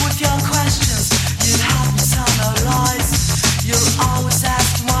better me with your questions. You haven't tell no lies. You're always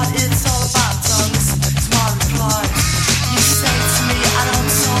asking what it's all about. Don't listen to my replies. You say to me I don't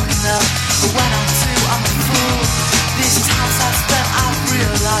talk enough, but when I do I'm a fool. These times I've spent, I've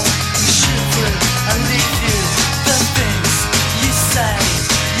realized you shiver and leave you. The things you say,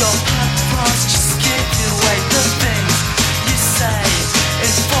 your purpose just give you away. The things you say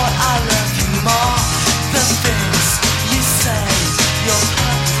is what I love you more. The things you say, your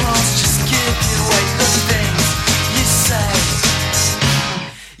purpose just give you away. The things you say,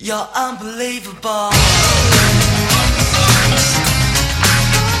 you're unbelievable.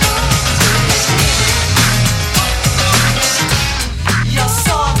 You're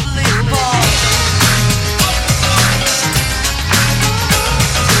so unbelievable.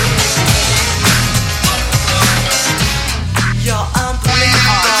 You're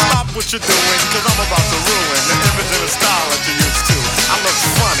unbelievable. Stop what you're doing, cause I'm about to ruin the image and the style that you used to. I look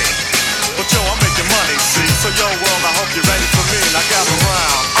funny, but yo, I'm making money, see? So yo, world, I hope you're ready for me. Now gather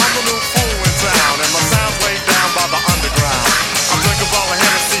round. I'm the new fool in town, and my sound's laid down by the underground. I'm drinking all the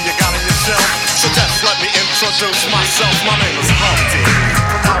Hennessy you got on your shelf, so just let me introduce myself. My name is Humpty,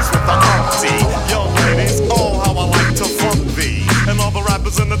 pronounced with the Humpty. Yo, ladies, oh, how I like to funk thee. And all the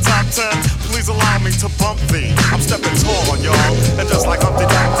rappers in the top 10, please allow me to bump thee. I'm stepping tall, y'all, and just like Humpty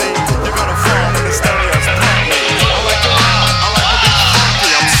Dumpty, you're gonna fall when the stereos pump me. I like to rap, I like to be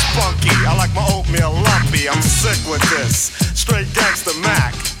funky, I'm spunky. I like my oatmeal lumpy, I'm sick with this. Straight gangster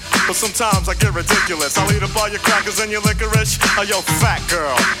Mac. But sometimes I get ridiculous. I'll eat up all your crackers and your licorice. Oh, yo, fat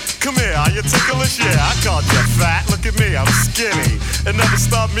girl, come here, are you ticklish? Yeah, I called you fat. Look at me, I'm skinny. It never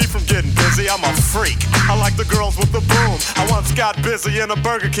stopped me from getting busy. I'm a freak. I like the girls with the boom. I once got busy in a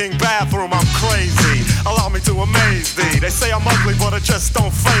Burger King bathroom. I'm crazy. Allow me to amaze thee. They say I'm ugly, but it just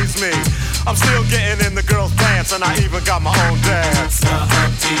don't faze me. I'm still getting in the girls' pants, and I even got my own dance. The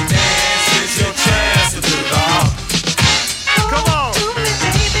Humpty Dance is your chance to do the hump. Come on.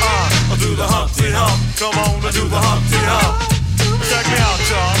 Do the Humpty Hump, come on and do the Humpty Hump. Check me out,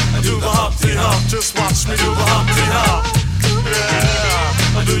 y'all, I do the Humpty Hump. Just watch me do the Humpty Hump.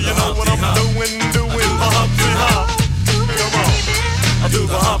 Yeah, do you know what I'm doing the Humpty Hump. Come on, I do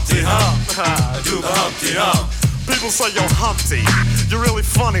the Humpty Hump. I do the Humpty Hump. People say, yo, Humpty, you're really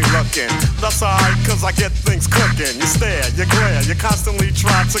funny looking. That's alright, cause I get things cooking. You stare, you glare, you constantly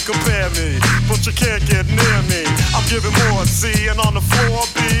try to compare me, but you can't get near me. I'm giving more C, and on the floor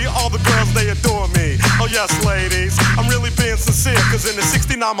B, all the girls, they adore me. Oh yes, ladies, I'm really being sincere, cause in the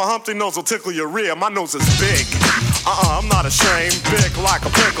 69, my Humpty nose will tickle your rear. My nose is big. I'm not ashamed, big like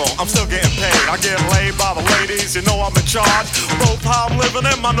a pickle. I'm still getting paid, I get laid by the ladies, you know I'm in charge. Both how I'm living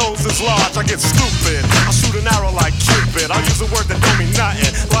and my nose is large. I get stupid, I shoot an arrow like Cupid. I use a word that don't mean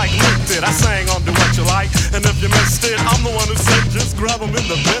nothing, like Luke did. I sang on Do What You Like, and if you missed it, I'm the one who said just grab them in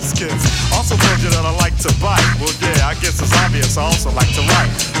the biscuits. Also told you that I like to bite. Well yeah, I guess it's obvious I also like to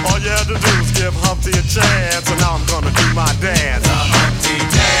write. All you had to do was give Humpty a chance, and now I'm gonna do my dance. The Humpty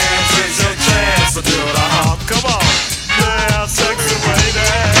Dance is your chance to do the hump. Come on, yeah, sexy lady,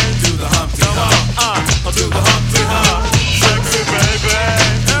 do the Humpty Hump. I'll do the Humpty Hump, sexy baby.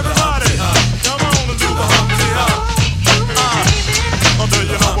 Everybody, come on and do the Humpty Hump. Oh, do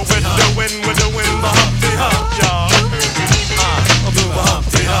you know what we're doing? We're doing the Humpty Hump, y'all. I'll do the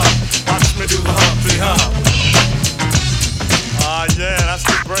Humpty Hump. Watch me do the Humpty Hump. Yeah, that's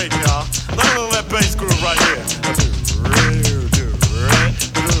the break, y'all. Let me that bass groove right here.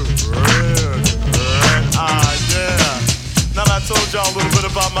 Do told y'all a little bit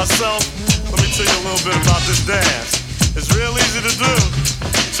about myself, let me tell you a little bit about this dance. It's real easy to do.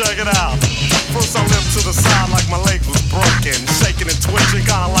 Check it out. First I limped to the side like my leg was broken, shaking and twitching,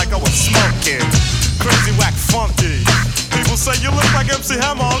 kinda like I was smoking. Crazy, whack, funky. People say you look like MC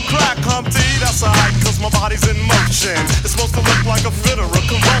Hammer on crack, Humpty. That's alright, cause my body's in motion. It's supposed to look like a fit or a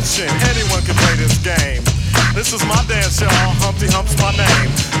convulsion. Anyone can play this game. This is my dance, y'all. Humpty Hump's my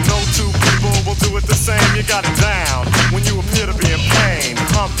name. No two people will do it the same. You got it down when you appear to be in pain.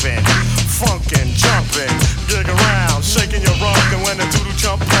 Humping, funkin', jumping, gig around, shaking your rump. And when the doodle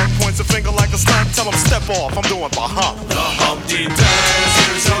jump punk points a finger like a stunt, tell him step off. I'm doing the hump. The Humpty dance,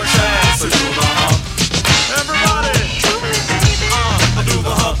 here's your chance to do the hump. Everybody, I do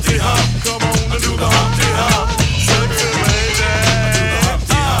the Humpty Hump. Come on, do the Humpty Hump. Sexy lady, I do the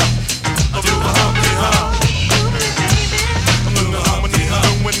Humpty Hump. I do the Humpty Hump. I do the Humpty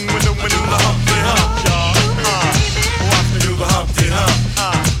Hump. When do the Humpty Hump, y'all. Watch me do the Humpty Hump.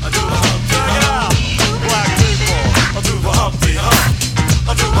 I do the Humpty Hump. Black people, I do the Humpty Hump.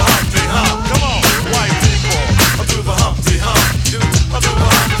 I do the Humpty Hump. Come on, white people, I do the Humpty Hump. I do the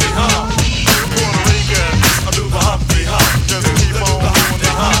Humpty Hump. Puerto Ricans, I do the Humpty Hump. Just keep on doing the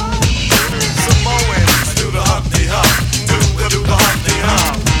hump. Samoans, I do the Humpty Hump. I do the Humpty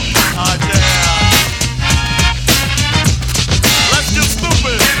Hump. Ah, yeah. Let's get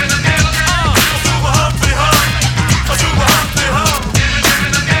stupid. I do the Humpty Hump. I do the Humpty Hump.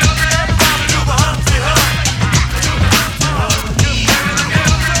 Everybody do the Humpty Hump.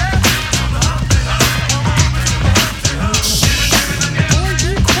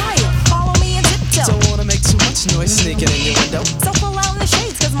 Follow me and tiptoe. Don't wanna make too much noise sneaking in your window. So pull out in the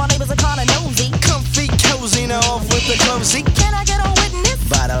shades, cause my neighbors are kinda nosy. Comfy, cozy, now off with the clumsy. Can I get a witness?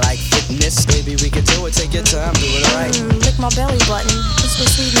 Body like fitness, baby, we can do it. Take your time, do it right. Lick my belly button, this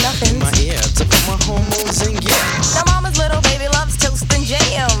was sweet nothing. In my ear, to put my hormones in gear. Now mama's little baby loves toast and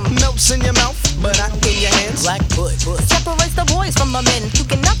jam. Melts in your mouth, but not in your hands. Like put. Separates the boys from the men who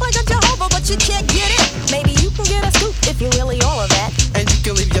can knock like a Jehovah, but you can't get it. Maybe you can get a scoop if you're really all of that. And you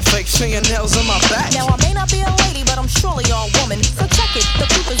can leave your fake fingernails on my back. Now I may not be a lady, but I'm surely a woman. So check it, the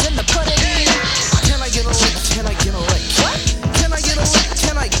proof is in the pudding. Can I get a lick? Can I get a lick? What? Can I get a lick?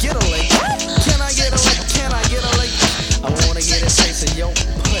 Can I get a lick? What? Can I get a lick? Can I get a lick? I wanna get a taste of your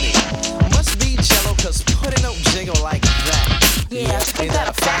pudding. Must be jello, cause pudding don't jiggle like that. Yeah, ain't that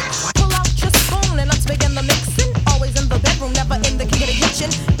a fact? Pull out your spoon and let's begin the mixing. Always in the bedroom, never in the kitchen.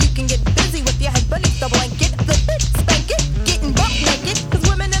 You can get busy with your head beneath the blanket. Flip it, spank it, getting buck naked. Cause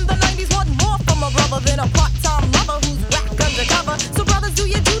women in the 90s want more from a brother than a part-time lover who's whack undercover. So brothers, do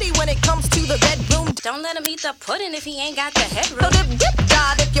your duty when it comes to the bedroom. Don't let him eat the pudding if he ain't got the headroom. So dip, dip,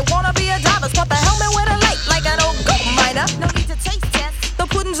 dive if you wanna be a diver. Spot the helmet with a light like an old gold miner. No need to taste test, the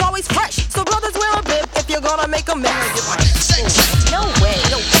pudding's always fresh. So brothers, wear a bib if you're gonna make a mess. No way.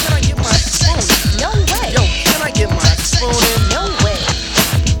 Yo, can I get my spoon? No way. Yo, can I get my spoon in? No way.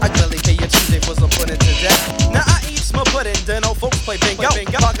 I gladly pay you Tuesday for some pudding today. Now I eat my pudding, then old folks play bingo.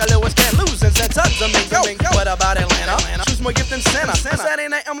 Parker Lewis can't lose and send tons of mingo. What about Atlanta? Choose more gift than Santa. Saturday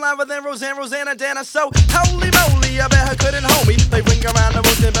night I'm liver than Rosanna Dana. So holy moly, I bet her couldn't hold me. They ring around the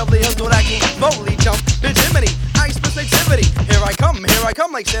roost in Beverly Hills so that I can boldly jump the Jiminy. Ice activity. Here I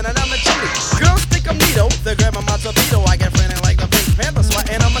come like Santa down the chimney. Girls think I'm neato, they're grabbing my torpedo. I get frantic like the Pink Panther,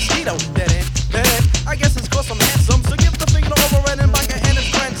 swatting a mosquito. Dead end. I guess it's cause I'm handsome. So give the finger to Overred and Baca and his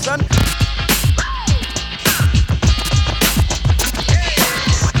grandson.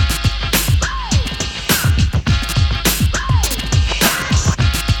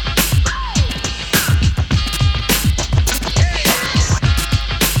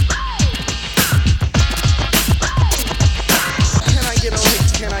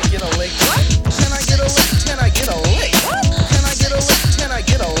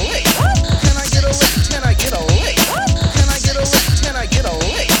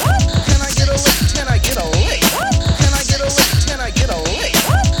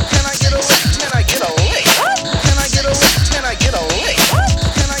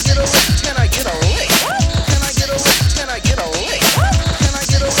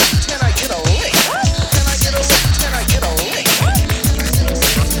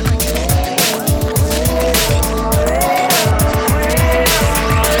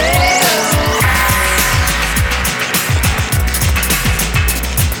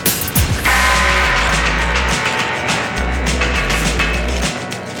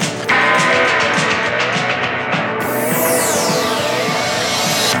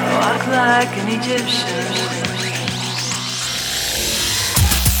 like an Egyptian.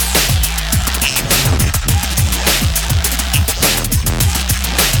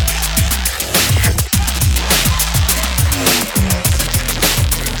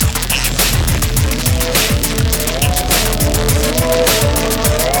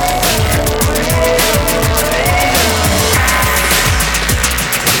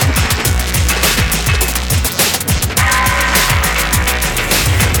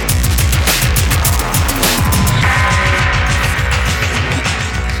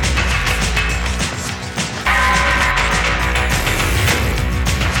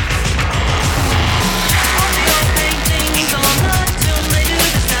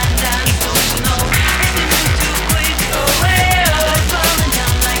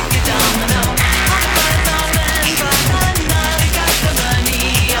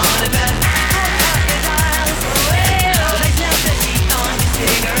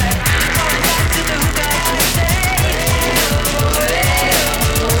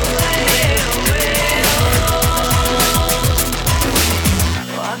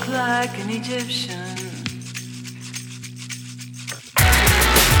 like an Egyptian.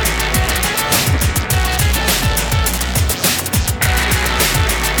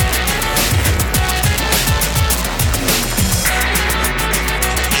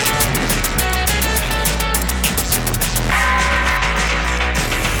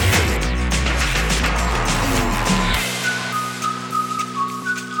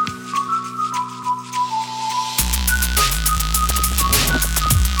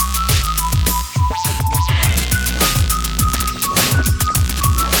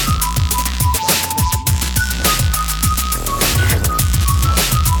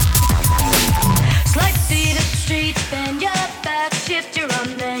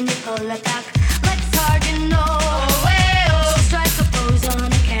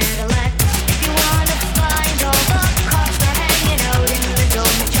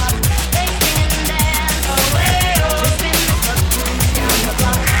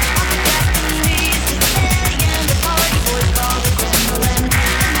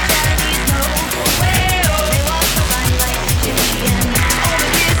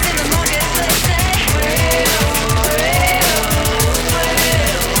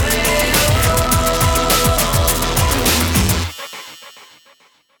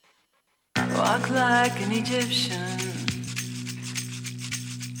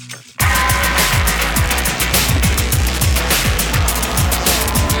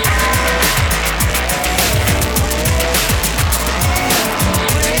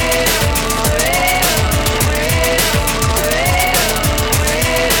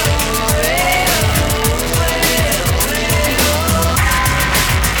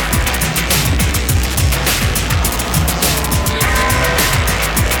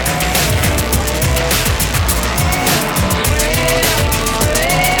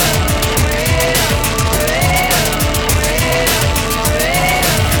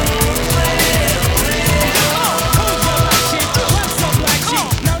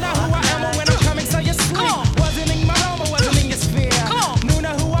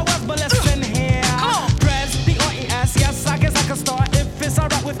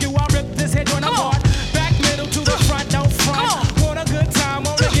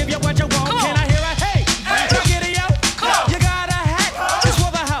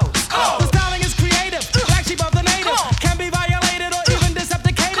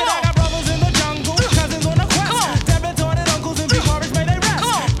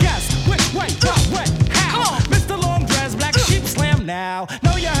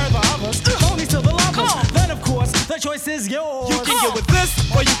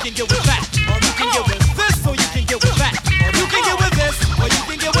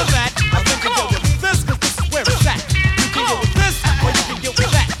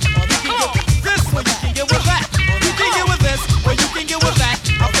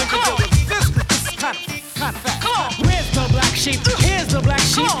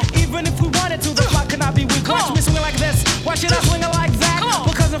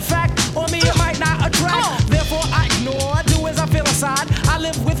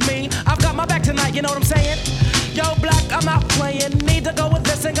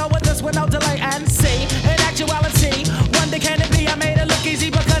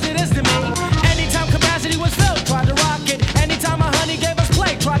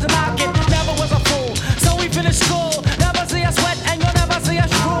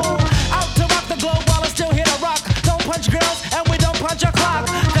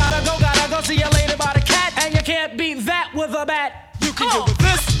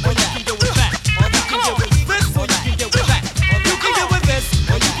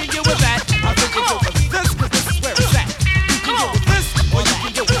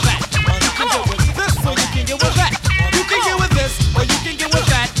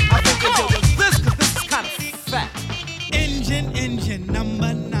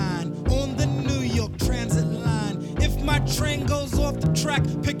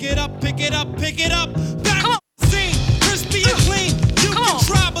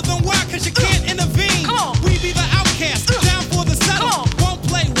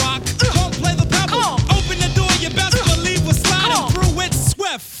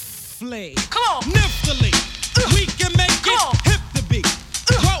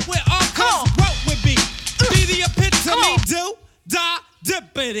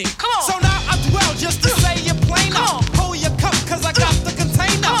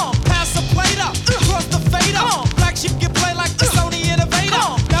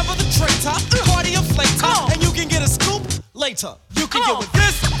 You can get with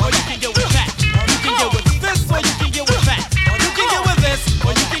this, or you can get with that. You can get with this, or you can get with that. You can get with this,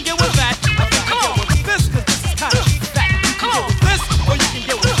 or you can get with that. I think you can get with this, cause this is kind of fat. You can get with this, or you can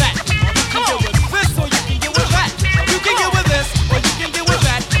get with that.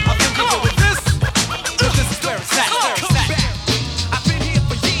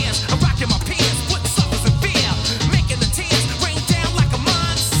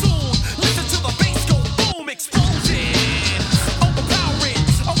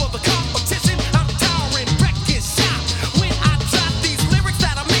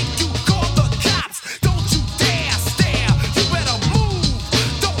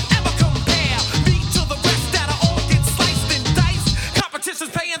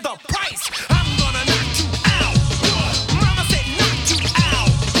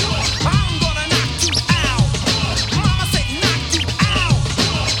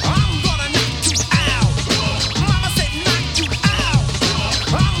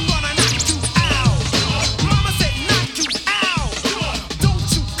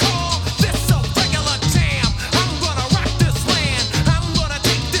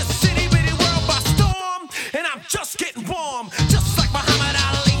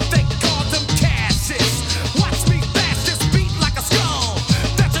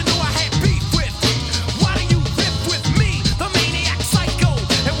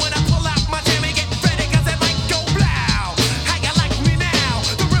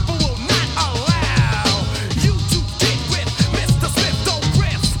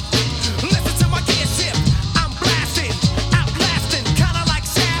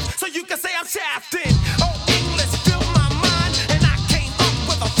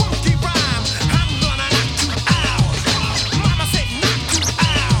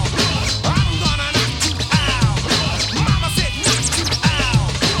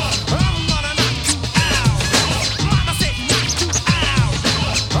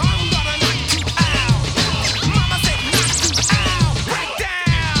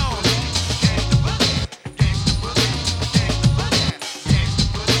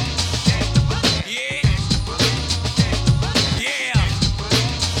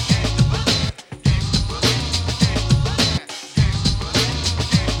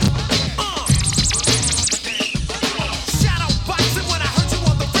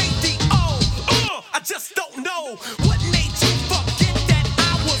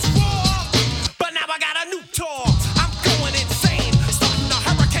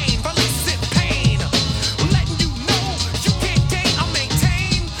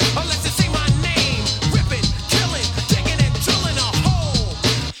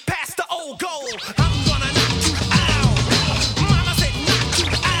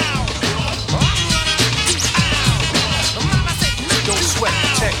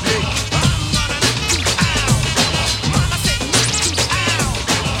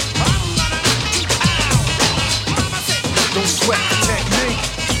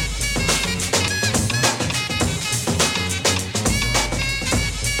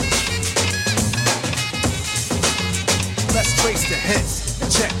 erase the hits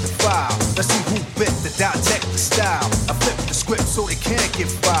and check the file. Let's see who bit the dissect the style. I flip the script so they can't get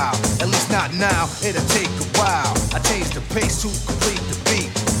filed. At least not now, it'll take a while. I change the pace to complete the beat.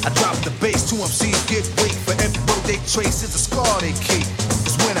 I drop the bass, two MCs get weak. For every word they trace is a scar they keep.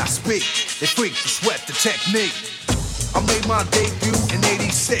 Cause when I speak, they freak to sweat the technique. I made my debut in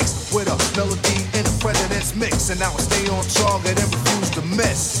 '86 with a melody in a President's mix. And now I stay on target and refuse to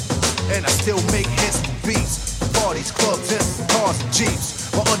miss. And I still make hits for beats. Parties, clubs, and cars and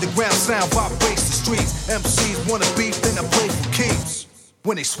jeeps. My underground sound vibrates the streets. MCs wanna beef, then I play for keeps.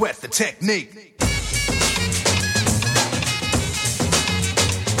 When they sweat the technique.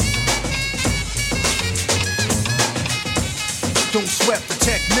 Don't sweat the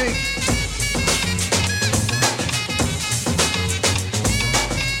technique.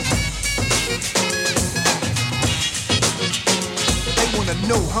 They wanna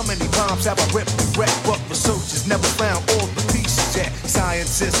know how many bombs have I ripped and wrecked, but researchers never found all the pieces yet.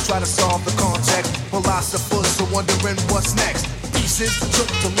 Scientists try to solve the context, philosophers are wondering what's next. Pieces took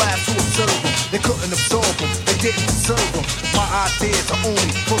to labs to observe them. They couldn't absorb them, they didn't deserve them. My ideas are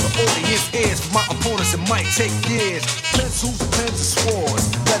only for the audience ears. For my opponents it might take years. Pencils, pens, and swords.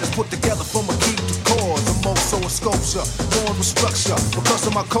 Letters put together from a key to cause. I'm also a sculpture, born with structure. Because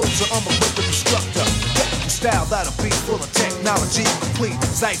of my culture, I'm a rhythm instructor. Technical style that'll be full of technology. Complete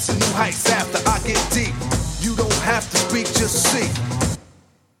sights and new heights after I get deep. You don't have to speak, just see.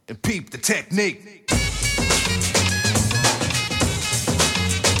 And peep the technique.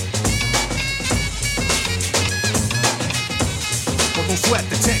 Don't sweat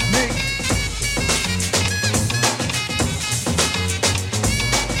the technique.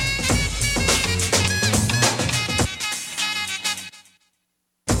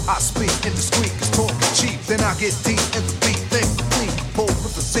 I speak indiscreet, cause talk is cheap. Then I get deep in the beat, then complete. Bold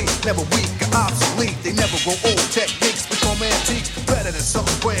with the Z, never weak or obsolete. They never grow old. Techniques become antiques. Better than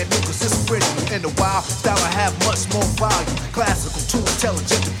something brand new, cause it's original. In the wild style I have much more value. Classical, too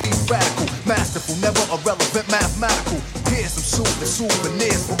intelligent to be radical. Masterful, never irrelevant, mathematical. Here's some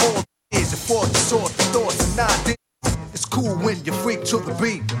souvenirs for all years. And for the sort the thoughts and ideas. It's cool when you freak to the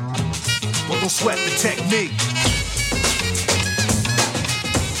beat. But don't sweat the technique.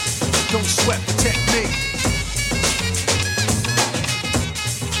 Don't sweat the technique.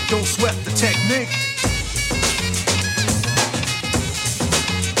 Don't sweat the technique.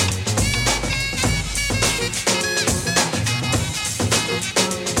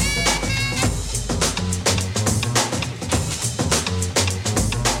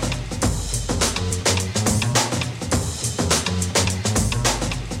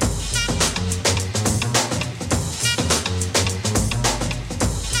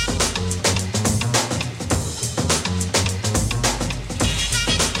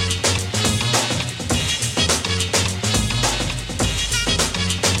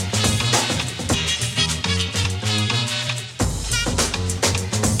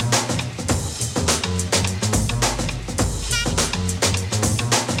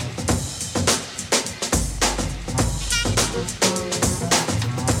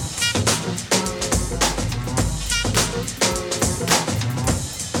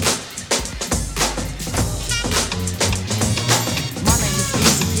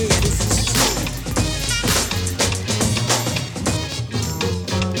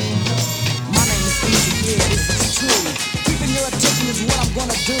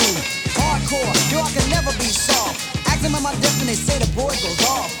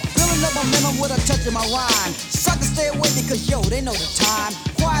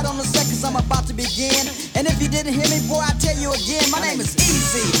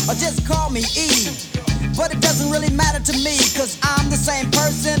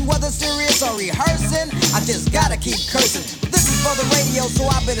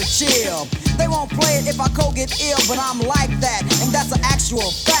 Chill. They won't play it if I cold get ill, but I'm like that, and that's an actual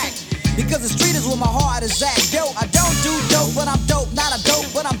fact. Because the street is where my heart is at. Yo, I don't do dope, but I'm dope. Not a dope,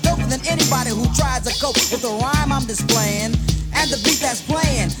 but I'm doper than anybody who tries to cope with the rhyme I'm displaying and the beat that's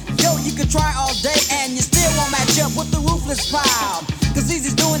playing. Yo, you can try all day and you still won't match up with the ruthless pile. Cause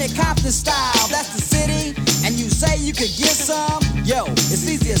Easy's doing it Compton style. That's the city, and you say you could get some. Yo, it's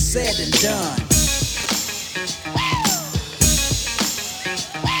easier said than done.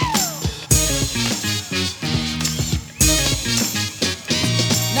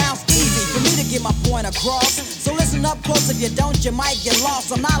 Get my point across. So listen up close, if you don't, you might get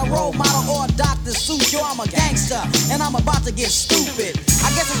lost. I'm not a role model or a Dr. Seuss. Yo, I'm a gangster, and I'm about to get stupid. I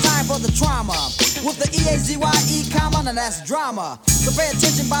guess it's time for the trauma. With the E-A-Z-Y-E comma, now that's drama. So pay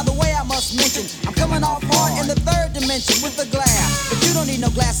attention, by the way, I must mention I'm coming off hard in the third dimension with the glare. But you don't need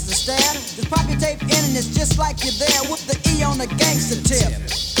no glasses to stare. Just pop your tape in and it's just like you're there with the E be on the gangster tip.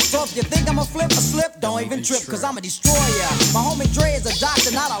 So if you think I'ma flip or slip, don't even trip, cause I'm a destroyer. My homie Dre is a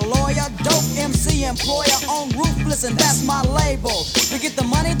doctor, not a lawyer. Dope MC employer on Ruthless, and that's my label. We get the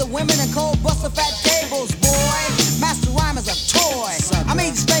money, the women, and cold buster fat cables, boy. Master Rhyme is a toy. I'm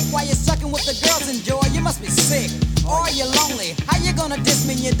eating steak while you're sucking with the girls enjoy. You must be sick, or you're lonely. How you gonna diss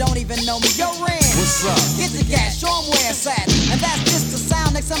me and you don't even know me? Yo, Ren, what's up? Get the gas, show 'em where it's at. And that's just the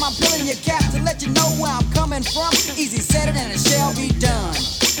sound. Next time I'm peeling your cap to let you know where I'm coming from. Easy said it and it shall be done.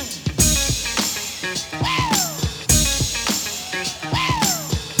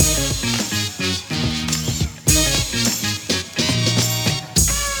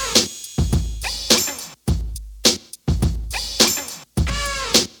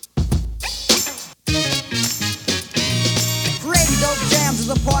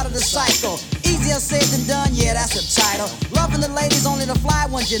 Part of the cycle. Easier said than done, yeah, that's a title. Loving the ladies, only the fly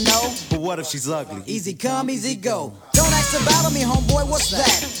ones, you know. But what if she's ugly? Easy come, easy go. Don't ask to battle me, homeboy, what's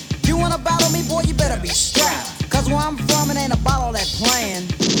that? You wanna battle me, boy, you better be strapped. Cause where I'm from, it ain't a bottle that playing.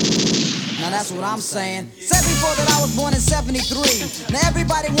 Now that's what I'm saying. Said before that I was born in 73. Now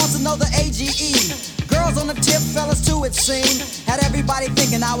everybody wants to know the AGE. Girls on the tip, fellas too, it seemed. Had everybody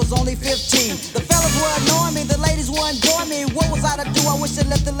thinking I was only 15. The fellas were annoying me, the ladies were enjoying me. What was I to do? I wish they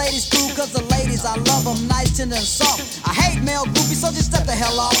let the ladies through. Cause the ladies, I love them, nice, tender, and soft. I hate male groupies, so just step the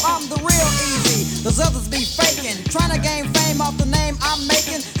hell off. I'm the real easy, those others be faking. Trying to gain fame off the name I'm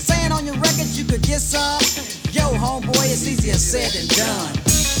making. Saying on your records you could get some. Yo, homeboy, it's easier said than done.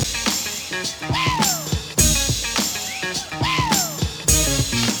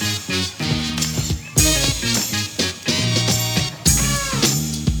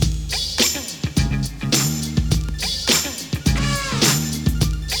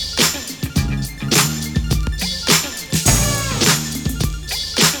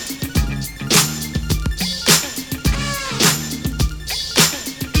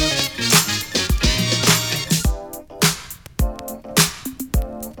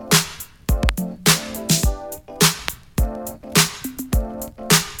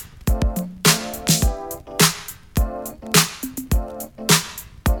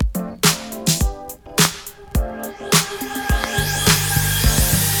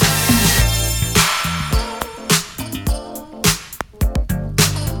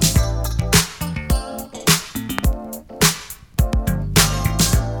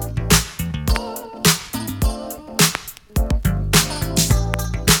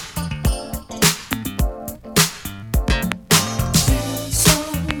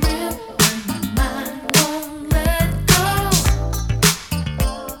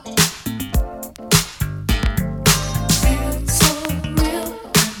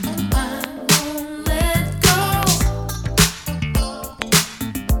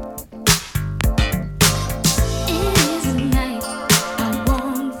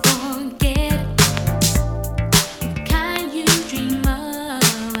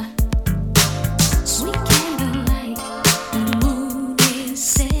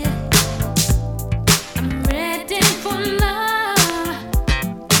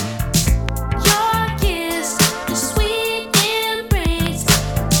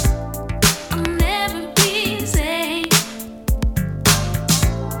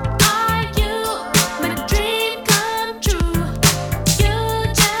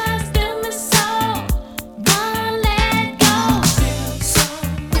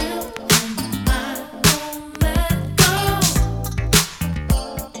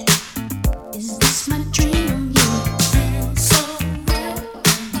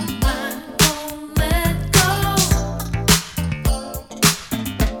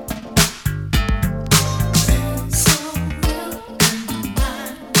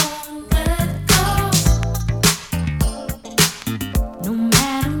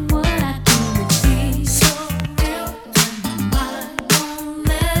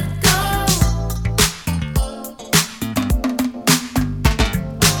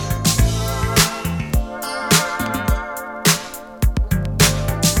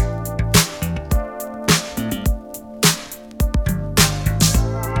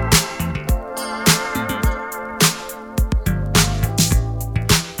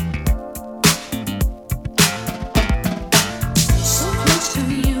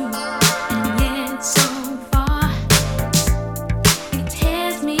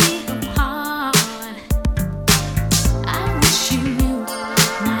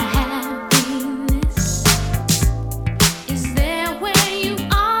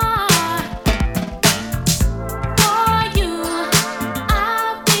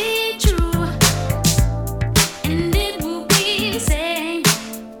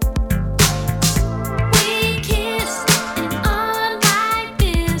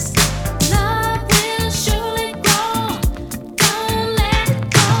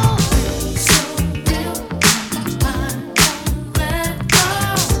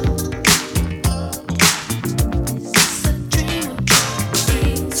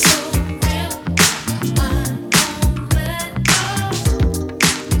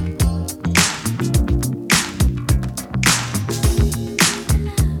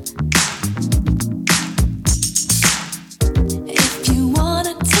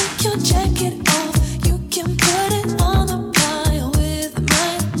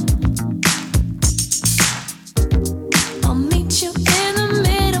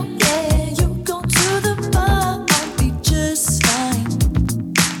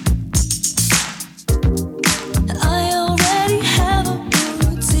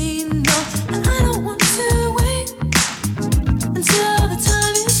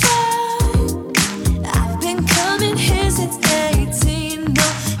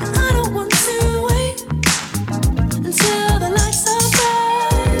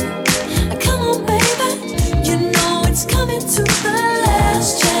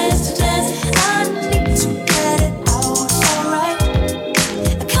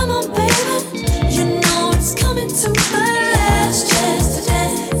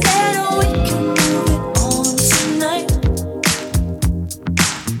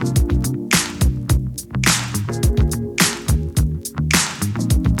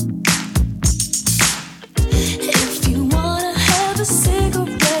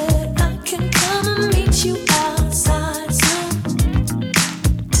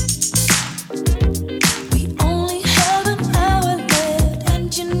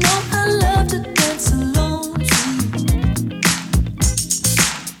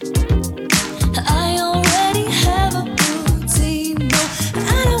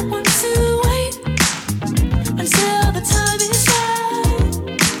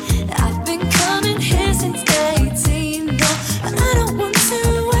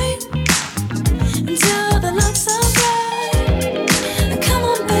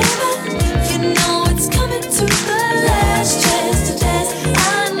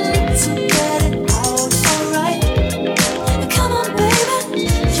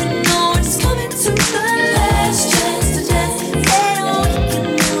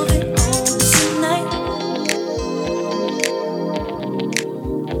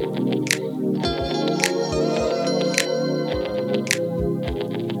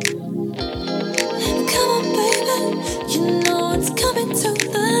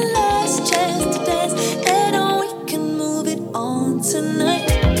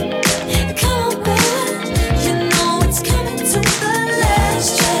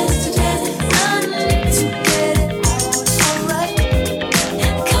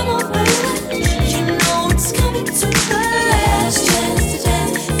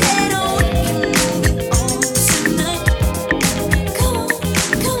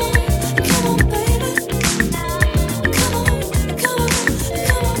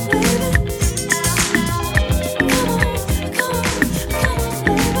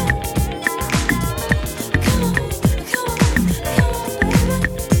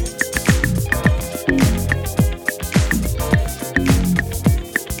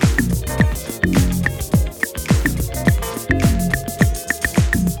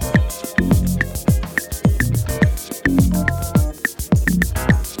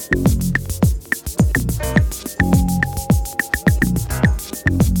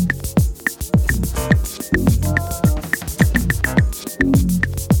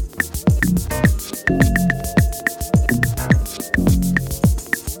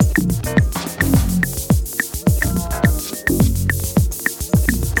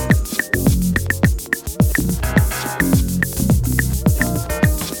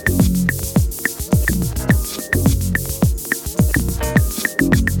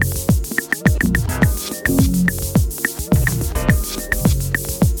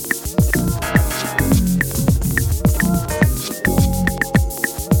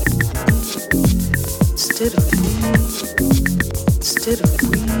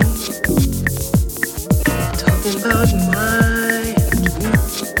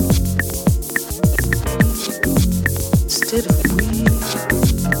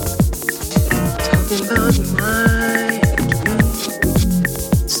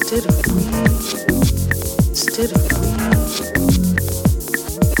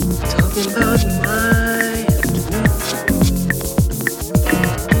 Talking about your mind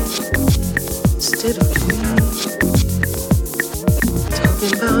instead of me.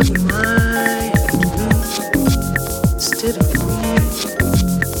 Talking about your mind instead of me.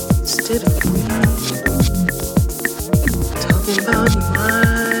 Instead of me. Talking about your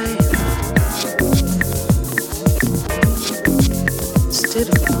mind instead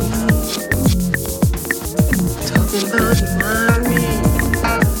of me. Talking about your mind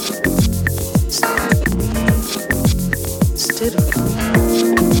instead of me.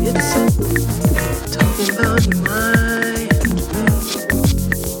 It's talking about your mind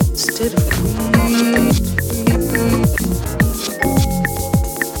instead of me.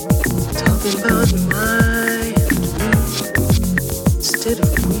 Talking about your mind instead of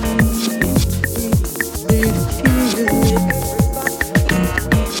me.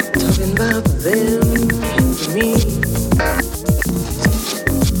 Talking about them and me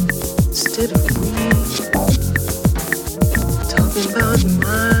instead of me. Talking about your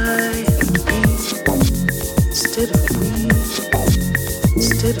mind instead of me.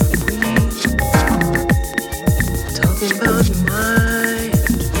 Instead of me. Talking about your mind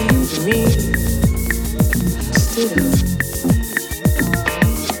and me instead of.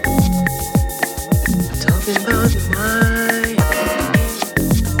 Talking about your mind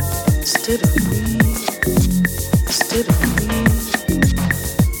instead of me. Instead of me.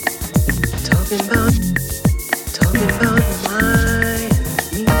 Talking about your mind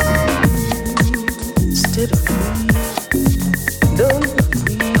and me instead of me. Don't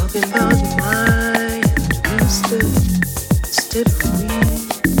be talking about your mind instead of me.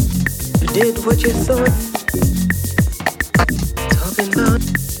 You did what you thought. Talking about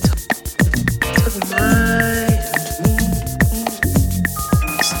talking mind and me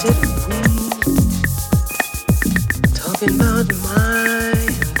instead of me. Talking about your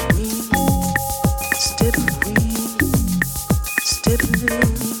mind and me instead of me. Instead of me.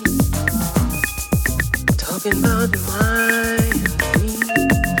 Talking about your mind and me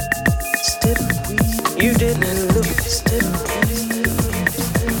instead of we. You didn't look instead of me.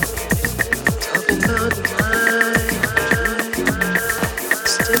 Talking about your mind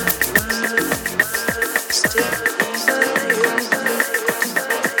instead of me. Instead of me.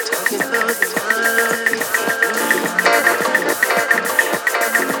 Talking about your mind.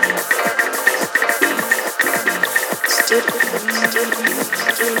 Instead of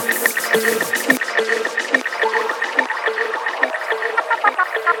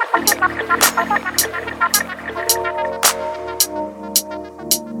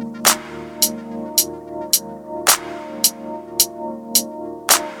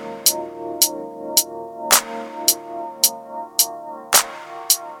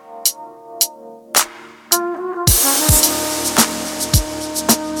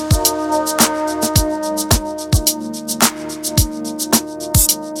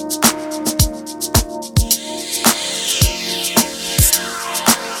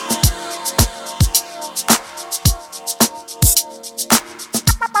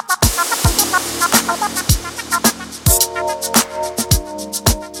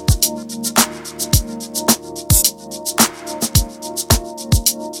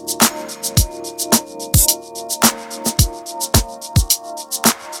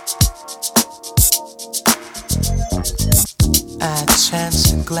I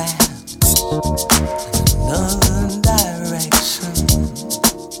chance a glance in another direction.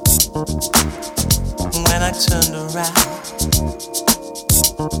 When I turned around,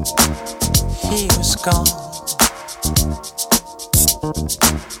 he was gone.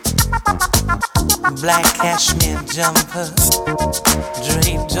 Black cashmere jumper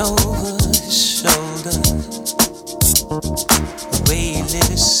draped over his shoulder. The way he lit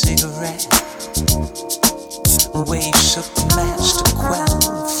his cigarette, the way he shook the match to quell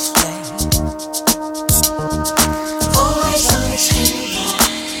the flame. Always on his hand,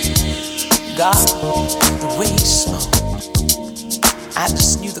 God, the way he smoked. I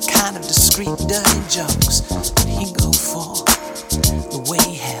just knew the kind of discreet, dirty jokes that he'd go for. The way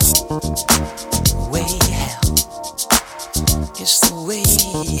he held, the way he held. It's the way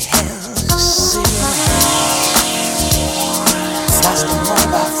he held his cigarette. Lost the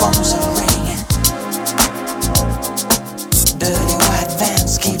mobile phones are ringing. Dirty white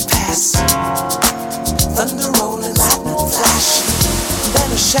vans keep passing. Thunder rolling, lightning flashing. Then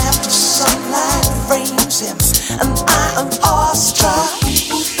a shaft of sunlight frames him, and I am awestruck.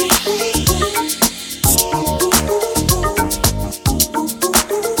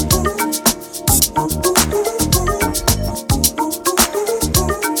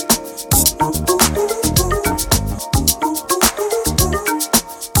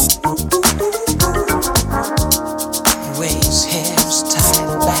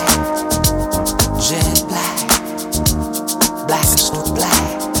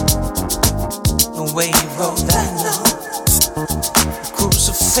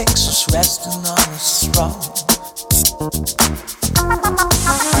 crucifix is resting on his throne.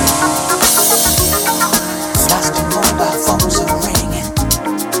 Plastic mobile phones are ringing.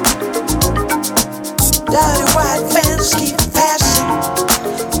 Dirty white vans keep passing.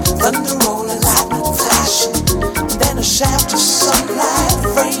 Thunder rolling, lightning flashing. And then a shaft of sunlight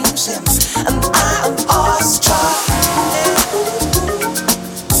frames him. And I'm awestruck.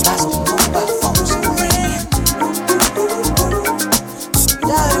 Plastic mobile phones are ringing.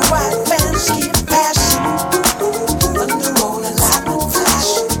 Dirty white vans keep passing. Thunder rolling, lightning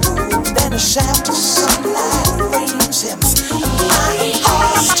flashing.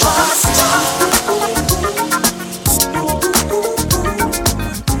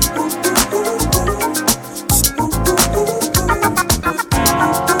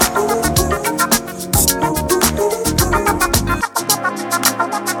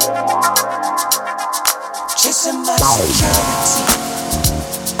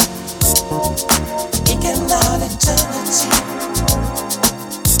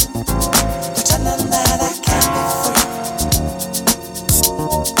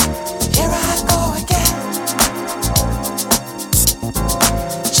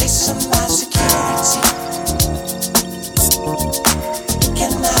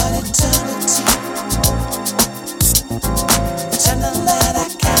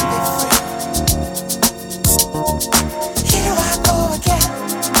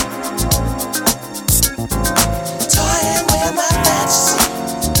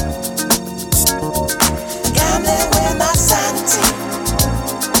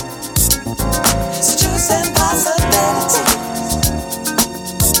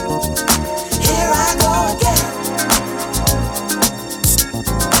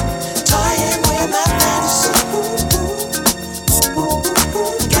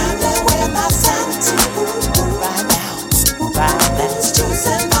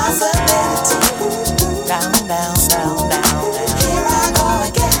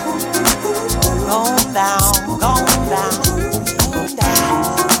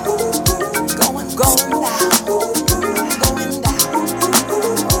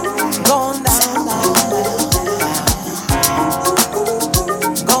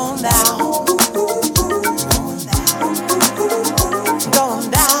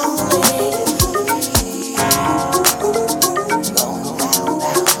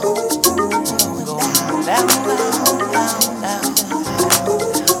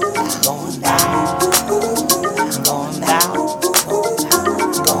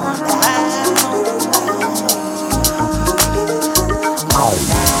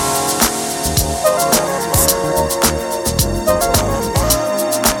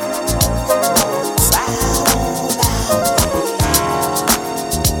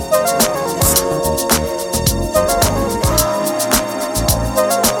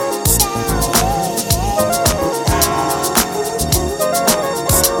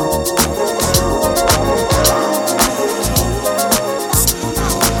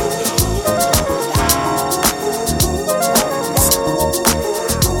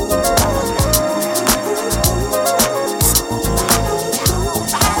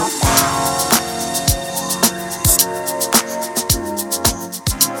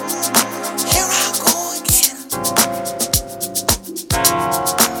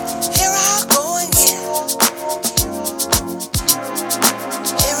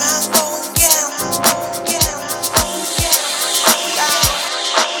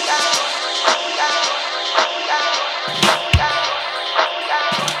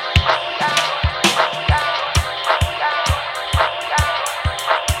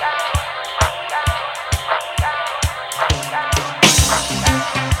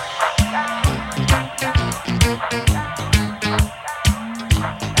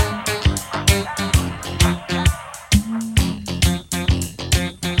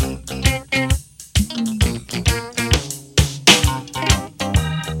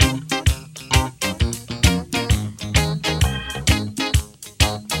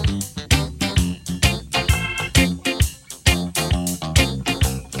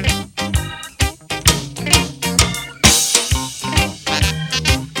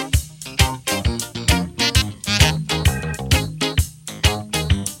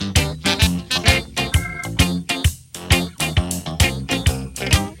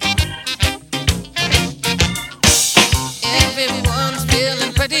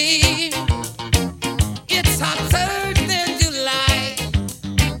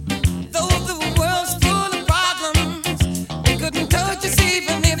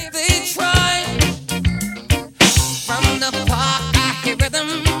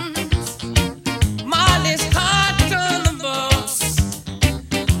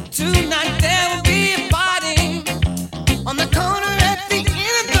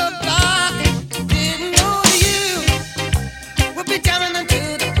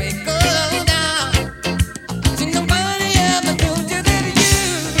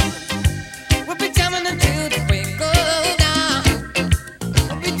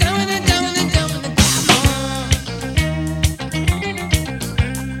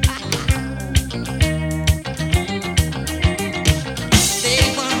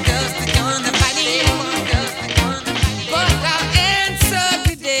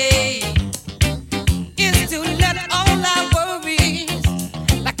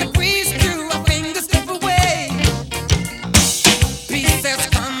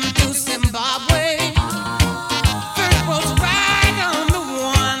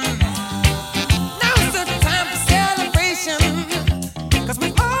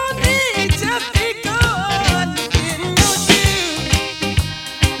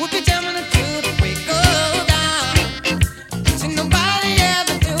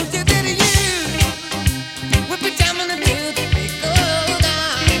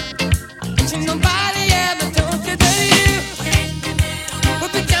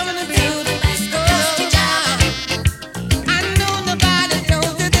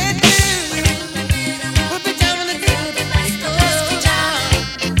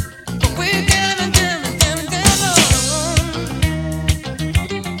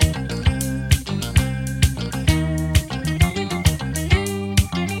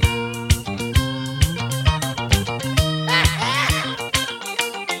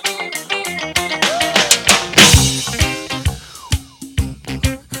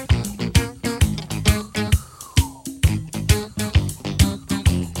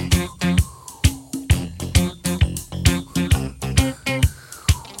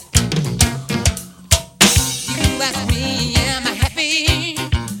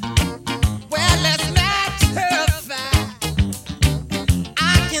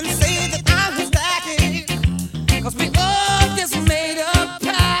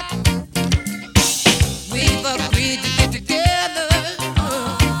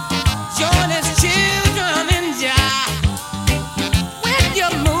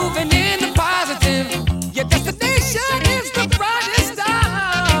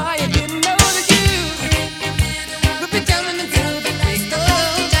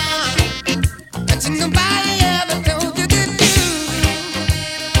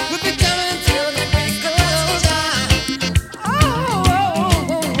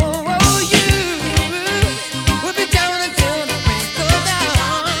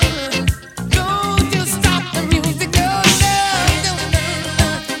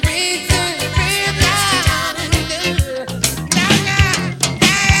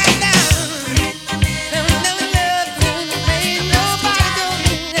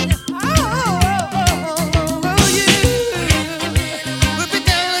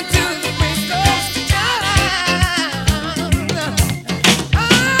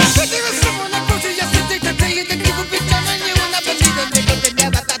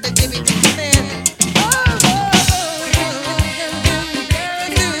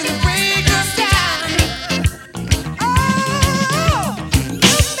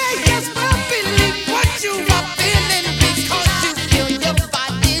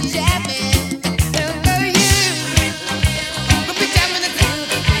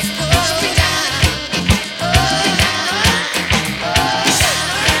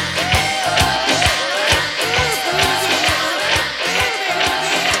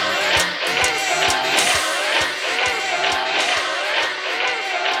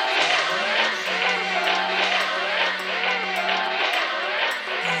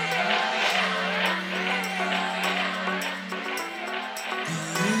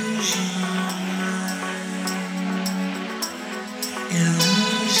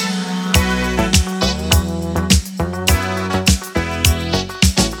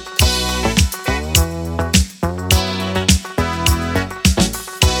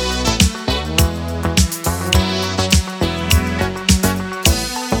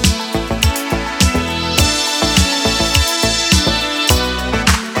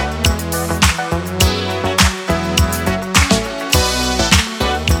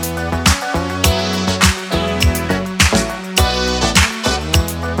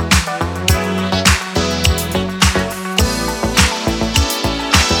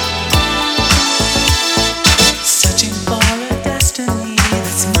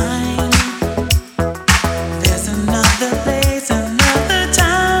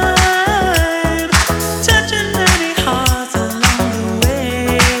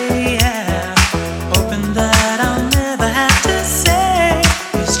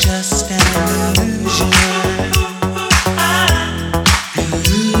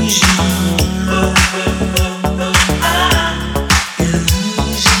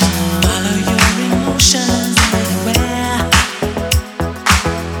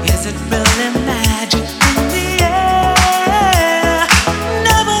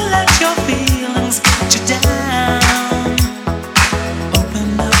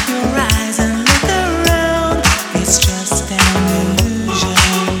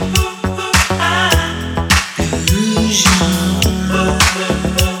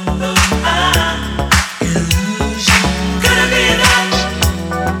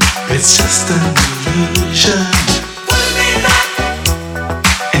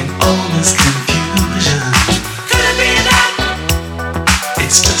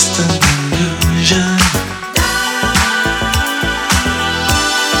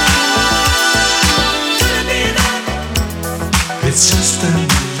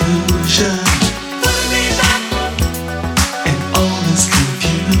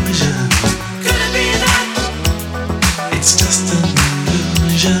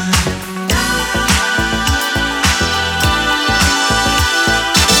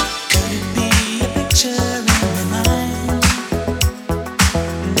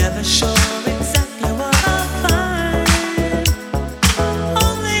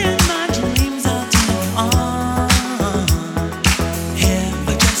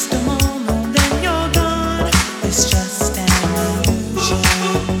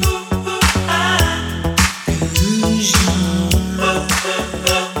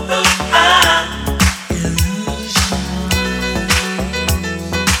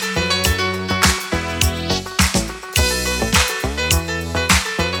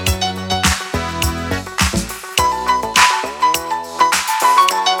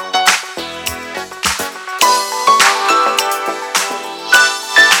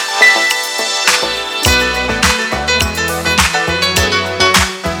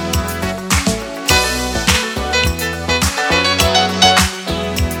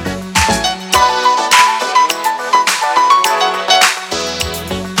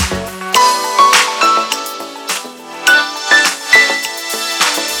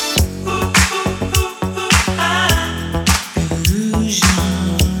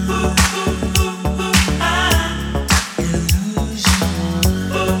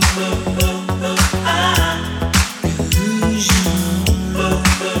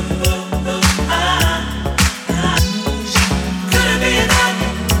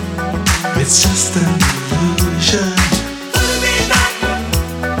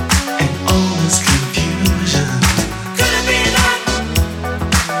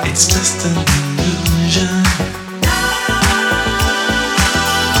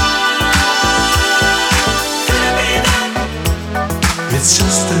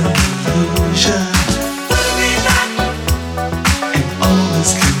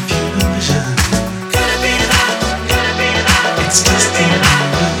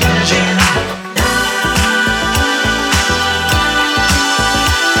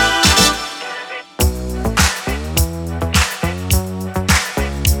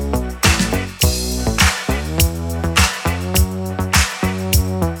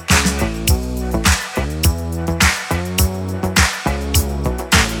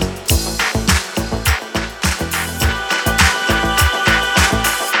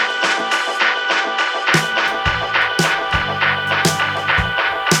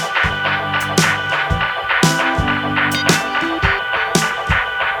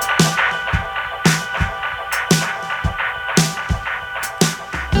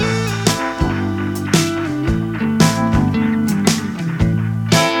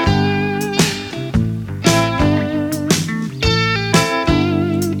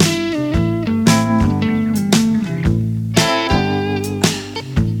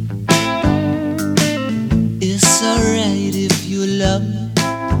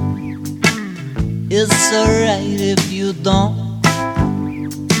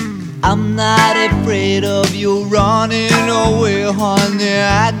 I'm not afraid of you running away, honey.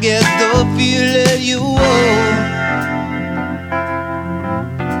 I get the feeling you owe.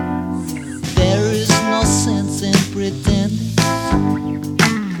 There is no sense in pretending.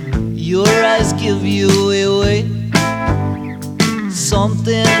 Your eyes give you away.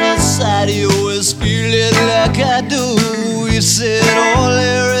 Something inside you is feeling like I do. You said all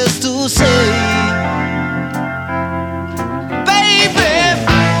there is to say.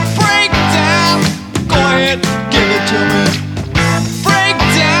 Give it to me. Break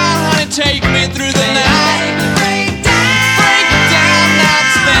down, honey, take me through the night. Break down, now I'm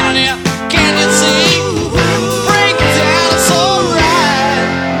spinning it. Can you see? Break down, it's alright.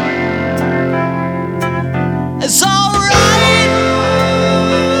 It's alright.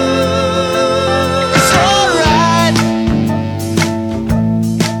 It's alright.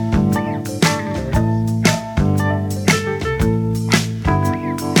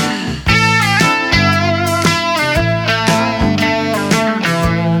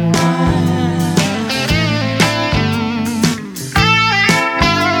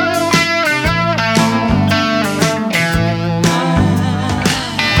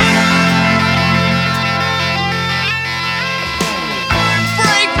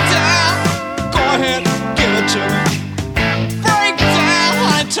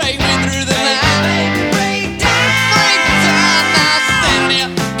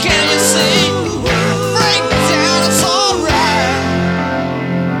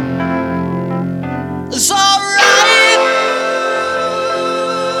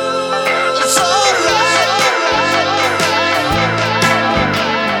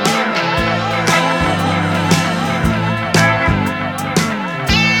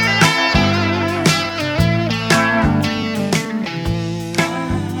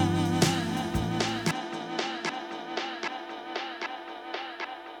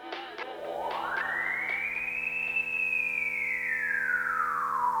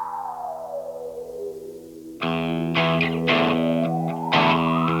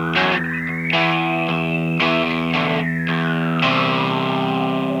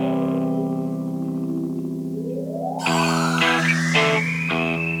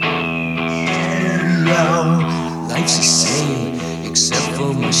 Life's the same, except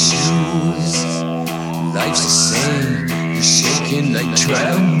for my shoes. Life's the same, you're shaking like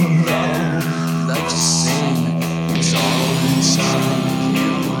tremolo. Life's the same, it's all inside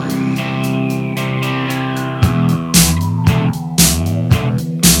you.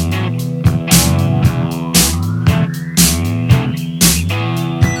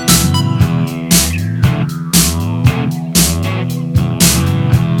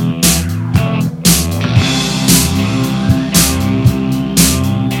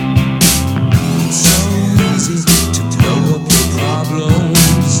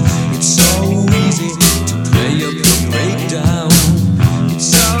 It's so easy to play up your breakdown.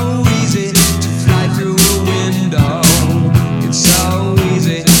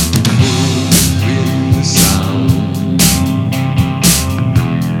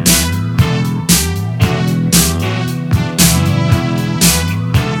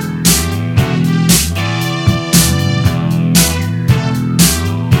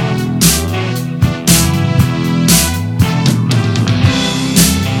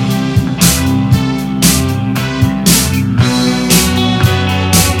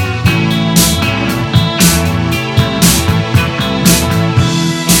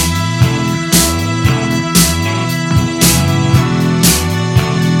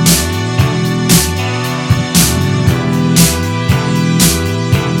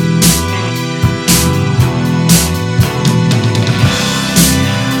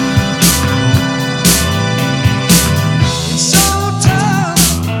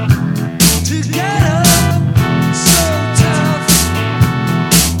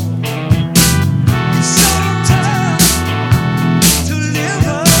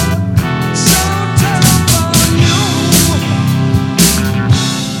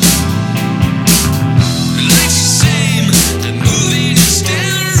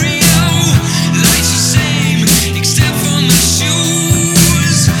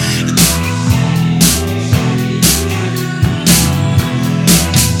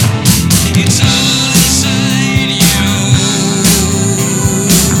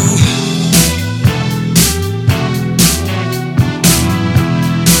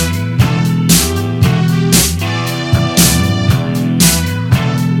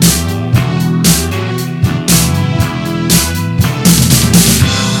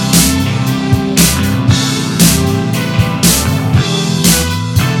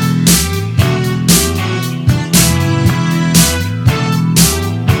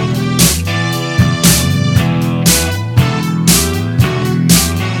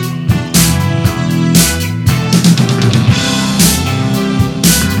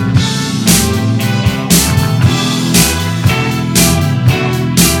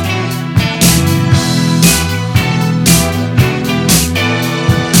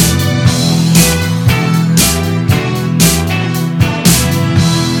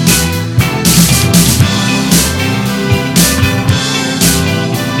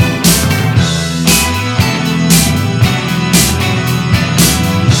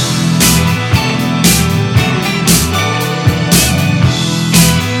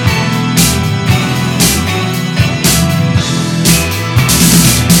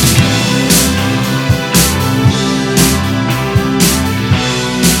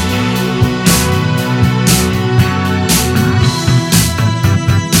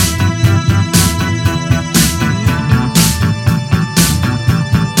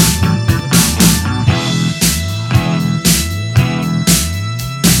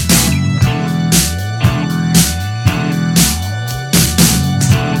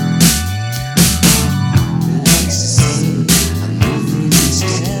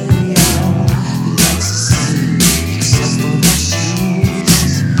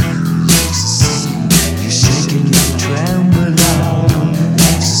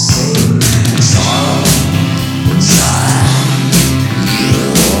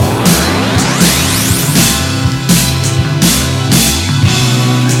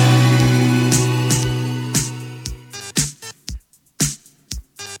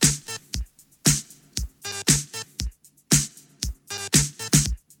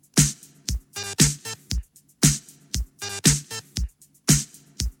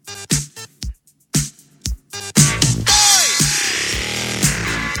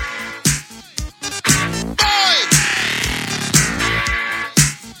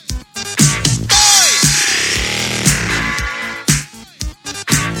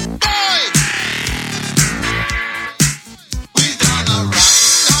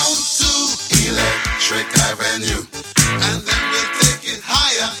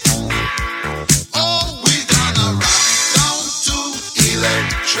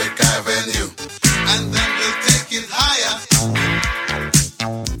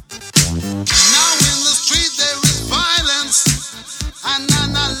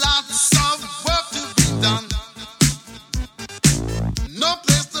 done. No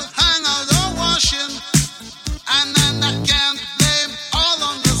place to hang out or washing, and then I can't blame all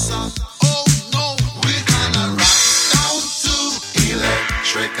on the sun. Oh no, we're gonna rock down to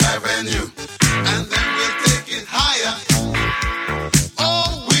Electric Avenue, and then we'll take it higher.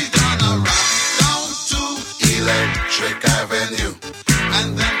 Oh, we're gonna rock down to Electric Avenue, and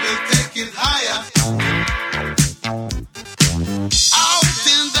then we'll take it higher. Out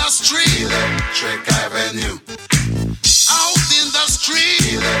in the street, Electric Avenue. Out in the street,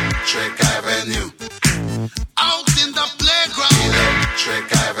 Electric Avenue. Out in the playground, Electric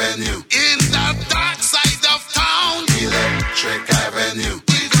Avenue. In the dark side of town, Electric Avenue.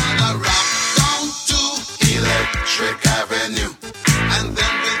 We're gonna rock down to Electric Avenue, and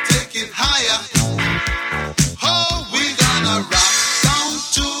then we'll take it higher. Oh, we're gonna rock down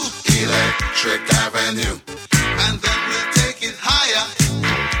to Electric Avenue, and then we'll take it higher.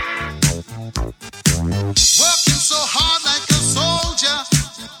 Working so hard like a soldier,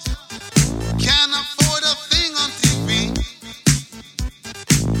 can't afford a thing on TV.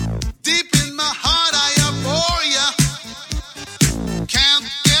 Deep in my heart I abhor ya. Can't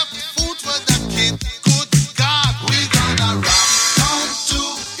get food for the kid. Good God, we're gonna rock down to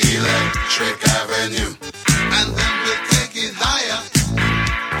Electric Avenue, and then we'll take it higher.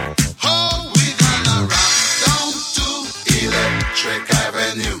 Oh, we're gonna rock down to Electric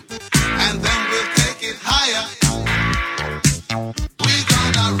Avenue, and then we'll take it higher. We're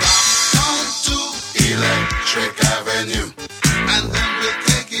gonna rock down to Electric Avenue, and then we'll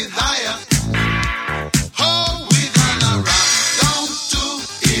take it higher. Oh, we're gonna rock down to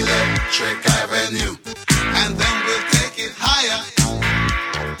Electric Avenue, and then we'll take it higher.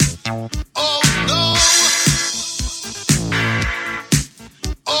 Oh no!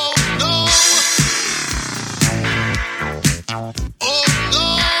 Oh no! Oh no!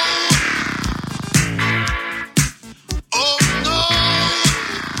 Oh no!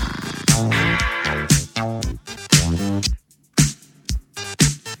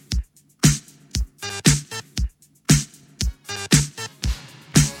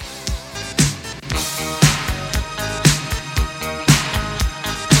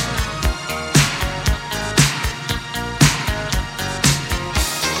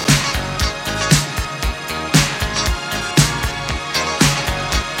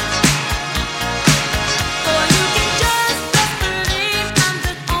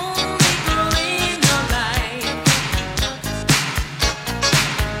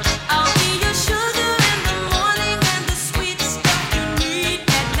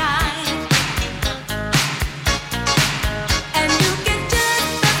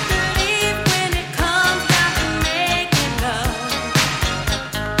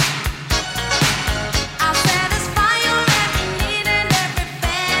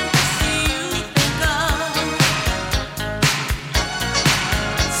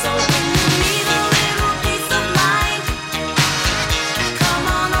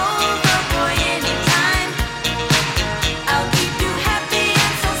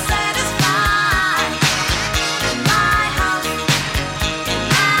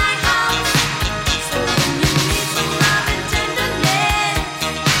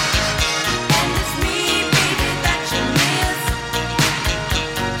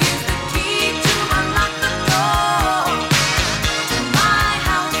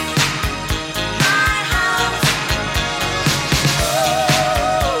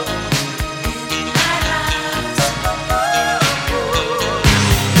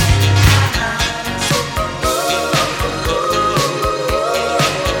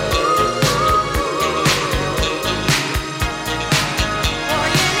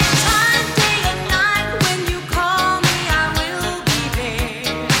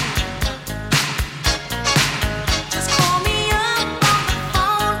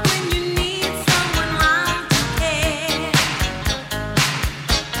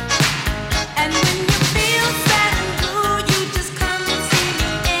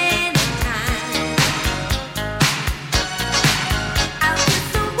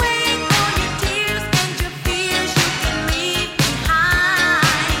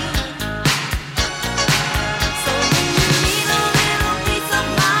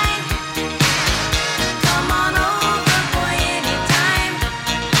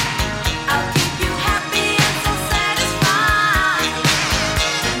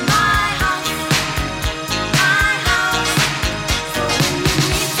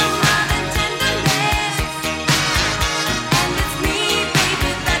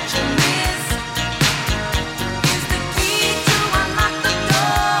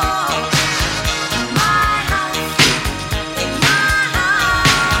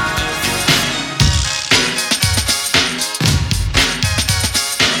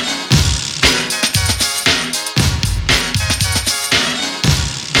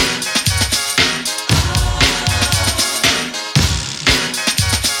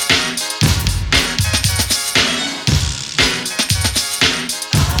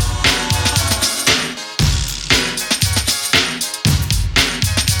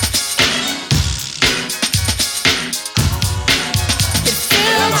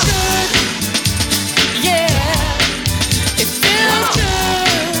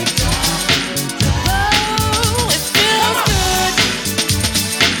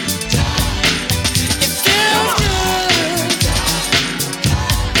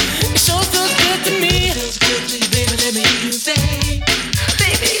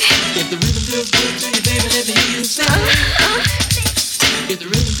 If the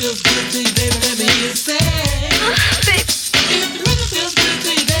rhythm feels good to you, baby, let me hear you say. If the rhythm feels good to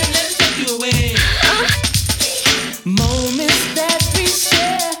you, baby, let me take you away. Moments that we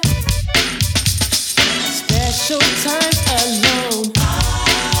share, special times alone,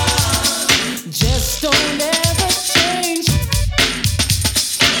 just don't ever change.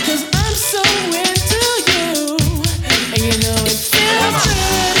 'Cause I'm so into you, and you know it feels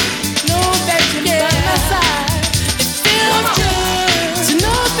good. Know that you're by my side. It feels good to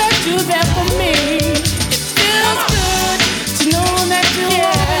know that you're there for me. It feels good to know that you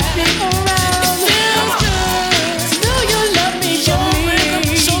always be around. It feels good to know you love me. Your rhythm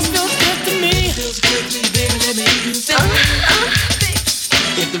sure feels good to me. Feels good to you, baby, let me hear you say.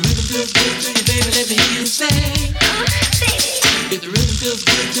 If the rhythm feels good to you, baby, let me hear you say. If the rhythm feels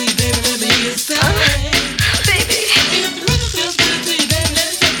good to you, baby, let me hear you say. If the rhythm feels good to you, baby, let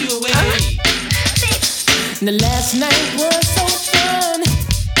me take you away. The last night was so fun,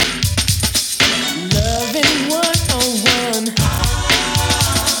 loving one-on-one.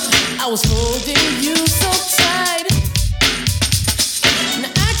 I was holding you so tight.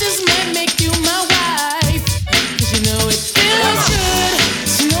 Now I just might make you my wife, 'cause you know it feels good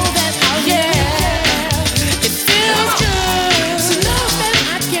to know that I'll yeah. It feels good to know that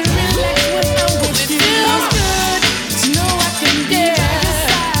I can relax when I'm with you. It feels good to know I can yeah.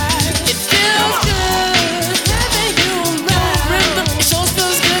 It feels good having you around. Rhythm, it sure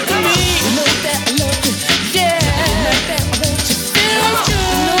feels good to me. You know that I love you, yeah. You know that I want you. Feels good.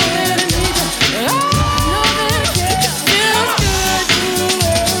 You know that I need you. I know that yeah. It feels good,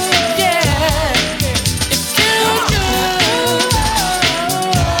 yeah. It feels good.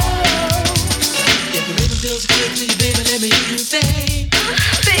 If the rhythm feels good to you, baby, let me hear you say.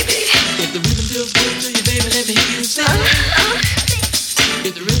 If the rhythm feels good to you, baby, let me hear you say.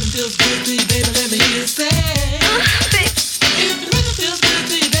 If the rhythm feels good to you, baby, let me hear you say. If the rhythm feels good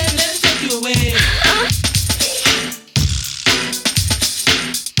to you, baby, let me take you away.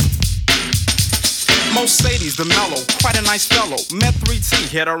 Most ladies, the mellow, quite a nice fellow. Met 3T,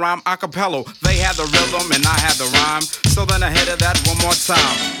 hit a rhyme a cappella. They had the rhythm and I had the rhyme. So then I hit it that one more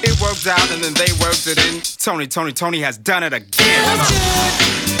time. It worked out and then they worked it in. Tony has done it again.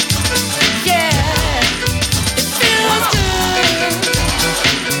 Yeah, it feels good. It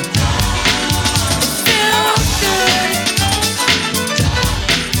feels good.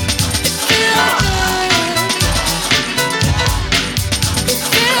 It feels good. It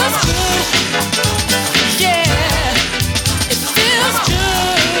feels good. Yeah, it feels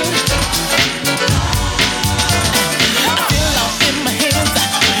good. I feel all in my hands. I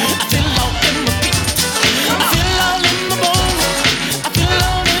feel all in my feet. I feel all in my bones. I feel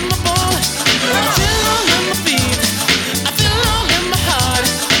all in my bones. I feel all in my feet. I feel all in my heart.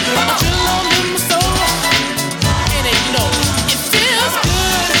 I feel all in my soul. And you know, it feels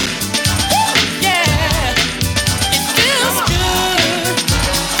good. Yeah, it feels good.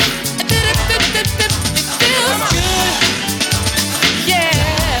 It feels good. Yeah,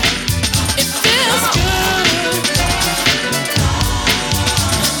 it feels good.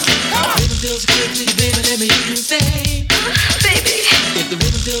 If the rhythm feels good to you, baby, let me hear you say. If the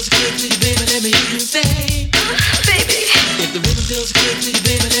rhythm feels good to you, baby, let me hear you say. If the rhythm feels good to you,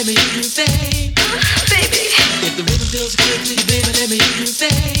 baby, let me hear you say. If the rhythm feels good to you, baby, let me hear you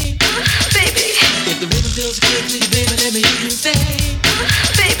say. If the rhythm feels good to you, baby, let me hear you say.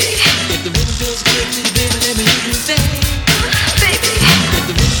 If the rhythm feels good to you, baby, let me hear you say. If the rhythm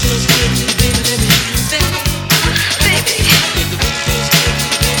feels good to you, baby, let me hear you say. If the rhythm feels good to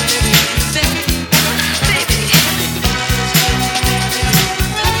you, baby, let me hear you say.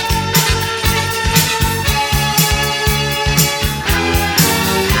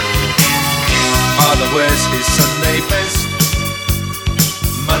 Father wears his Sunday best.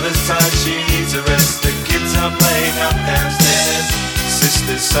 Mother's tired, she needs a rest. The kids are playing up downstairs.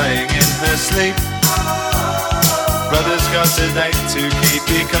 Sister's saying in her sleep, brother's got a date to keep,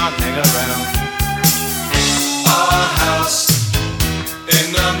 he can't hang around. Our house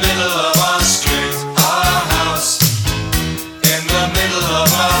in the middle of our street. Our house in the middle of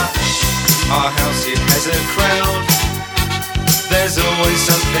our house, it has a crowd. There's always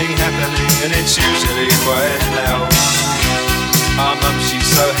something happening and it's usually quite loud. Our mum, she's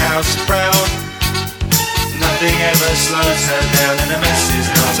so house proud. Nothing ever slows her down and a mess is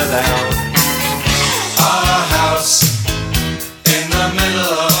not allowed. Our house in the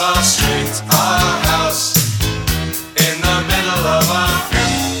middle of our street. Our house in the middle of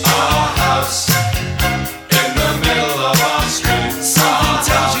our house in the middle of our street. Something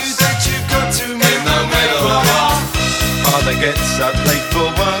tells you that you've got to move in the middle of our. Father gets up late for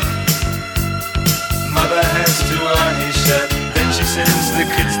work. Mother has to iron his shirt. Then she sends the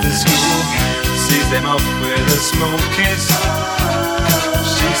kids to school, sees them off with a small kiss.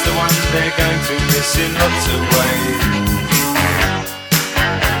 She's the one they're going to miss in lots of ways.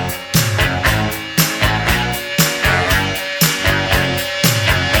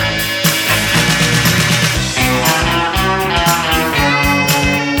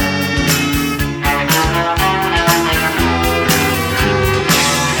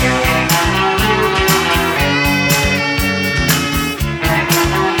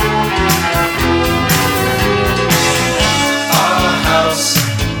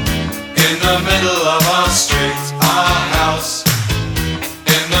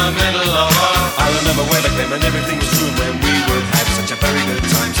 And everything was true when we would have such a very good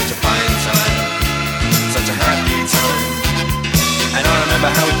time, such a fine time, such a happy time. And I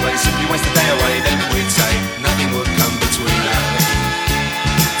remember how we'd play, simply waste the day away, then we'd say nothing would come between us.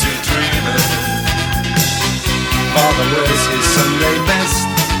 Two dreamers. Father wears his Sunday best,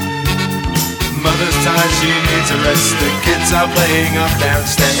 mother's tired, she needs a rest. The kids are playing up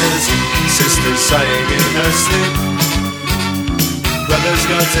downstairs, sister's sighing in her sleep. Brother's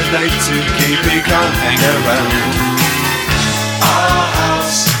got a date to keep, he can't hang around. Our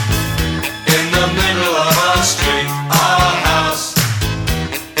house in the middle of our street. Our house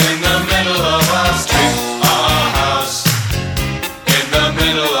in the middle of our street. Our house in the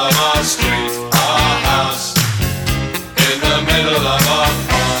middle of our street. Our house in the middle of our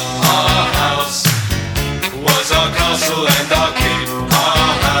house was our castle and our keep.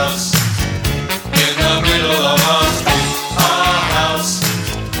 Our house in the middle of our street.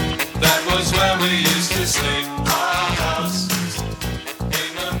 That was where we used to sleep. Our house in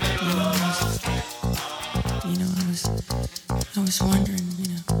the middle of our street. You know, I was wondering, you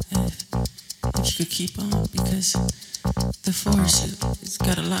know, if you could keep on, because the force, it's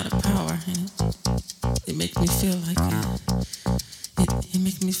got a lot of power, and it makes me feel like it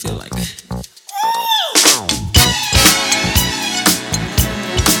makes me feel like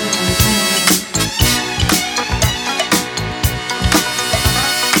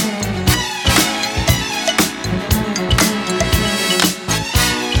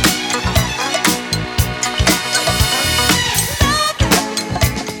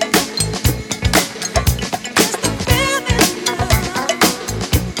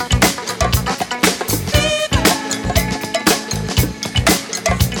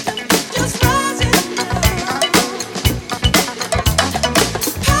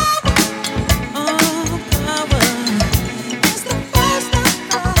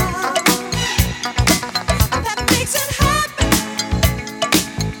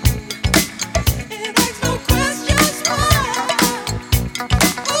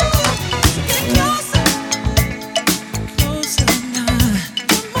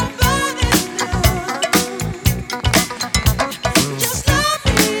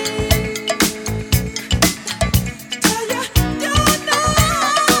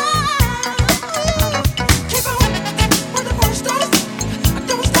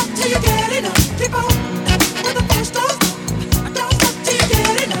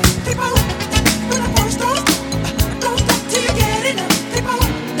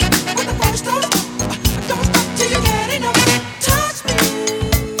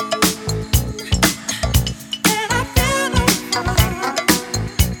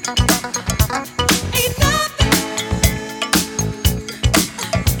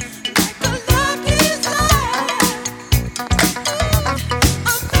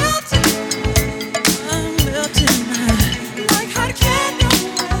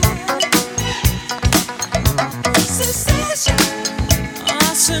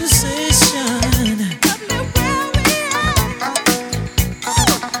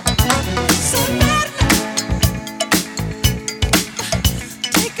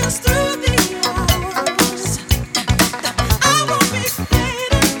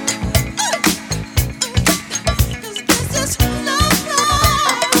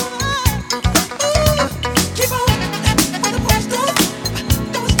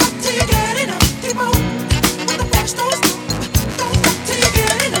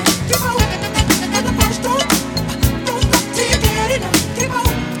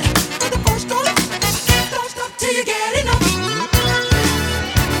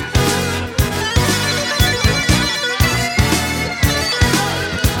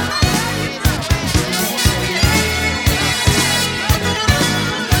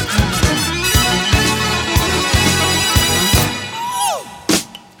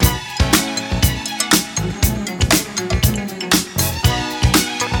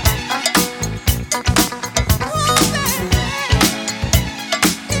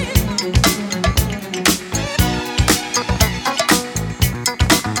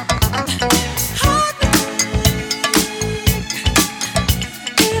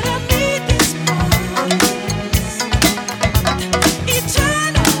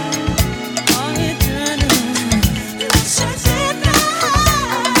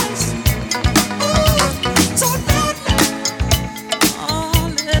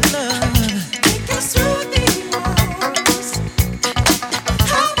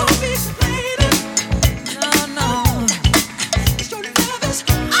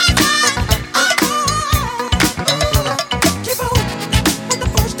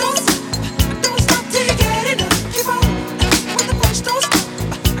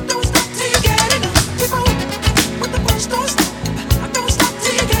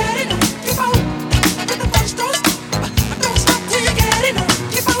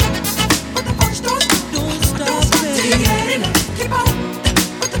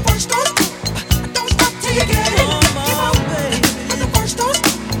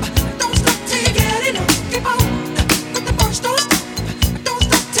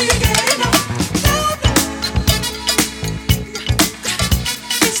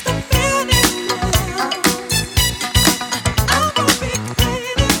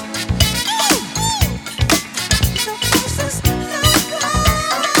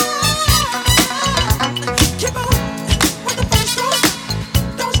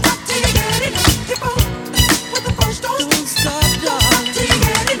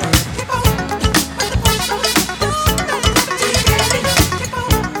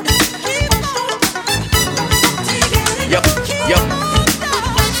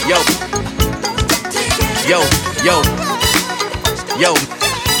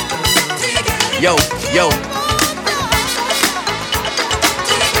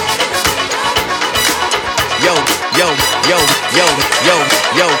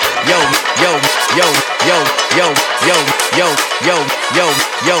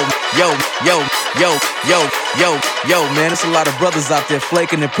Yo, man, it's a lot of brothers out there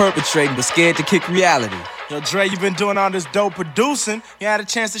flaking and perpetrating, but scared to kick reality. Yo, Dre, you been doing all this dope producing. You had a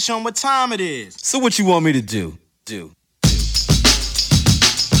chance to show them what time it is. So what you want me to do?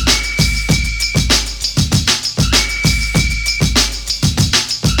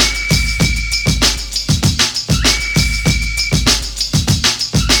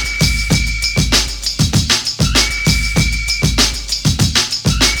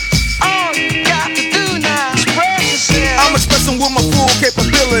 With my full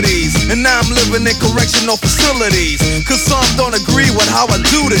capabilities, and now I'm living in correctional facilities. Cause some don't agree with how I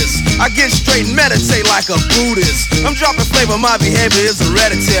do this. I get straight and meditate like a Buddhist. I'm dropping flavor, my behavior is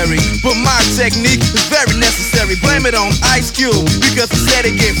hereditary, but my technique is very necessary. Blame it on Ice Cube, because he said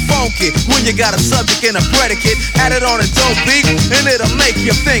it get funky when you got a subject and a predicate. Add it on a dope beat, and it'll make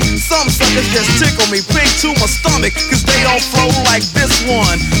you think. Some suckers just tickle me pink to my stomach, cause they don't flow like this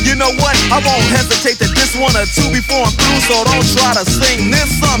one. You know what? I won't hesitate to diss one or two before I'm through, so don't try to sing this.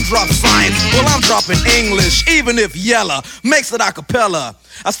 Some drop science, well I'm dropping English. Even if Yella makes it a cappella,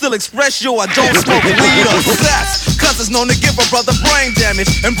 I still express yo, I don't smoke weed or sex, cause it's known to give a brother brain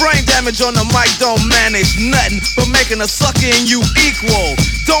damage. And brain damage on the mic don't manage nothing but making a sucker in you equal.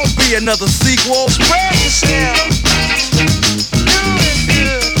 Don't be another sequel. Spread yourself. Do it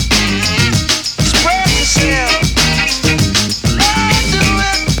good. Spread yourself.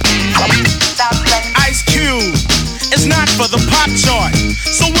 Ice Cube. It's not for the pop chart.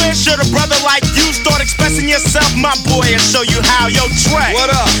 So where should a brother like you start expressing yourself, my boy, and show you how? Yo, Trey,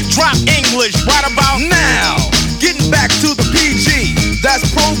 what up? Drop English right about now. Getting back to the PG, that's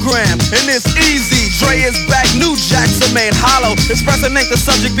program, and it's easy. Dre is back, New Jackson made hollow. Expressing ain't the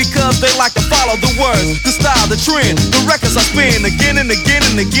subject because they like to follow the words, the style, the trend, the records I spin again and again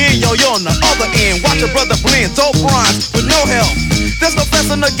and again. Yo, you're on the other end. Watch a brother blend dope rhymes with no help. There's no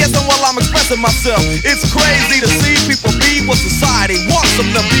fessing or guessing while I'm expressing myself. It's crazy to see people be what society wants them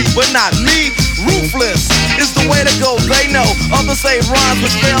to be, but not me. Ruthless is the way to go, they know. Others say rhymes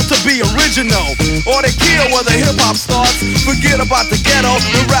which fail to be original, or they kill where the hip-hop starts. Forget about the ghetto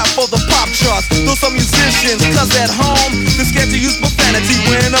and rap for the pop charts. Though some musicians, cause at home they're scared to use profanity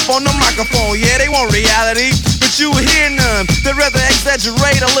when up on the microphone. Yeah, they want reality, but you hear none. They'd rather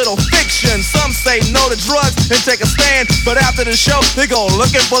exaggerate a little fiction. Some say no to drugs and take a stand, but after the show they go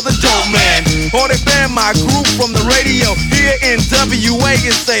looking for the dope man. Or they ban my group from the radio here in WA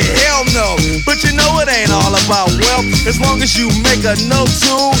and say hell no. But you know it ain't all about wealth, as long as you make a note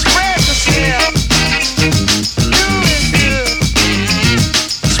to spread yourself. Do it good.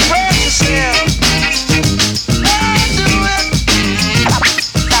 Spread yourself. Do it.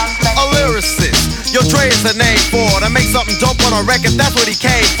 A lyricist. Yo, Dre is a name for it. I make something dope on a record, that's what he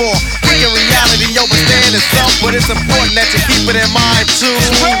came for. Freaking reality, yo, but stand itself, but it's important that you keep it in mind too.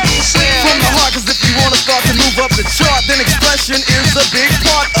 From the heart, cause if you wanna start to move up the chart, then expression is a big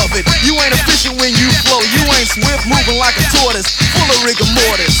part of it. You ain't efficient when you flow, you ain't swift, moving like a tortoise, full of rigor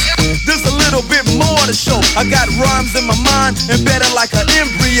mortis. There's a little bit more to show. I got rhymes in my mind, embedded like an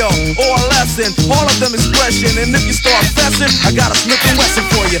embryo or a lesson. All of them expression, and if you start fessing, I got a Smith & Wesson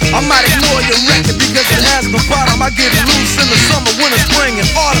for you. I might ignore your record because it has no bottom. I get loose in the summer, winter, spring, and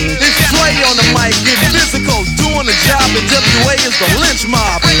autumn. It's Dre on the mic, getting physical, doing the job. And WA is the lynch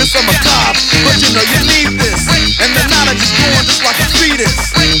mob. It's a macabre, but you know you need this. And the knowledge is going just like a fetus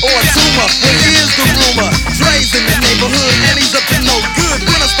or a tumor. Well, here's the rumor: Dre's in the neighborhood and he's up to no good.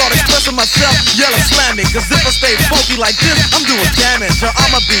 When I start expressing myself, yell and slam me. Cause if I stay funky like this, I'm doing damage. Or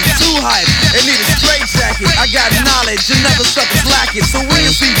I'ma be too hype and need a straight jacket. I got knowledge and never suckers lack it. So when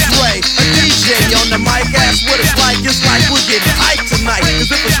you see Dre, a DJ on the mic, ask what it's like. It's like we're getting hyped tonight.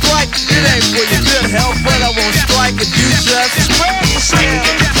 Cause if a strike, it ain't for your good health, but I won't strike if you just spread yourself.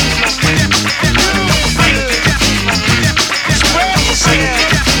 Spread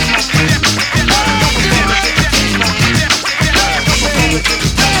yourself.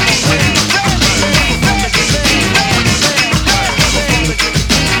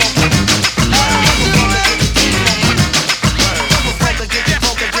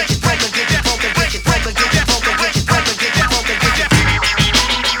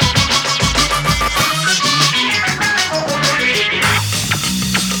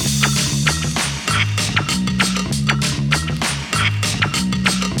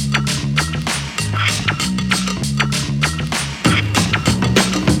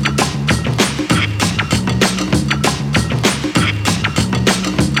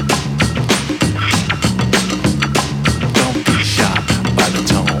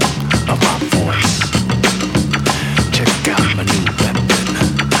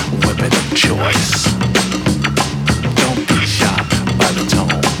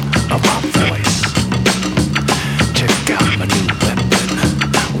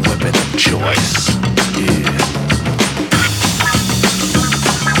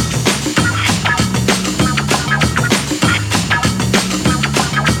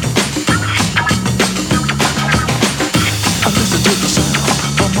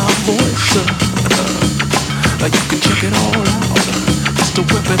 You can check it all out. It's the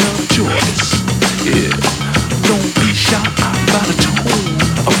weapon of choice. Yeah, don't be shot by the tone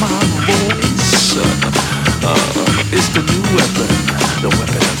of my voice. It's the new weapon, the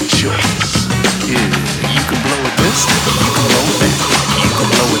weapon of choice. Yeah, you can blow with this, you can blow with that. You can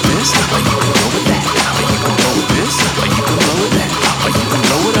blow with this, or you can blow with that. Or you can blow with this, or you can blow with that. Or you can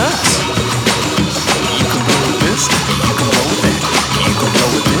blow with us. You can blow with this, you can blow with that. You can blow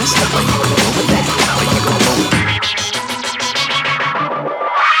with this, or you can blow with that. Or you can blow with that.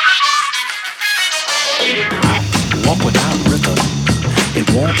 Walk without rhythm, it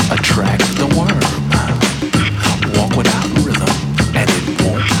won't attract the worm. Walk without rhythm, and it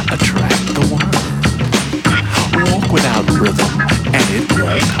won't attract the worm. Walk without rhythm, and it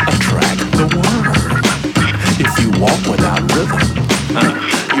won't attract the worm. If you walk without rhythm,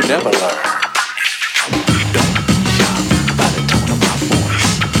 you never learn. Don't be shocked by the tone of my voice.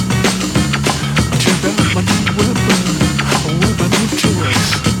 Check out my new weapon, a weapon of choice.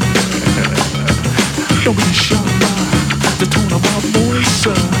 Don't be shocked by the tone of my voice.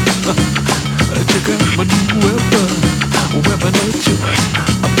 Check out my new weapon, a weapon of choice.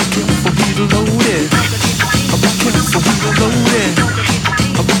 Be careful, he's loaded. Be careful, he's loaded.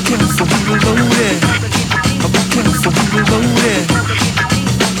 Be careful, he's loaded. Be careful, he's loaded.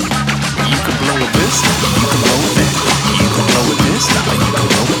 You can blow with this, you can blow with that. You can blow with this, or you can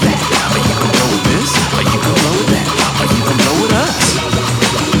blow with that. Or you can blow with this, or you can blow with that. Or you can blow with us.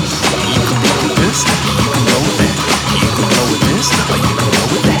 You can blow with this, you can blow with that. You can blow with this, or you can blow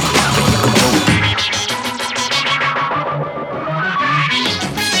with that. Or you can blow with that.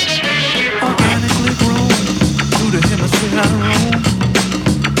 Organically grown through the hemisphere I roam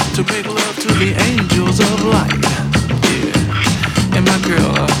to make love to the angels of light. Yeah, and my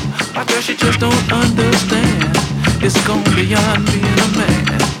girl, she just don't understand. It's gone beyond being a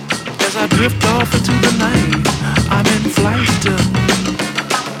man. As I drift off into the night, I'm in flight.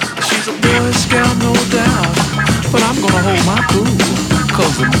 She's a Boy Scout, no doubt, but I'm gonna hold my cool,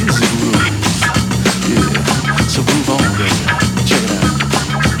 cause the music rules. Yeah, so move on, baby. Check it out.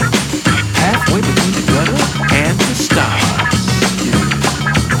 Halfway between the gutter and the stars. Yeah.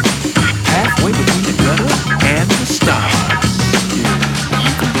 Halfway between the gutter and the stars.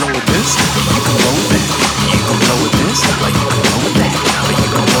 You can blow with this, you can blow with that. You can blow with this, or you can blow with that. Or you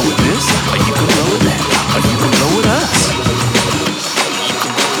can blow with this, or you can blow with that. Or you can blow with us. You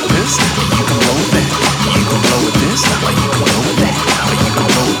can blow with this, you can blow with that. You can blow with this, or you can blow with that. Or you can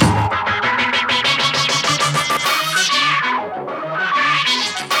blow with that.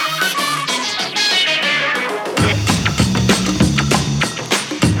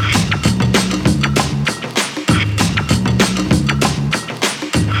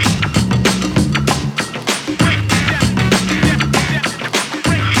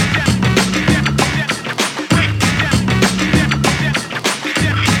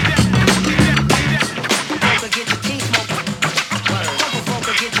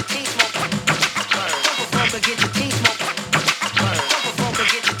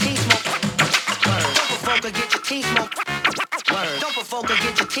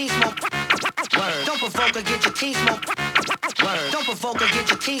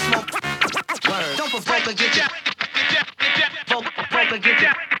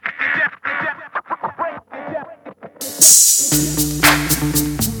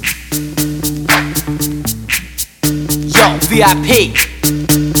 VIP.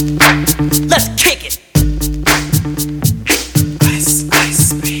 Let's kick it. Ice,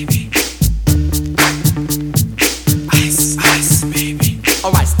 ice, baby. Ice, ice, baby.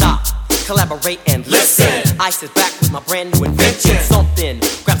 Alright, stop, collaborate and listen. Ice is back with my brand new invention. Something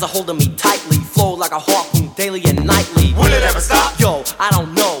grabs a hold of me tightly, flow like a harpoon daily and nightly. Will it ever stop? Yo, I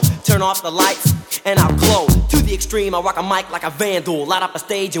don't know. Turn off the lights and I'll glow. To the extreme, I rock a mic like a vandal. Light up a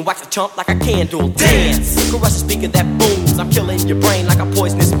stage and wax a chump like a candle. Dance, caress a speaker that booms. I'm killing your brain like a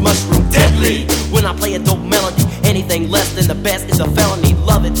poisonous mushroom. Deadly, when I play a dope melody. Anything less than the best is a felony.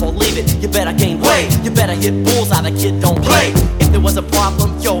 Love it or leave it, you better gain weight. You better hit bullseye, the kid don't play. If there was a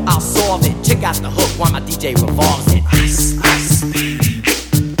problem, yo, I'll solve it. Check out the hook while my DJ revolves it. Ice, ice, baby.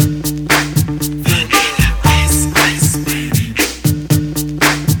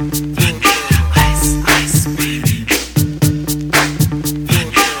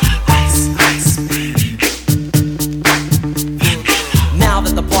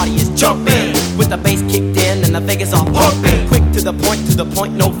 The bass kicked in and the Vegas are pumping. Quick to the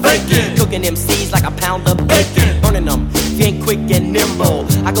point, no faking. Cooking MCs like a pound of bacon. Burning them, if you ain't quick and nimble.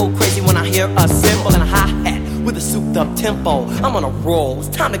 I go crazy when I hear a cymbal and a hi-hat with a super souped up tempo. I'm on a roll, it's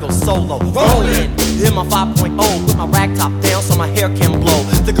time to go solo. Rollin', in my 5.0 with my rag top down so my hair can blow.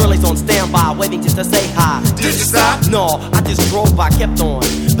 The girl is on standby, waiting just to say hi. Did you stop? No, I just drove by, kept on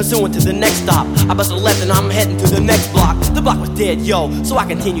pursuing to the next stop. I bust a left and I'm heading to the next block. The block was dead, yo, so I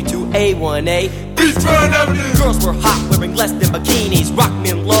continued to A1A. Beachfront Avenue. Girls were hot, wearing less than bikinis. Rock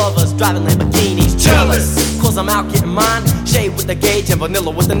men lovers, driving Lamborghinis. Jealous, cause I'm out getting mine. Shade with the gauge and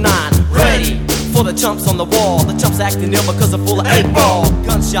vanilla with the 9. Ready for the chumps on the wall. The chumps acting ill because they're full of 8-ball.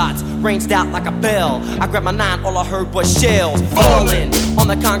 Gunshots ranged out like a bell. I grabbed my 9, all I heard was shells falling on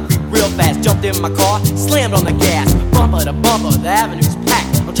the concrete real fast. Jumped in my car, slammed on the gas. Bumper to bumper, the avenue's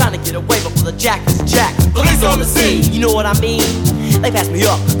packed. I'm trying to get away before the jack is jacked. Police on the scene, you know what I mean? They passed me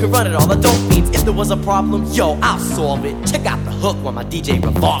up, could run it all, the dope fiends. If there was a problem, yo, I'll solve it. Check out the hook while my DJ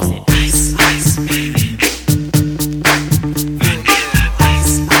revolves it. Ice, ice, baby.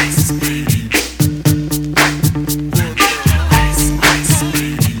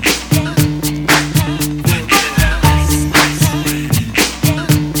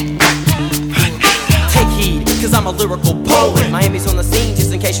 I'm a lyrical poet. Miami's on the scene,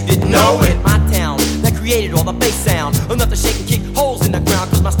 just in case you didn't know it. My town that created all the bass sound, enough to shake and kick holes in the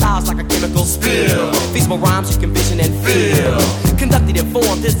ground. Cause my style's like a chemical spill. Feasible rhymes you can vision and feel. Conducted in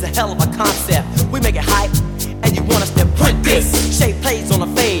form, this is a hell of a concept. We make it hype, and you want us to print this. Shape plays on a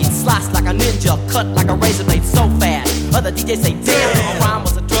fade, slice like a ninja, cut like a razor blade so fast. Other DJs say, damn, if a rhyme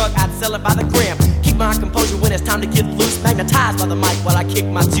was a drug, I'd sell it by the gram. Keep my composure when it's time to get loose. Magnetized by the mic while I kick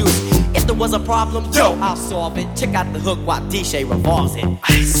my juice. If there was a problem, yo, I'll solve it. Check out the hook while DJ revolves it.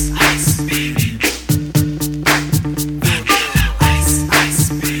 Ice, ice, baby. Ice, ice,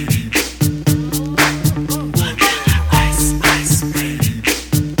 baby. Ice, ice, baby.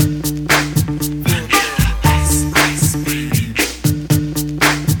 Ice, ice, baby.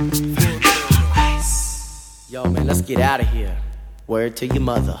 Yo, man, let's get out of here. Word to your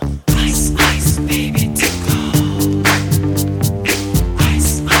mother. Ice, ice, baby, to go.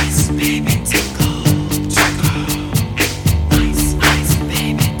 Ice, ice, baby, to go. To go. Ice, ice,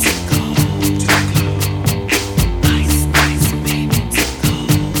 baby, to go. To go. Ice, ice, baby, to go.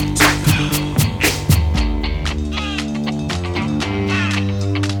 To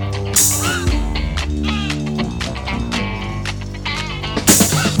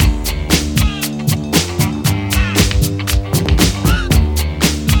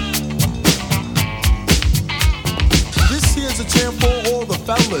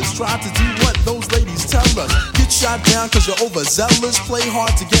fellas, try to do what those ladies tell us. Get shot down cause you're overzealous. Play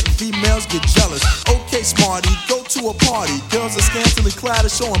hard to get females, get jealous. Okay, smarty, go to a party. Girls are scantily clad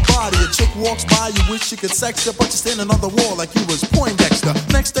and showing body. A chick walks by, you wish you could sex her, but you're standing on the wall like you was Poindexter.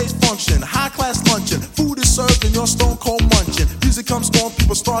 Next day's function, high class luncheon. Food is served and you're stone cold munching. Music comes on,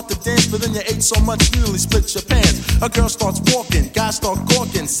 people start to dance, but then you ate so much you nearly split your pants. A girl starts walking, guys start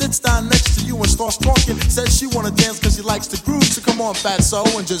gawking, sits down next to you and starts talking. Says she wanna dance cause she likes the groove, so come on fatso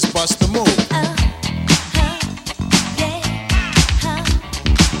and just bust the move.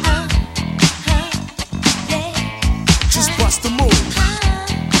 Just bust the move.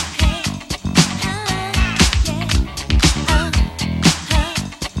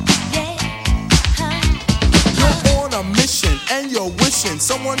 You're on a mission and you're wishing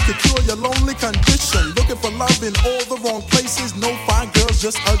someone could cure your lonely condition. Looking for love in all the wrong places. No fine girls,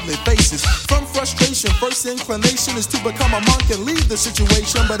 just ugly faces. From frustration, first inclination is to become a monk and leave the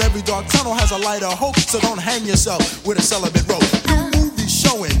situation. But every dark tunnel has a light of hope, so don't hang yourself with a celibate rope. New movies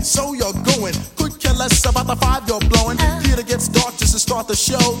showing, so you're going. Could care less about the 5 you're blowing. Theater gets dark just to start the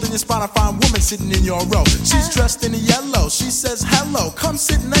show. Then you spot a fine woman sitting in your row. She's dressed in yellow, she says hello. Come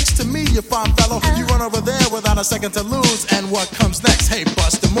sit next to me, you fine fellow. You run over there without a second to lose. And what comes next? Hey,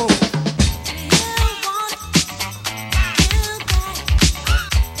 bust the move.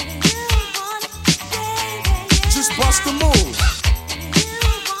 Just bust the move.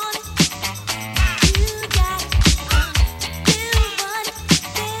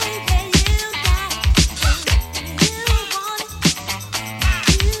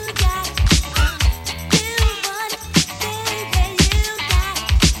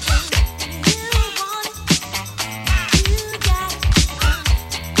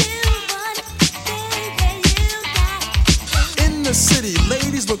 City,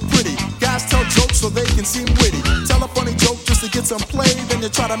 ladies look pretty. Guys tell jokes so they can seem witty. Tell a funny joke just to get some play. Then you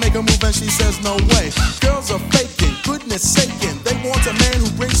try to make a move and she says no way. Girls are faking, goodness saking. They want a man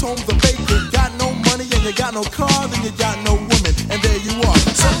who brings home the bacon. Got no money and you got no car, then you got no woman. And there you are.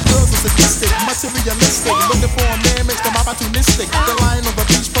 Some girls are sadistic, materialistic. Looking for a man makes them opportunistic. They're lying on the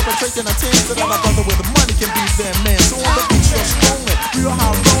beach perpetrating a team so that a brother with the money can be their man. So on the beach you're strolling, real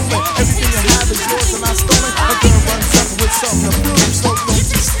high rolling. Everything you have is yours and not stolen. A girl runs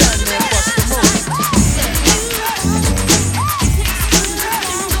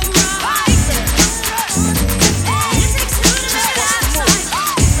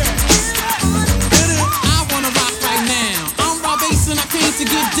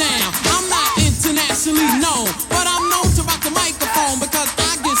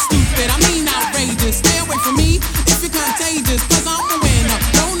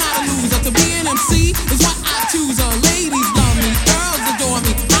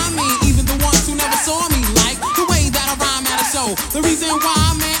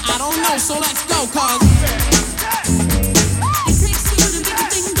know, so let's go, cause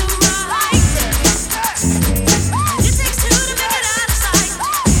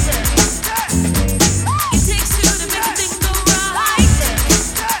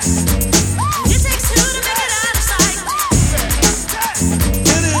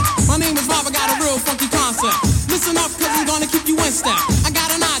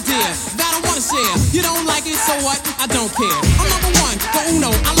so what? I don't care. I'm number one, the uno,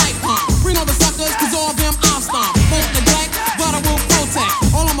 I like pump. Bring all the suckers, cause all of them I'll stomp. Won't neglect, but I will protect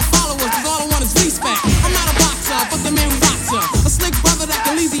all of my followers, cause all I want is respect. I'm not a boxer, but the man who rocks ya. A slick brother that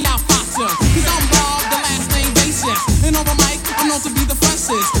can easy out fox ya. Cause I'm Bob, the last name basis. And over mic, I'm known to be the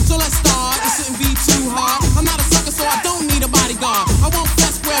freshest. So let's start, it shouldn't be too hard. I'm not a sucker, so I don't need a bodyguard. I won't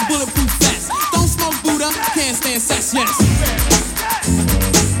vest, wear a bulletproof vest. Don't smoke Buddha, can't stand sex, yes.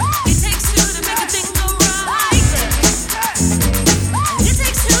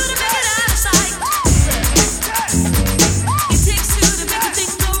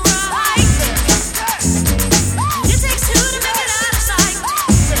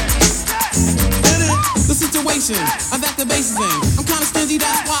 That the bass is in. I'm kinda stingy,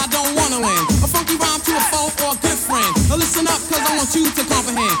 that's why I don't wanna win. A funky rhyme to a foe or a good friend. Now listen up, cause I want you to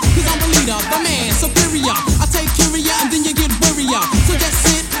comprehend. Cause I'm the leader, the man, superior. I take curia and then you get wearier. So just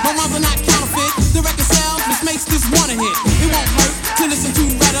sit, my rhymes are not counterfeit. The record sells, which makes this one a hit.